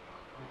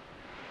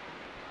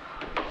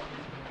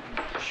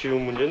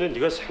 쉬운 문제는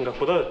네가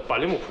생각보다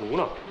빨리 못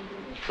푸는구나.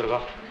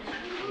 들어가.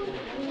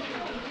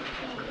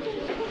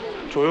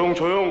 조용해.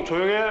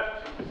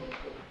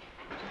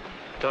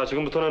 자,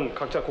 지금부터는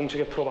각자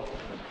공책에 풀어봐.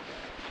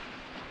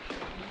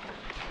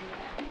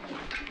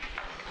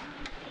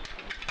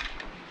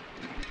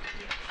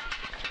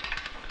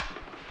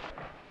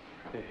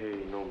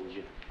 에헤이, 놈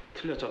이게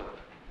틀렸잖아.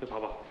 이거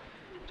봐봐.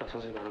 자,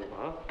 선생님 하는 거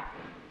봐.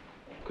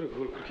 그래,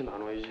 그걸 그렇게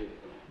나눠야지.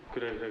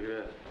 그래.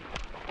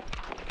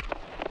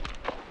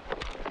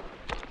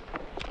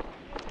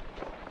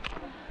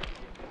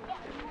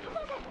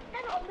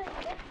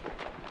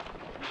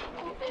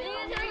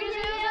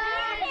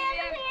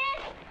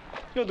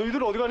 야,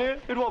 너희들 어디 가니?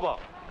 이리 와봐.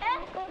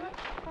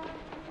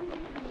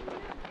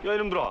 야,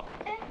 이놈들아.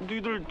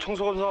 너희들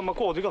청소검사 안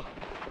맡고 어디 가?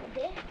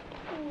 네?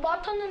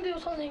 맡았는데요,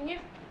 선생님.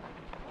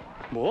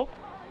 뭐?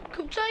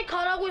 급장이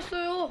가라고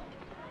했어요.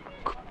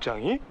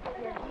 급장이?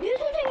 네,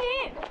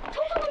 선생님.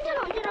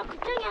 청소검사는 언제나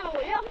급장이 하는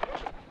걸요?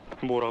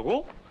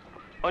 뭐라고?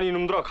 아니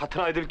이놈들아,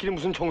 같은 아이들끼리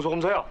무슨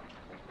청소검사야?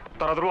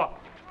 따라 들어와.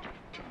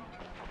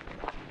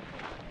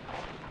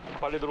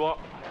 빨리 들어와.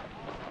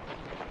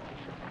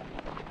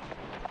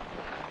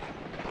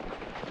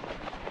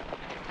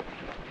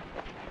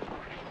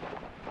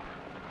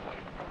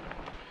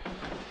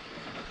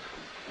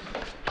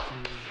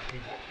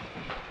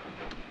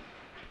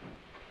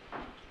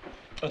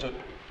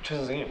 최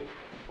선생님.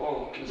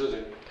 김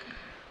선생.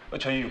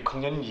 저희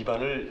 6학년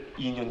 2반을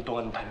 2년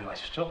동안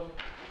담임하셨죠?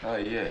 아,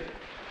 예.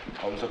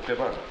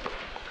 엄석대반.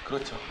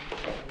 그렇죠.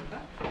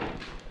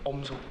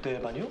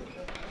 엄석대반이요?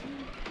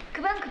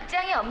 그 반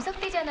급장이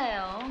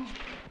엄석대잖아요.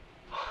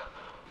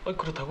 아니,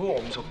 그렇다고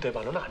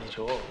엄석대반은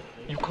아니죠.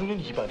 6학년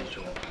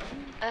 2반이죠.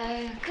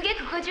 그게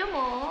그거죠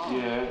뭐.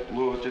 예,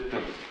 뭐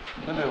어쨌든.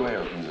 근데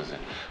왜요, 김 선생?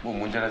 뭐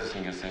문제라도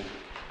생겼어요?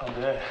 아,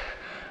 네.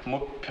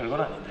 뭐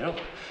별건 아닌데요.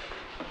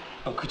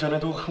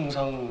 그전에도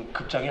항상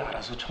급장이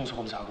알아서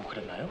청소검사하고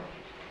그랬나요?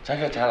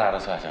 자기가 잘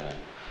알아서 하잖아요.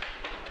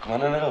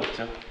 그만한 애가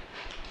없죠.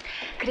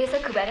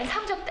 그래서 그 반은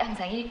성적도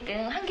항상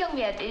 1등,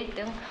 환경미화도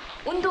 1등,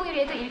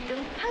 운동율에도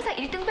 1등, 항상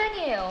 1등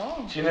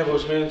반이에요.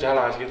 지내보시면 잘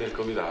아시게 될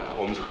겁니다.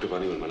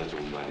 엄석대반이 얼마나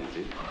좋은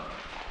반인지.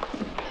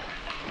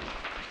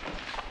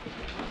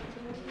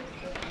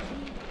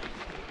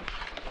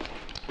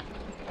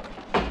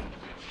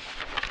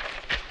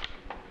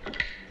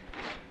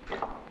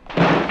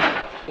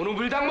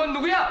 노블당번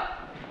누구야?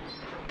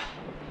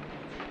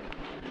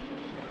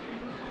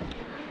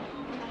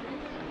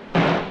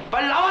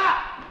 빨리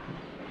나와!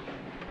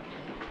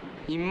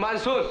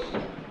 임만순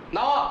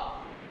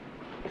나와!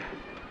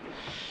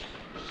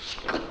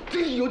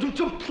 이것들이 요즘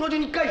좀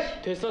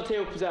풀어주니까. 됐어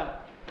태욱 부장.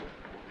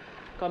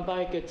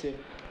 깜빡했겠지.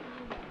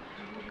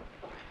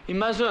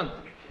 임만순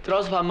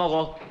들어와서 밥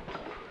먹어.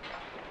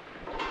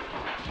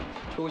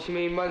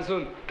 조심해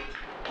임만순.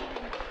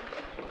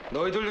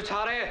 너희들도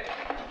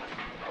잘해.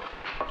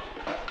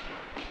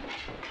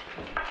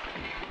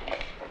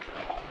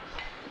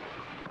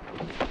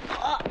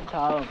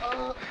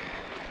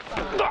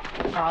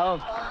 다음.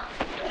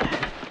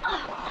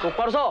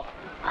 똑바로 서.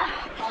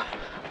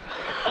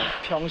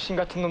 병신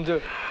같은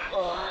놈들.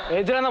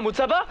 애들 하나 못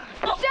잡아?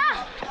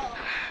 자!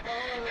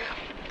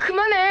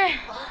 그만해.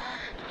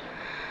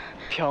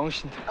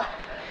 병신들.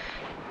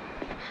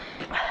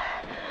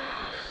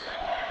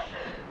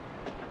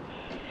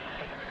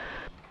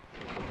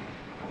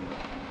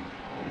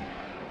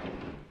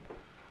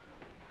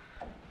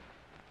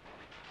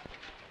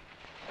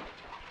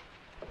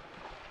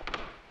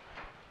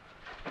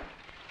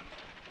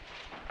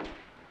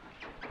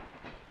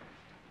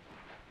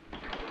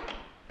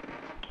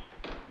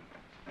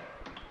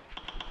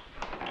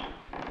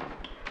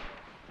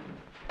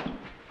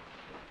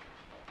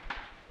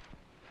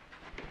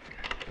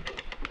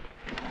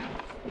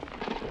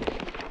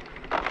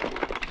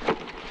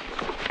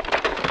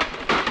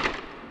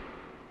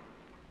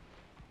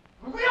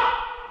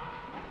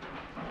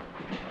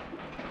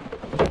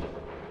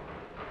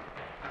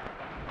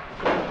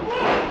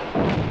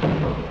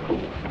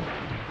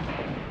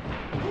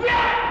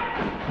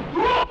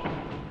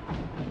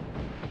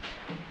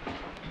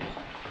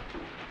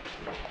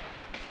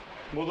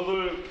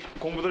 모두들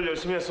공부들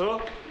열심히 했어?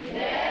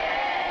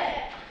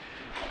 네.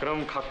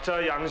 그럼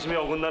각자 양심에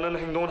어긋나는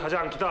행동은 하지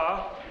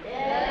않기다.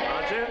 네.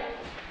 알았지?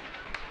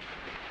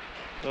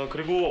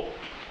 그리고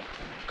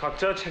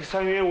각자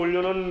책상 위에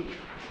올려놓은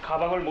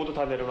가방을 모두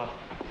다 내려놔.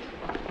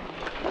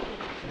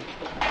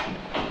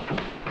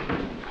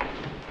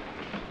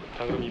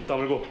 자, 그럼 입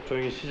다물고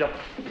조용히 시작.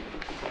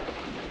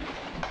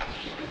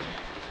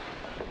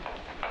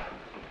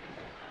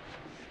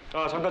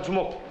 잠깐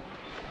주목.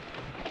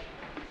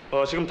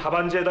 지금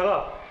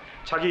답안지에다가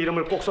자기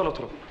이름을 꼭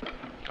써놓도록.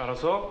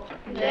 알았어?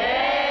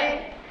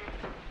 네.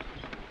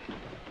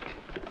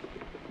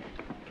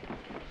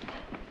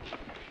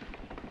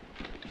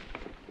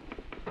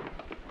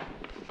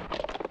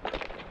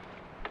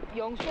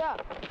 영수야.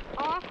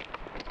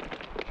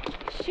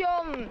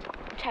 시험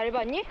잘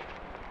봤니?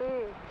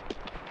 응.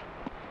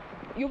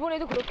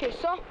 이번에도 그렇게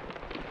했어?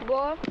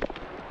 뭘?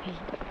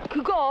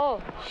 그거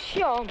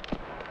시험.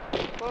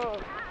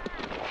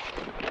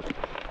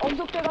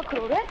 엄석대가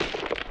그러래?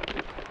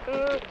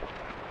 응.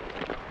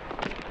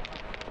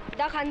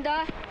 나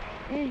간다.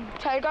 응,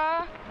 잘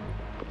가.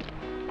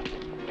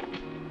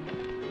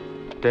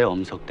 때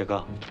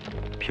엄석대가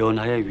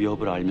변화의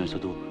위협을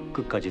알면서도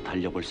끝까지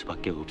달려볼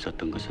수밖에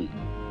없었던 것은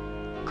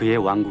그의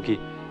왕국이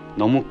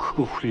너무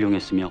크고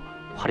훌륭했으며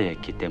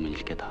화려했기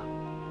때문일 게다.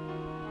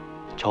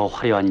 저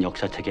화려한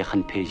역사책의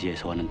한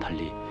페이지에서와는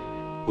달리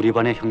우리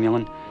반의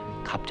혁명은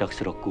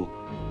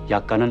갑작스럽고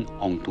약간은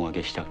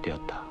엉뚱하게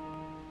시작되었다.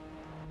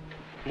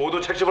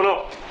 모두 책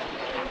집어넣어.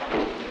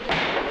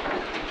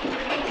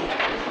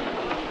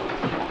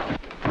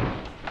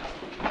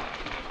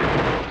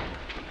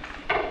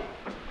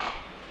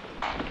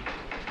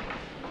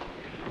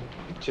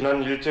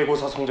 지난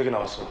일제고사 성적이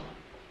나왔어.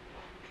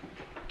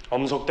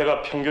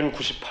 엄석대가 평균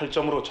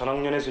 98점으로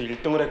전학년에서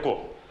 1등을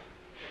했고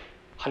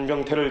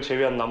한병태를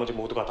제외한 나머지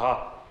모두가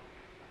다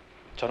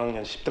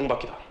전학년 10등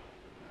밖이다.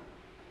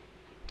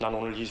 난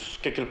오늘 이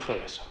수수께끼를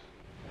풀어야겠어.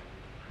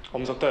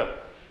 엄석대,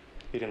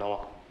 이리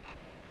나와.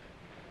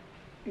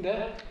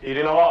 네?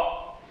 이리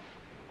나와.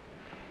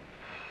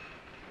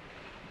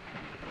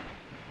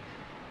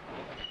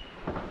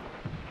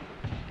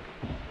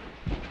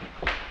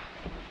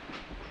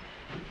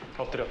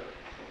 엎드려.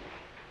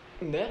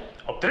 네?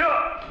 엎드려!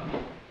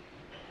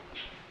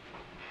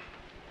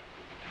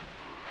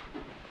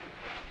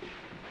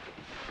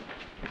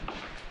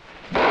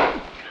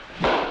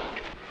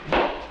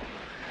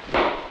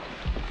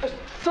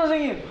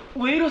 선생님,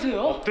 왜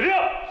이러세요?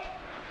 엎드려!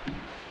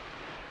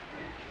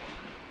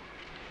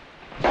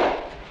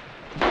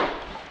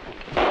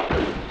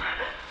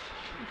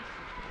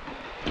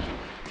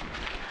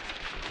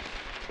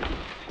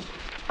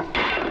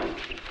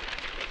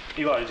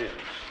 이거 알지?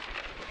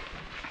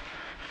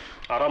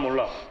 알아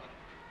몰라?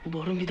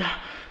 모릅니다.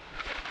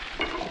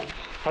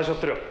 다시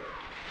엎드려.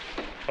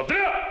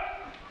 엎드려!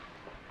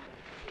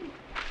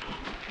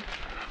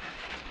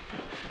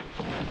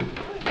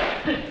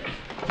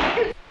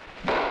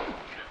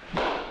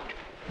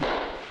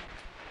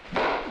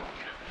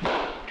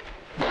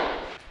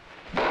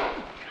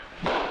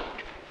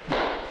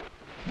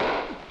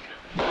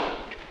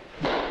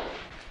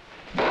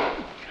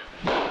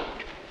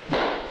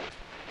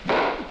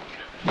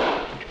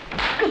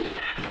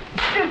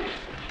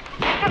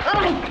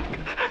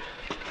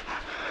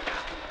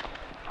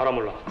 알아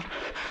몰라?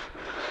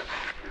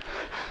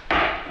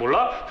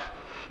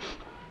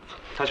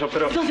 다시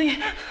엎드려.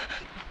 선생님,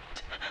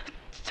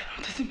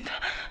 잘못했습니다.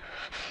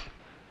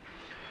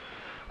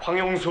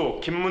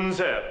 황영수,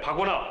 김문세,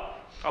 박원아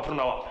앞으로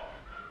나와.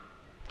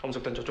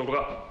 엄석대는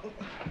저쪽으로 가.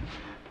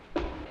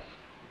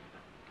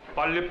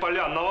 빨리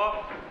안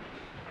나와?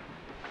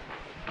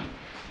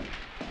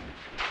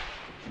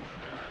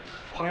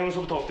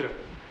 황영수부터 엎드려.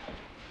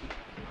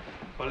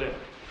 빨리.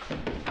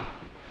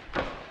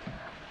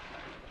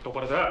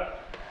 똑바로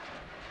돼.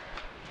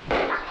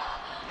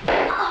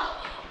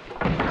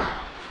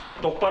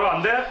 똑바로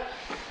안 돼?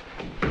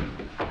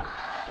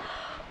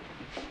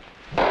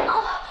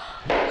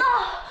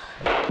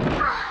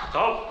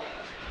 다음.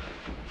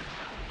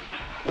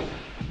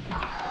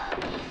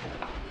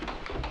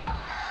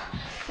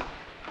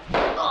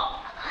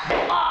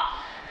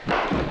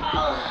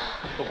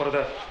 똑바로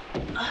돼.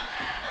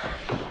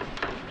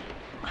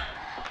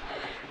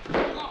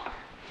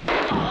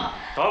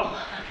 다음.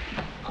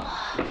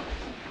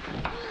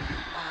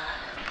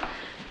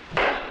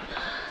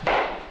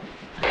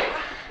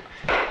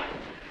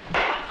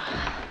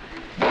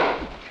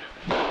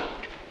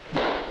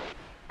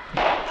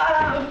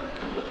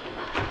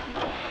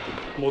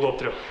 모두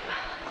엎드려.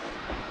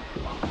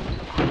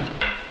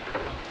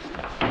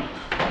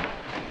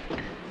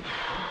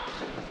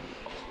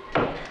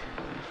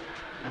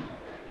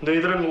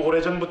 너희들은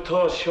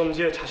오래전부터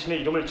시험지에 자신의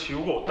이름을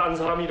지우고 딴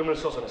사람 이름을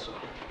써서 냈어.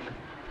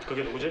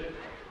 그게 누구지?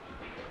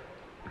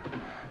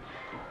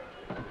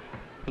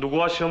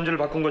 누구와 시험지를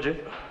바꾼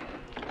거지?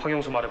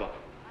 황영수 말해봐.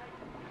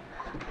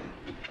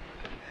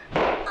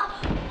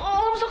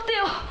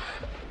 엄석대요.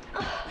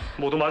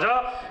 모두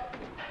맞아?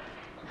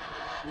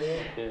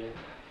 네.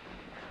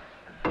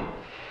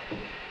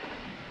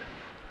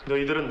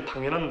 너희들은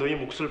당연한 너희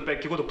몫을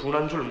뺏기고도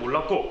분한 줄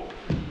몰랐고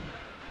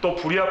또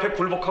불의 앞에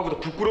굴복하고도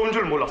부끄러운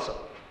줄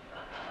몰랐어.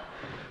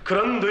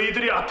 그런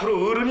너희들이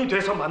앞으로 어른이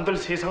돼서 만들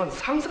세상은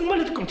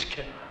상상만 해도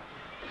끔찍해.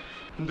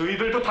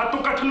 너희들도 다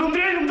똑같은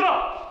놈들이야,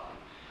 이놈들아.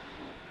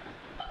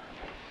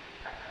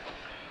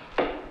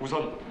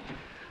 우선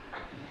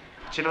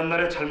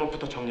지난날의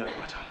잘못부터 정리하고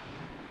가자.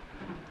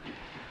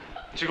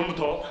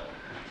 지금부터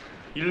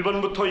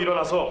 1번부터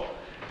일어나서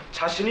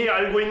자신이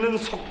알고 있는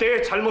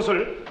석대의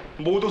잘못을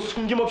모두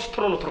숨김없이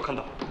털어놓도록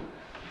한다.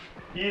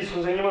 이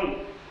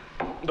선생님은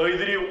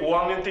너희들이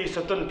 5학년 때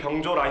있었던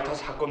병조 라이터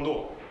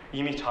사건도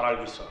이미 잘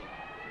알고 있어.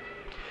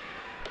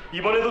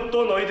 이번에도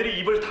또 너희들이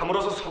입을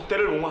다물어서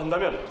석대를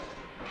옹호한다면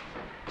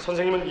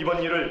선생님은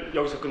이번 일을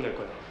여기서 끝낼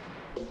거야.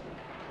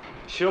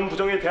 시험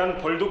부정에 대한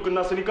벌도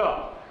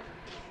끝났으니까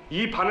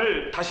이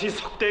반을 다시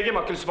석대에게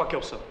맡길 수밖에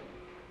없어.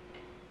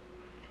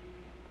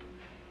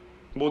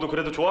 모두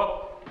그래도 좋아?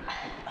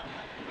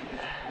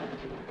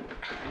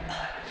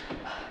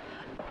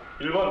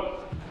 1번.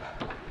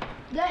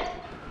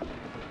 네.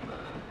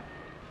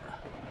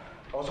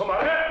 어서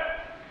말해!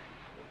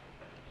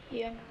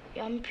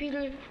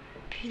 연필을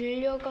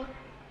빌려가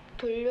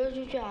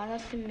돌려주지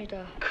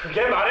않았습니다.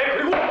 크게 말해.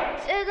 그리고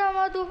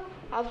쎄담아도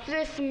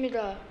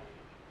압수했습니다.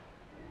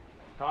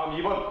 다음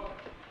 2번.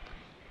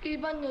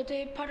 일반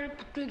여자의 팔을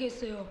붙들게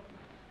했어요.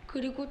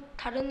 그리고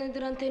다른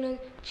애들한테는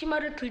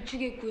치마를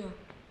들추게 했고요.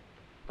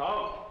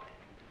 다음.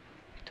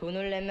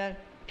 돈을 내면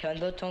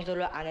변도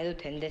청소를 안 해도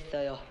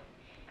된댔어요.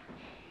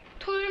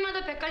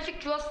 토요일마다 100간씩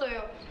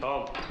주었어요.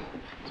 다음.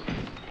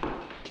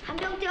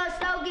 한병태와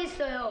싸우게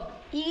했어요.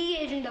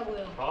 이기게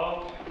해준다고요.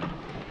 다음.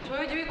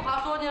 저희 집이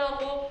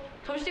과수원이라고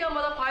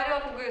점심시간마다 과일을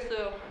갖고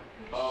오겠어요.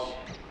 다음.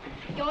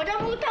 여자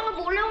목욕탕을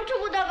몰래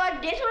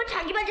훔쳐보다가 내 손을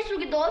자기 바지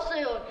속에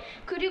넣었어요.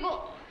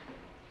 그리고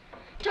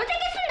저 새끼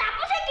쓴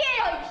나쁜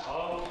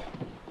새끼예요.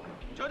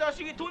 저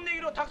자식이 돈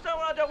내기로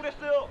닭싸움을 하자고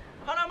그랬어요.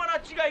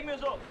 하나마나 지가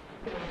이기면서.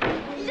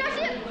 이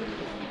자식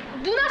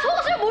누나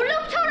속옷을 몰래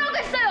훔쳐오라고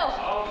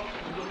했어요.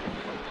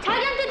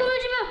 자기한테 돈을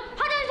주면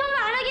화장실 선물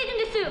안 하게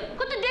해준댔어요.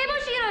 그것도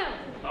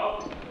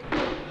 4번씩이나요.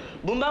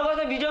 문방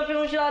가서 미적필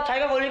훔치다가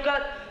자기가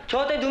걸리니까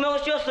저한테 누명을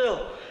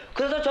씌웠어요.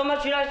 그래서 정말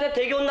주인할 때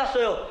되게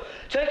혼났어요.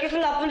 저 새끼는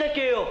나쁜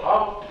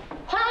새끼예요.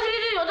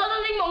 화장실에서 여자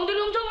선생님 엉덩이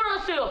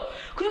훔쳐버렸어요.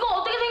 그리고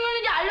어떻게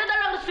생겼는지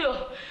알려달라고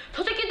했어요.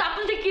 저 새끼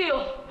나쁜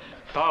새끼예요.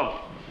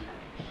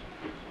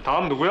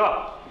 다음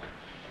누구야?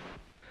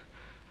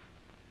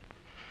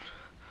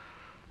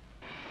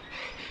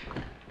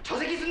 저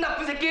새끼 쓴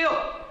나쁜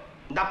새끼예요.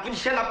 나쁜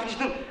짓이야 나쁜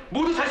짓은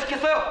모두 잘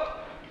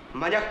시켰어요.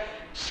 만약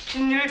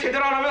시킨 일을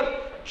제대로 안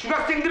하면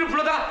중학생들을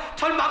불러다가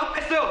절 마구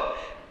뺐어요.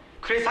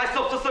 그래서 할 수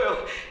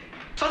없었어요.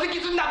 저 새끼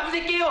쓴 나쁜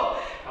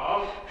새끼예요.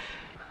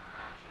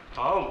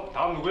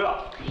 다음 누구야? 야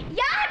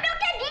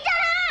한병태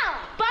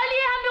니잖아. 빨리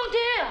해 한병태.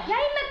 야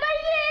임마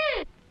빨리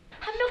해.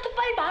 한병태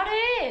빨리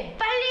말해.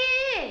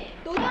 빨리.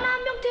 너잖아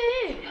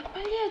한병태. 야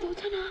빨리 해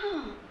너잖아.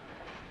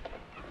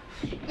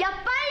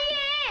 야 빨리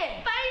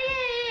해. 빨리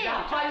해.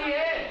 야 빨리 해.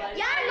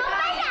 야 너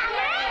빨리 안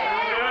해.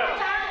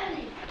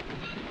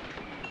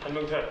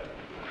 한명태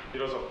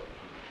일어서.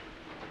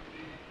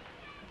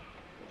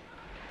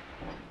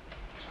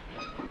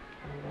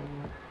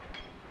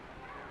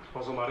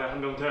 어서 말해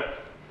한명태.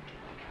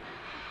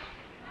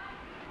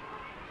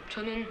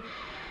 저는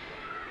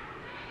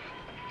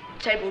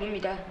잘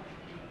모릅니다.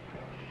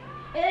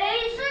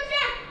 에이 선생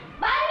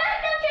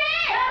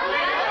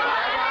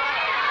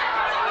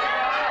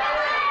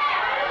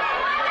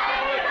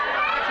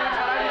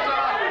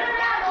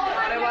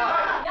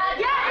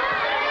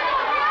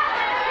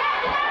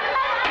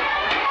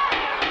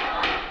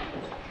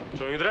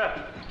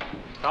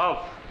다음.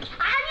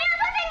 아니요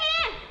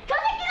선생님. 저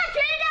새끼가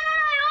제일 잘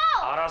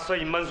알아요. 알았어,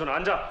 임만순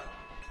앉아.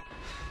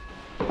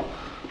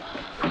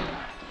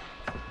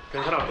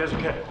 괜찮아,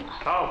 계속해.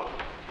 다음.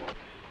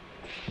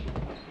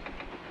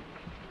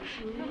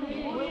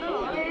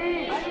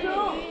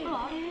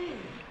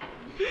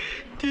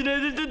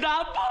 니네들도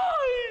나빠.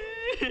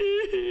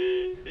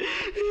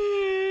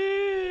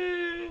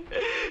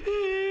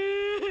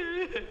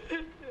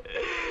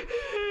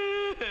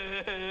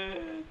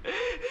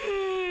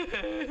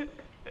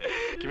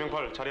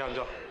 김영팔, 자리에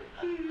앉아.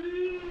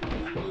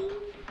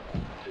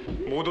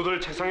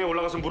 모두들 책상에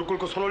올라가서 무릎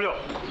꿇고 손 올려.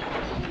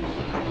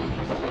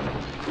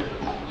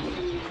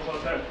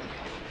 똑바로 대.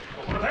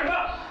 똑바로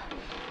대가.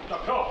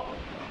 쫙 펴.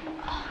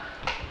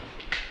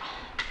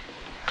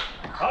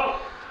 다음.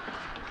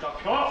 쫙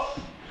펴.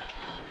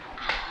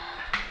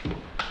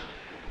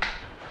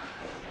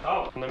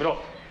 다음. 손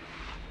내밀어.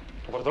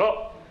 똑바로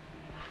들어.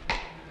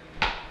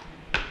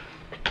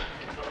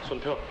 손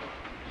펴.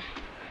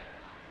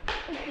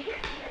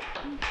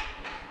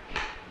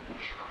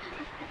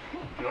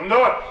 이놈들!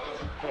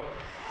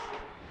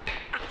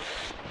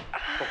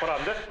 똑바로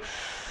안 돼?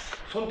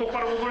 손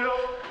똑바로 못 올려?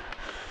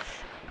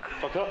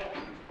 쫙 펴.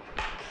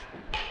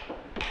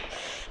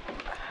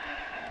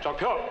 쫙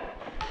펴.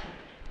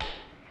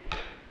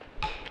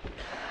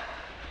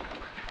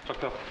 쫙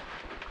펴.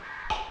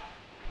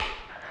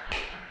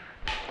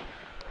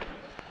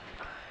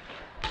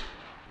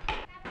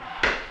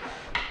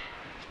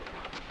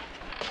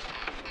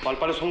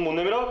 빨리빨리 손 못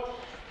내밀어?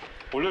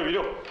 올려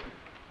위로.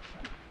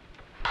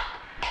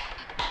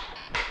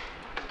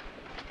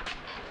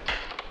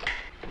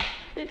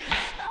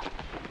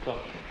 자,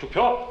 쭉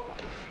펴.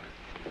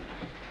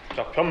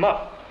 자,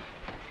 펴마.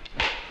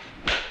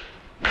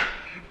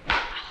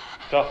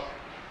 자,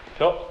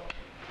 펴.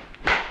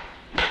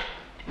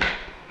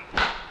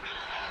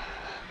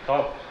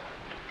 다음.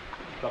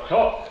 자,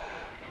 펴.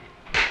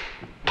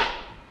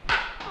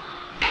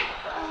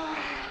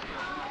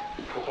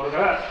 똑바로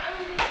해.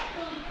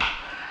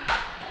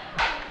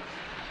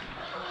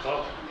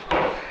 자,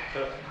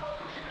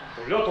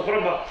 올려,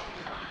 똑바로 마.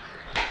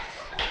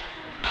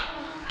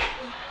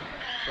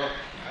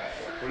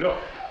 올려.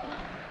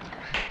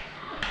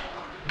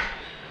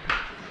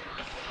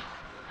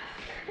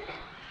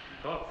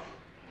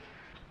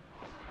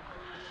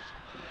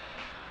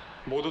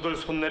 모두들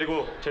손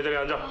내리고 제자리에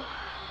앉아.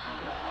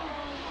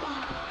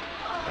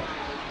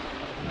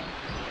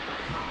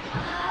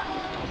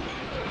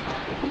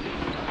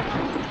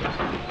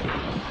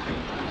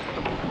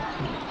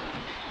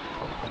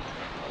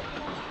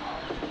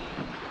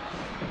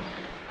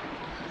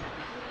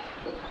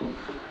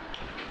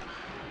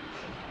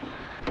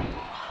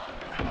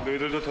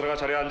 너희들도 들어가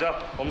자리에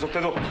앉아.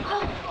 엄석대도.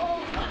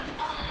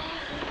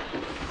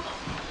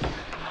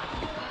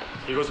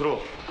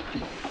 이것으로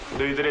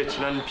너희들의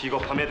지난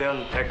비겁함에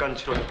대한 대가는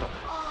치러졌다.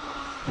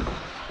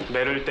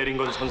 매를 때린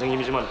건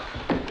선생님이지만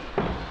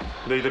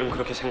너희들은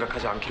그렇게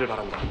생각하지 않기를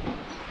바란다.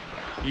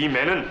 이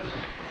매는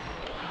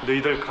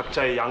너희들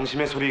각자의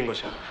양심의 소리인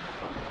것이야.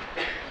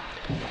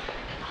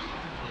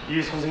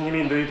 이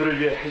선생님이 너희들을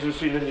위해 해줄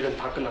수 있는 일은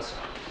다 끝났어.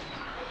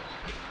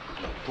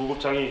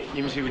 부급장이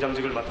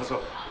임시의장직을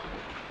맡아서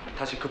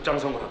다시 급장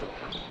선거를 하도록.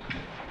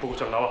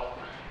 부급장 나와.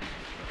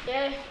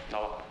 예.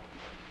 나와.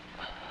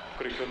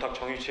 그리고 교탁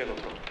정위치에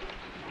놓도록.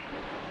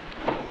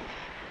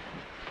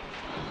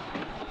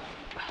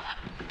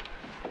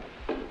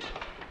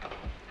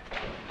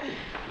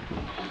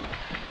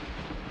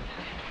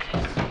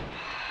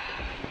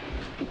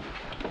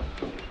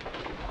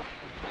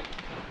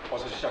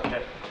 어서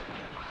시작해.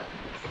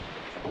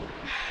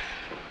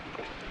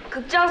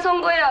 급장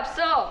선거에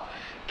앞서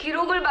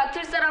기록을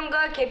맡을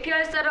사람과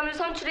개표할 사람을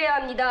선출해야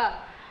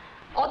합니다.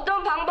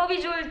 어떤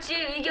방법이 좋을지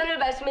의견을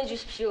말씀해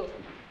주십시오.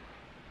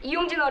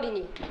 이용진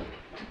어린이.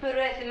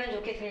 투표를 했으면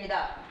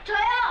좋겠습니다.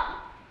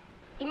 저요.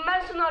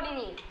 임만순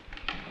어린이.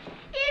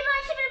 1번,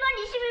 11번,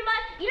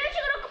 21번 이런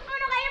식으로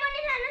끝번호가 1번이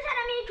나는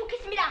사람이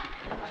좋겠습니다.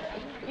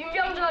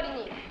 윤병주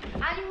어린이.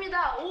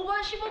 아닙니다.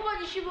 5번, 15번,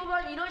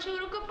 25번 이런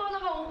식으로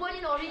끝번호가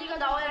 5번인 어린이가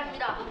나와야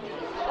합니다.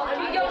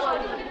 유경수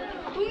어린이.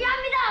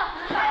 동의합니다.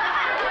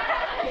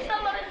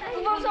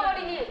 구봉석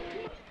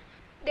어린이.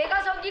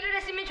 내가 정기를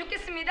했으면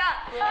좋겠습니다.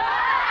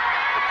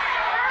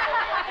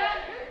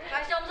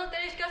 다시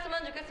엄석대를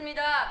시켰으면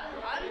좋겠습니다.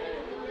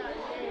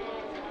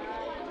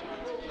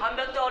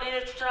 한병태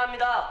어린이를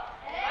추천합니다.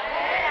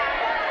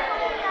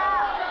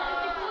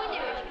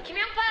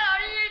 김영팔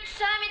어린이를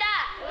추천합니다.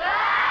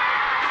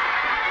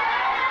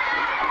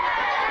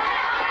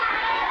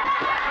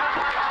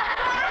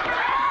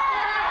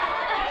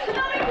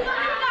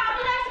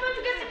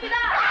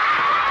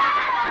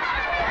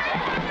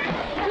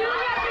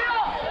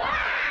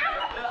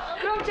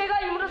 그럼 제가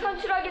임으로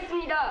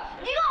선출하겠습니다.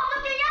 네가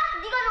어떻게냐?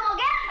 네가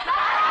정하게?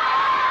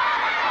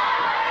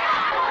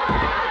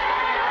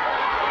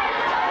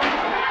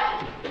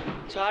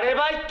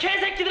 잘해봐 이 개!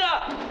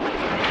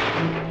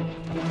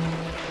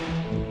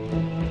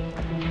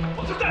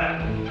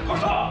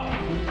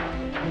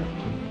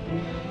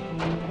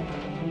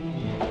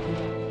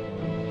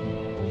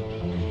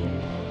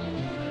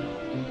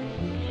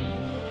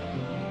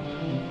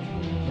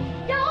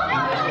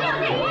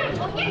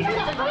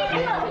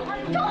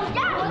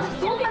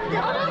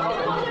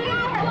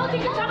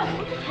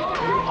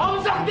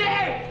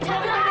 엄석대!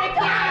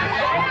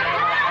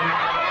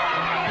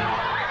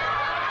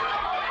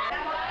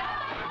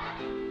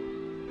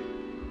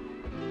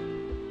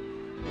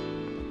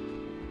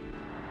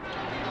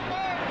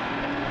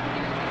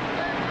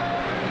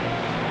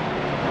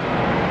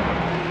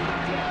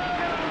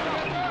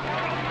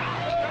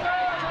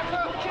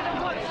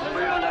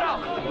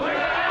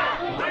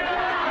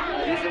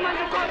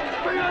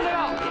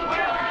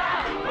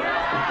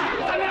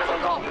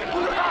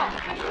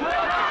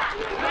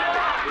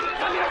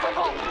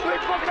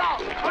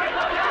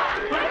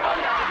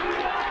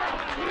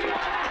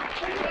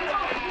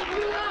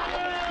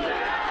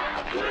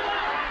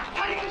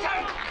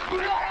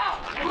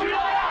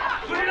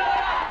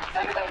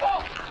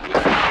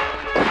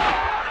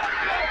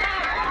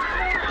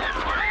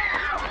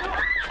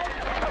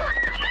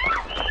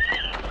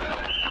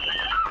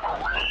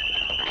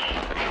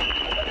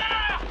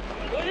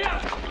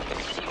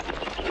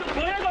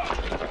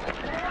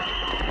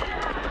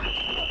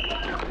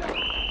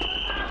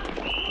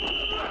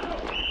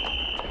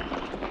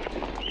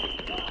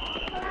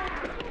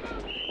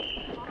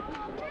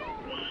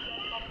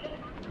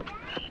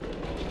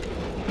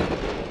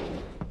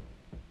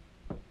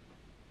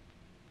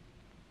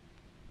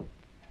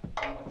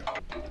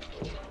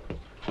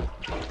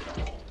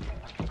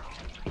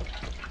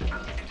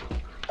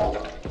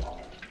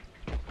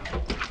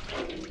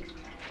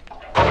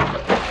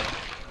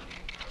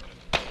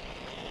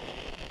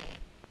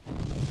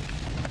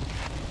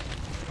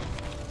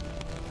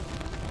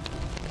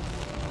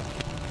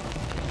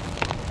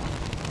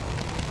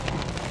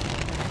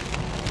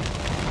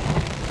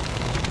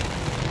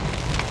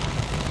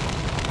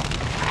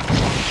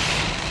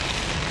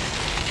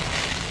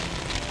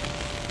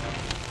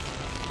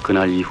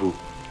 그날 이후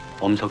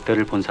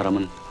엄석대를 본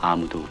사람은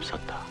아무도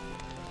없었다.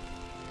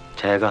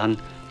 제가 한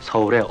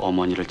서울의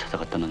어머니를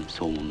찾아갔다는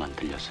소문만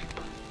들렸을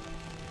뿐.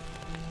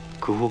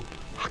 그 후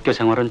학교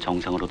생활은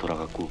정상으로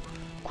돌아갔고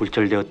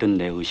굴절되었던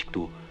내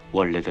의식도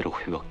원래대로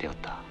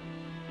회복되었다.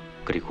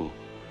 그리고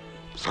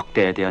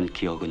석대에 대한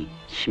기억은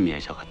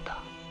희미해져 갔다.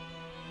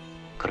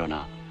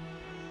 그러나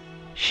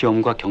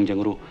시험과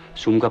경쟁으로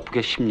숨가쁘게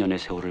 10년의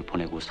세월을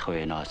보내고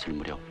사회에 나왔을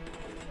무렵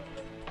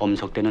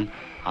엄석대는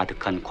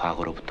아득한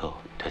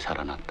과거로부터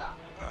되살아났다.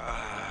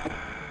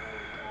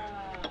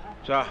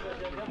 자,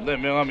 내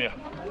명함이야.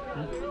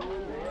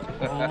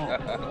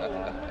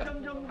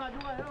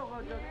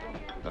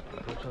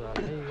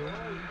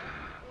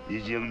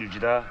 이지영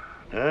유지다.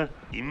 어?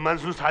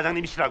 임만순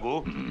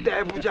사장님이시라고.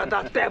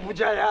 떼부자다,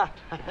 떼부자야.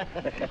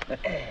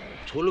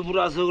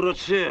 졸부라서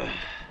그렇지.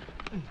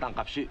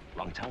 땅값이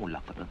왕창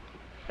올랐거든.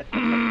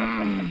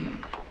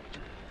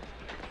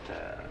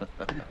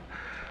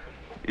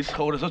 이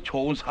서울에서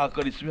좋은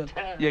사건 있으면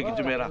얘기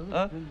좀 해라.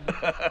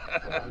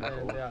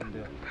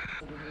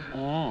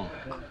 어?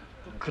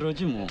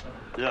 그러지 뭐.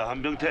 야,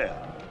 한병태.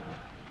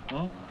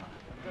 너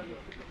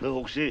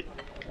혹시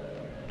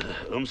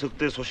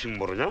엄석대 소식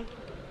모르냐?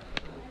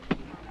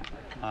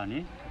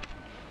 아니.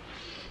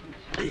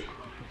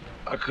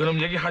 아,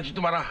 그럼 얘기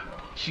하지도 마라.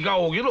 지가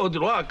오길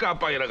어디로 와?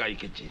 깜빵이라 가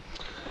있겠지.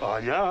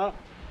 아니야.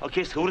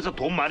 걔 서울에서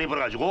돈 많이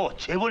벌어가지고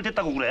재벌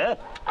됐다고 그래.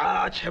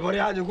 아, 재벌이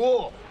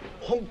아니고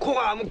홍콩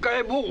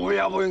암흑가에 뭐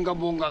오야보인가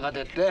뭔가가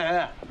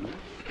됐대.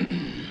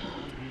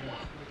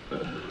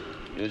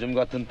 요즘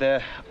같은 때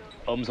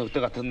엄석대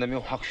같은 놈이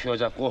확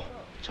휘어잡고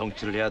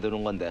정치를 해야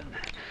되는 건데.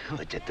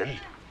 어쨌든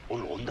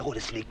오늘 온다고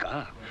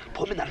그랬으니까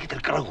보면 알게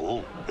될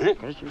거라고. 응?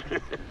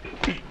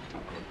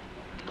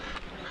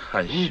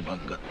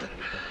 한심한 것들.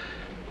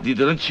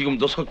 니들은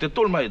지금도 석대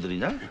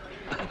똘마이들이냐?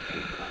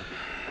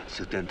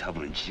 석대는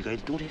타부는 지가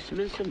 1등을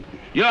했으면서.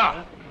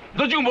 야!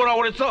 너 지금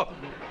뭐라고 그랬어?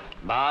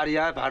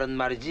 말이야 바른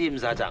말이지 임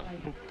사장.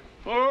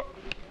 어?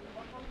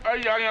 아,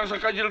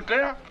 양양사까지 이럴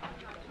거야?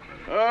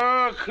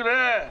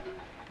 그래.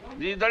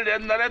 니들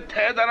옛날에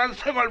대단한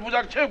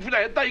생활부장 부자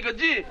했다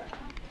이거지?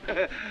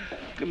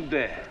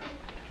 근데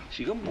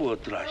지금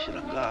무엇들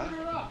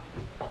하시는가?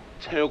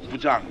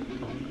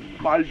 체육부장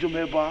말 좀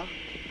해봐.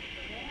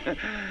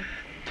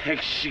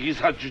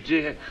 택시기사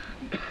주제.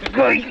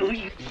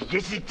 이게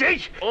진짜.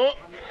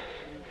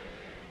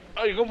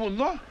 아, 이거 못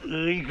놔?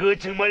 이거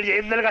정말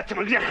옛날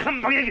같으면 그냥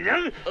한 방에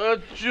그냥.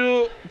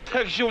 어쭈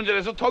택시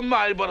운전해서 돈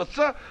많이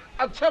벌었어?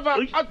 아차봐,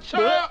 아차.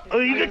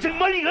 뭐? 이거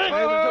정말 이거.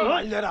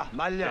 말려라,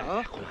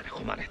 말려.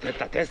 그만해.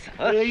 됐어.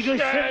 이거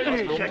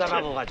씨.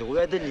 농담하고가지고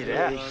왜든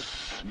이래.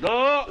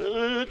 너.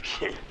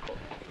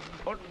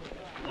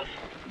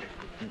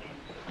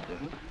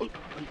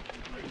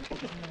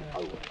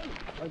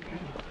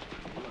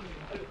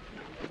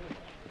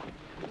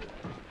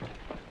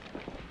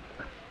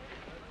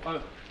 아유,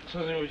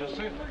 선생님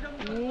오셨어요?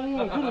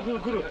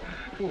 그래.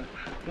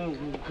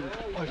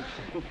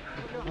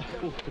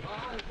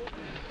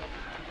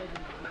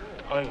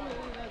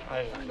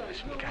 아유,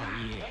 안녕하십니까.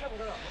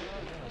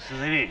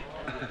 선생님.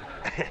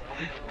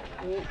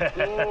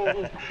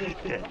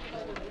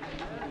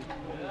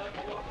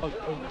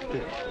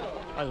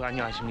 아유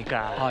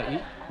안녕하십니까.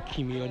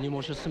 김 의원님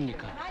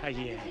오셨습니까?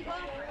 예.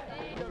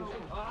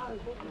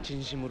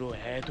 진심으로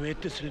애도의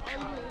뜻을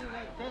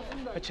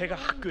표합니다. 제가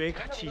학교에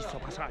같이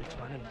있어봐서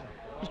알지만은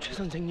이 최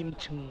선생님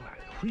정말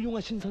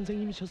훌륭하신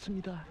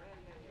선생님이셨습니다.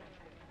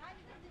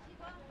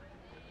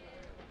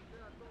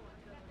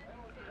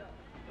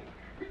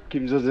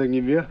 김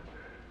선생님이야?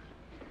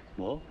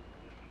 뭐?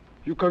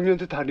 6학년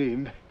때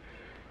담임.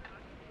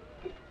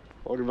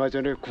 얼마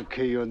전에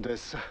국회의원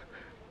됐어.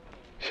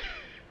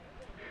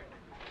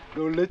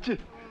 놀랬지?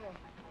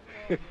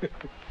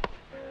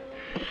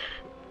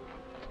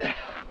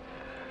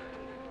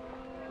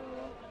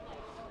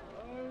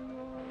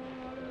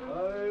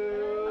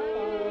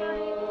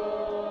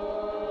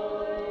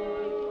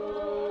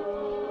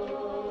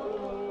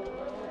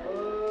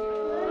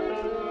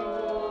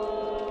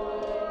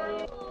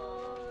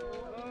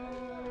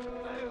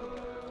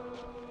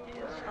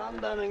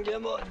 산다는 게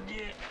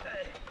뭔지.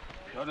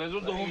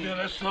 변해도 너무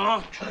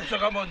변했어.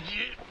 출세가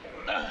뭔지.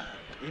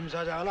 임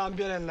사장은 안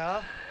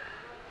변했나?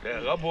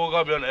 내가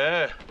뭐가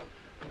변해.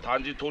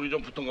 단지 돈이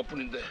좀 붙은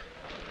것뿐인데.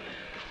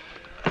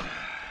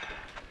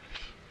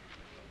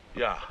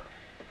 야,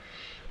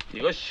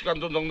 이거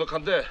시간도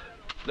넉넉한데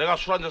내가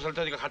술 한잔 살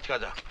테니까 같이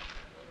가자.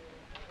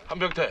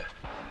 한병태.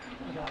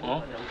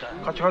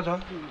 같이 가자.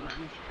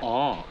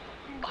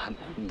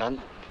 난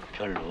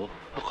별로.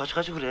 같이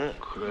가지 그래.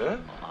 그래?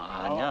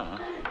 아니야.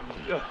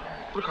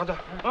 야, 우리 가자.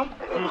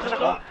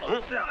 가자.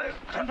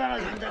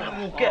 간단하게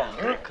한잔하고 올게.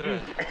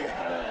 그래.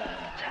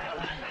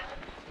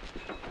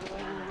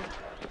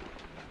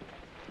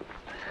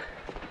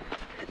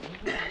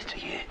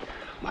 저기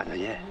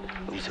만약에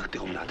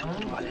음색되고 오면 나한테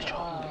좀 알려줘.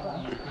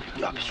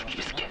 요 앞에 술집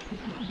있을게.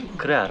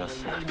 그래,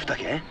 알았어.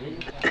 부탁해.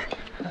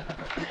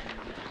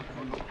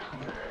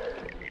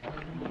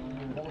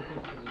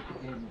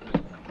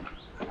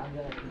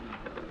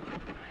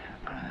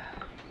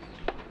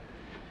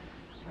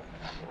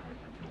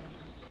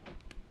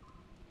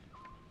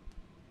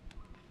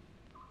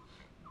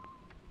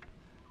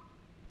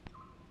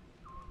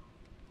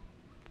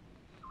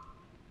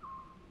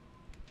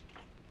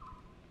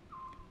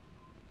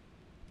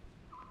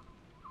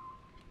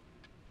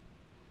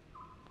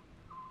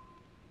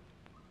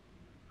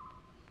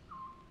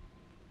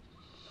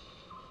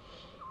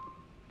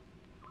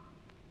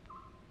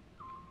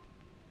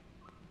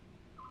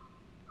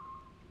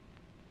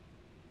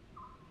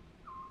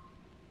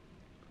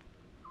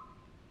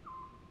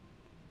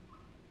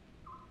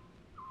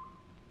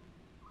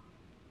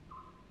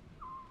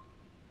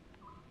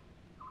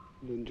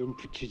 눈 좀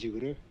붙이지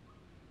그래?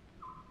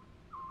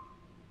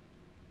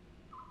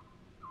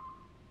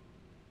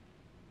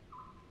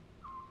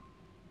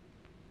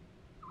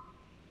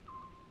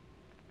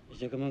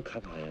 이제 그만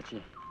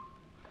가봐야지.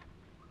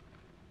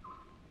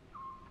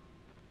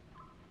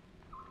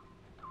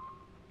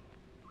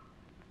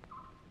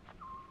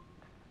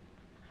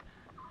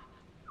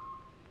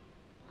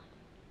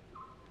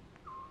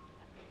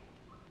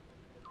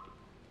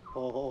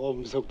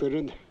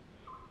 엄석들은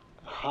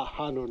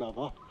안 오나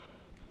봐.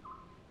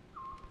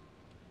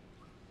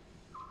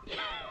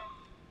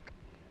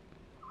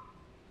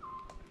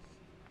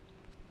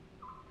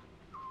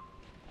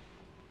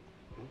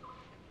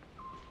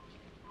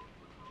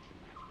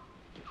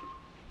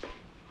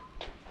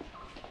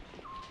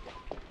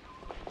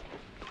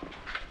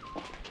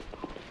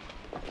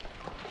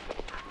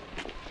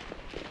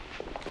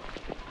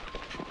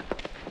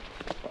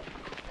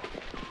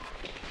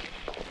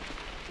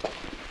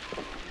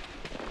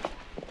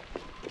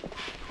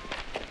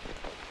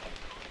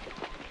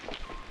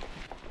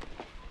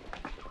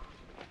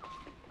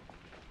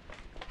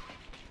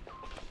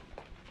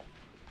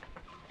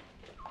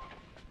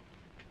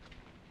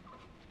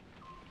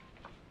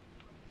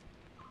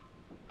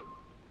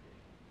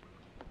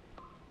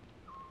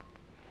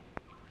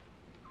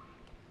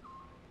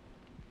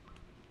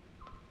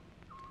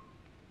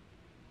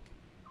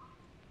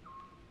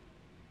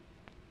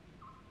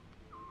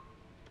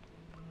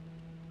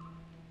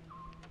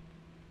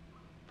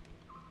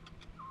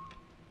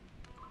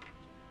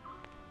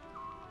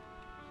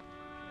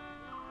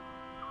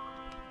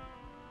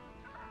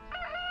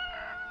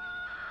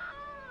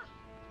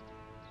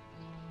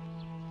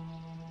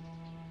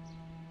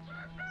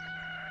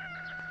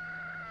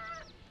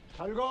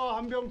 잘 가,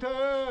 한병태.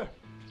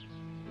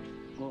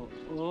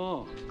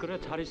 그래,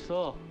 잘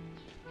있어.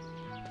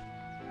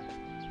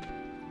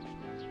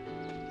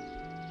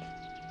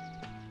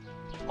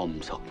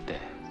 엄석대.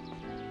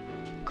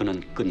 그는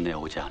끝내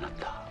오지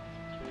않았다.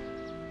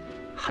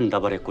 한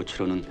다발의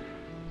꽃으로는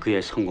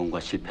그의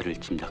성공과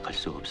실패를 짐작할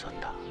수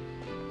없었다.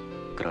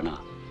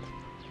 그러나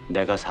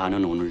내가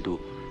사는 오늘도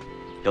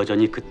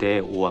여전히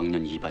그때의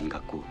 5학년 2반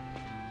같고,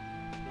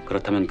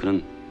 그렇다면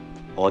그는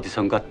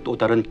어디선가 또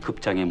다른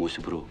급장의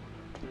모습으로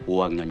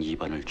 5학년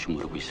 2반을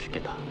주무르고 있을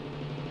게다.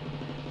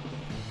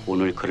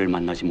 오늘 그를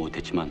만나지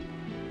못했지만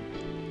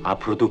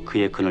앞으로도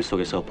그의 그늘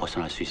속에서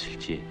벗어날 수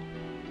있을지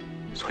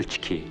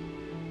솔직히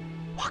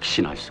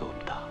확신할 수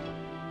없다.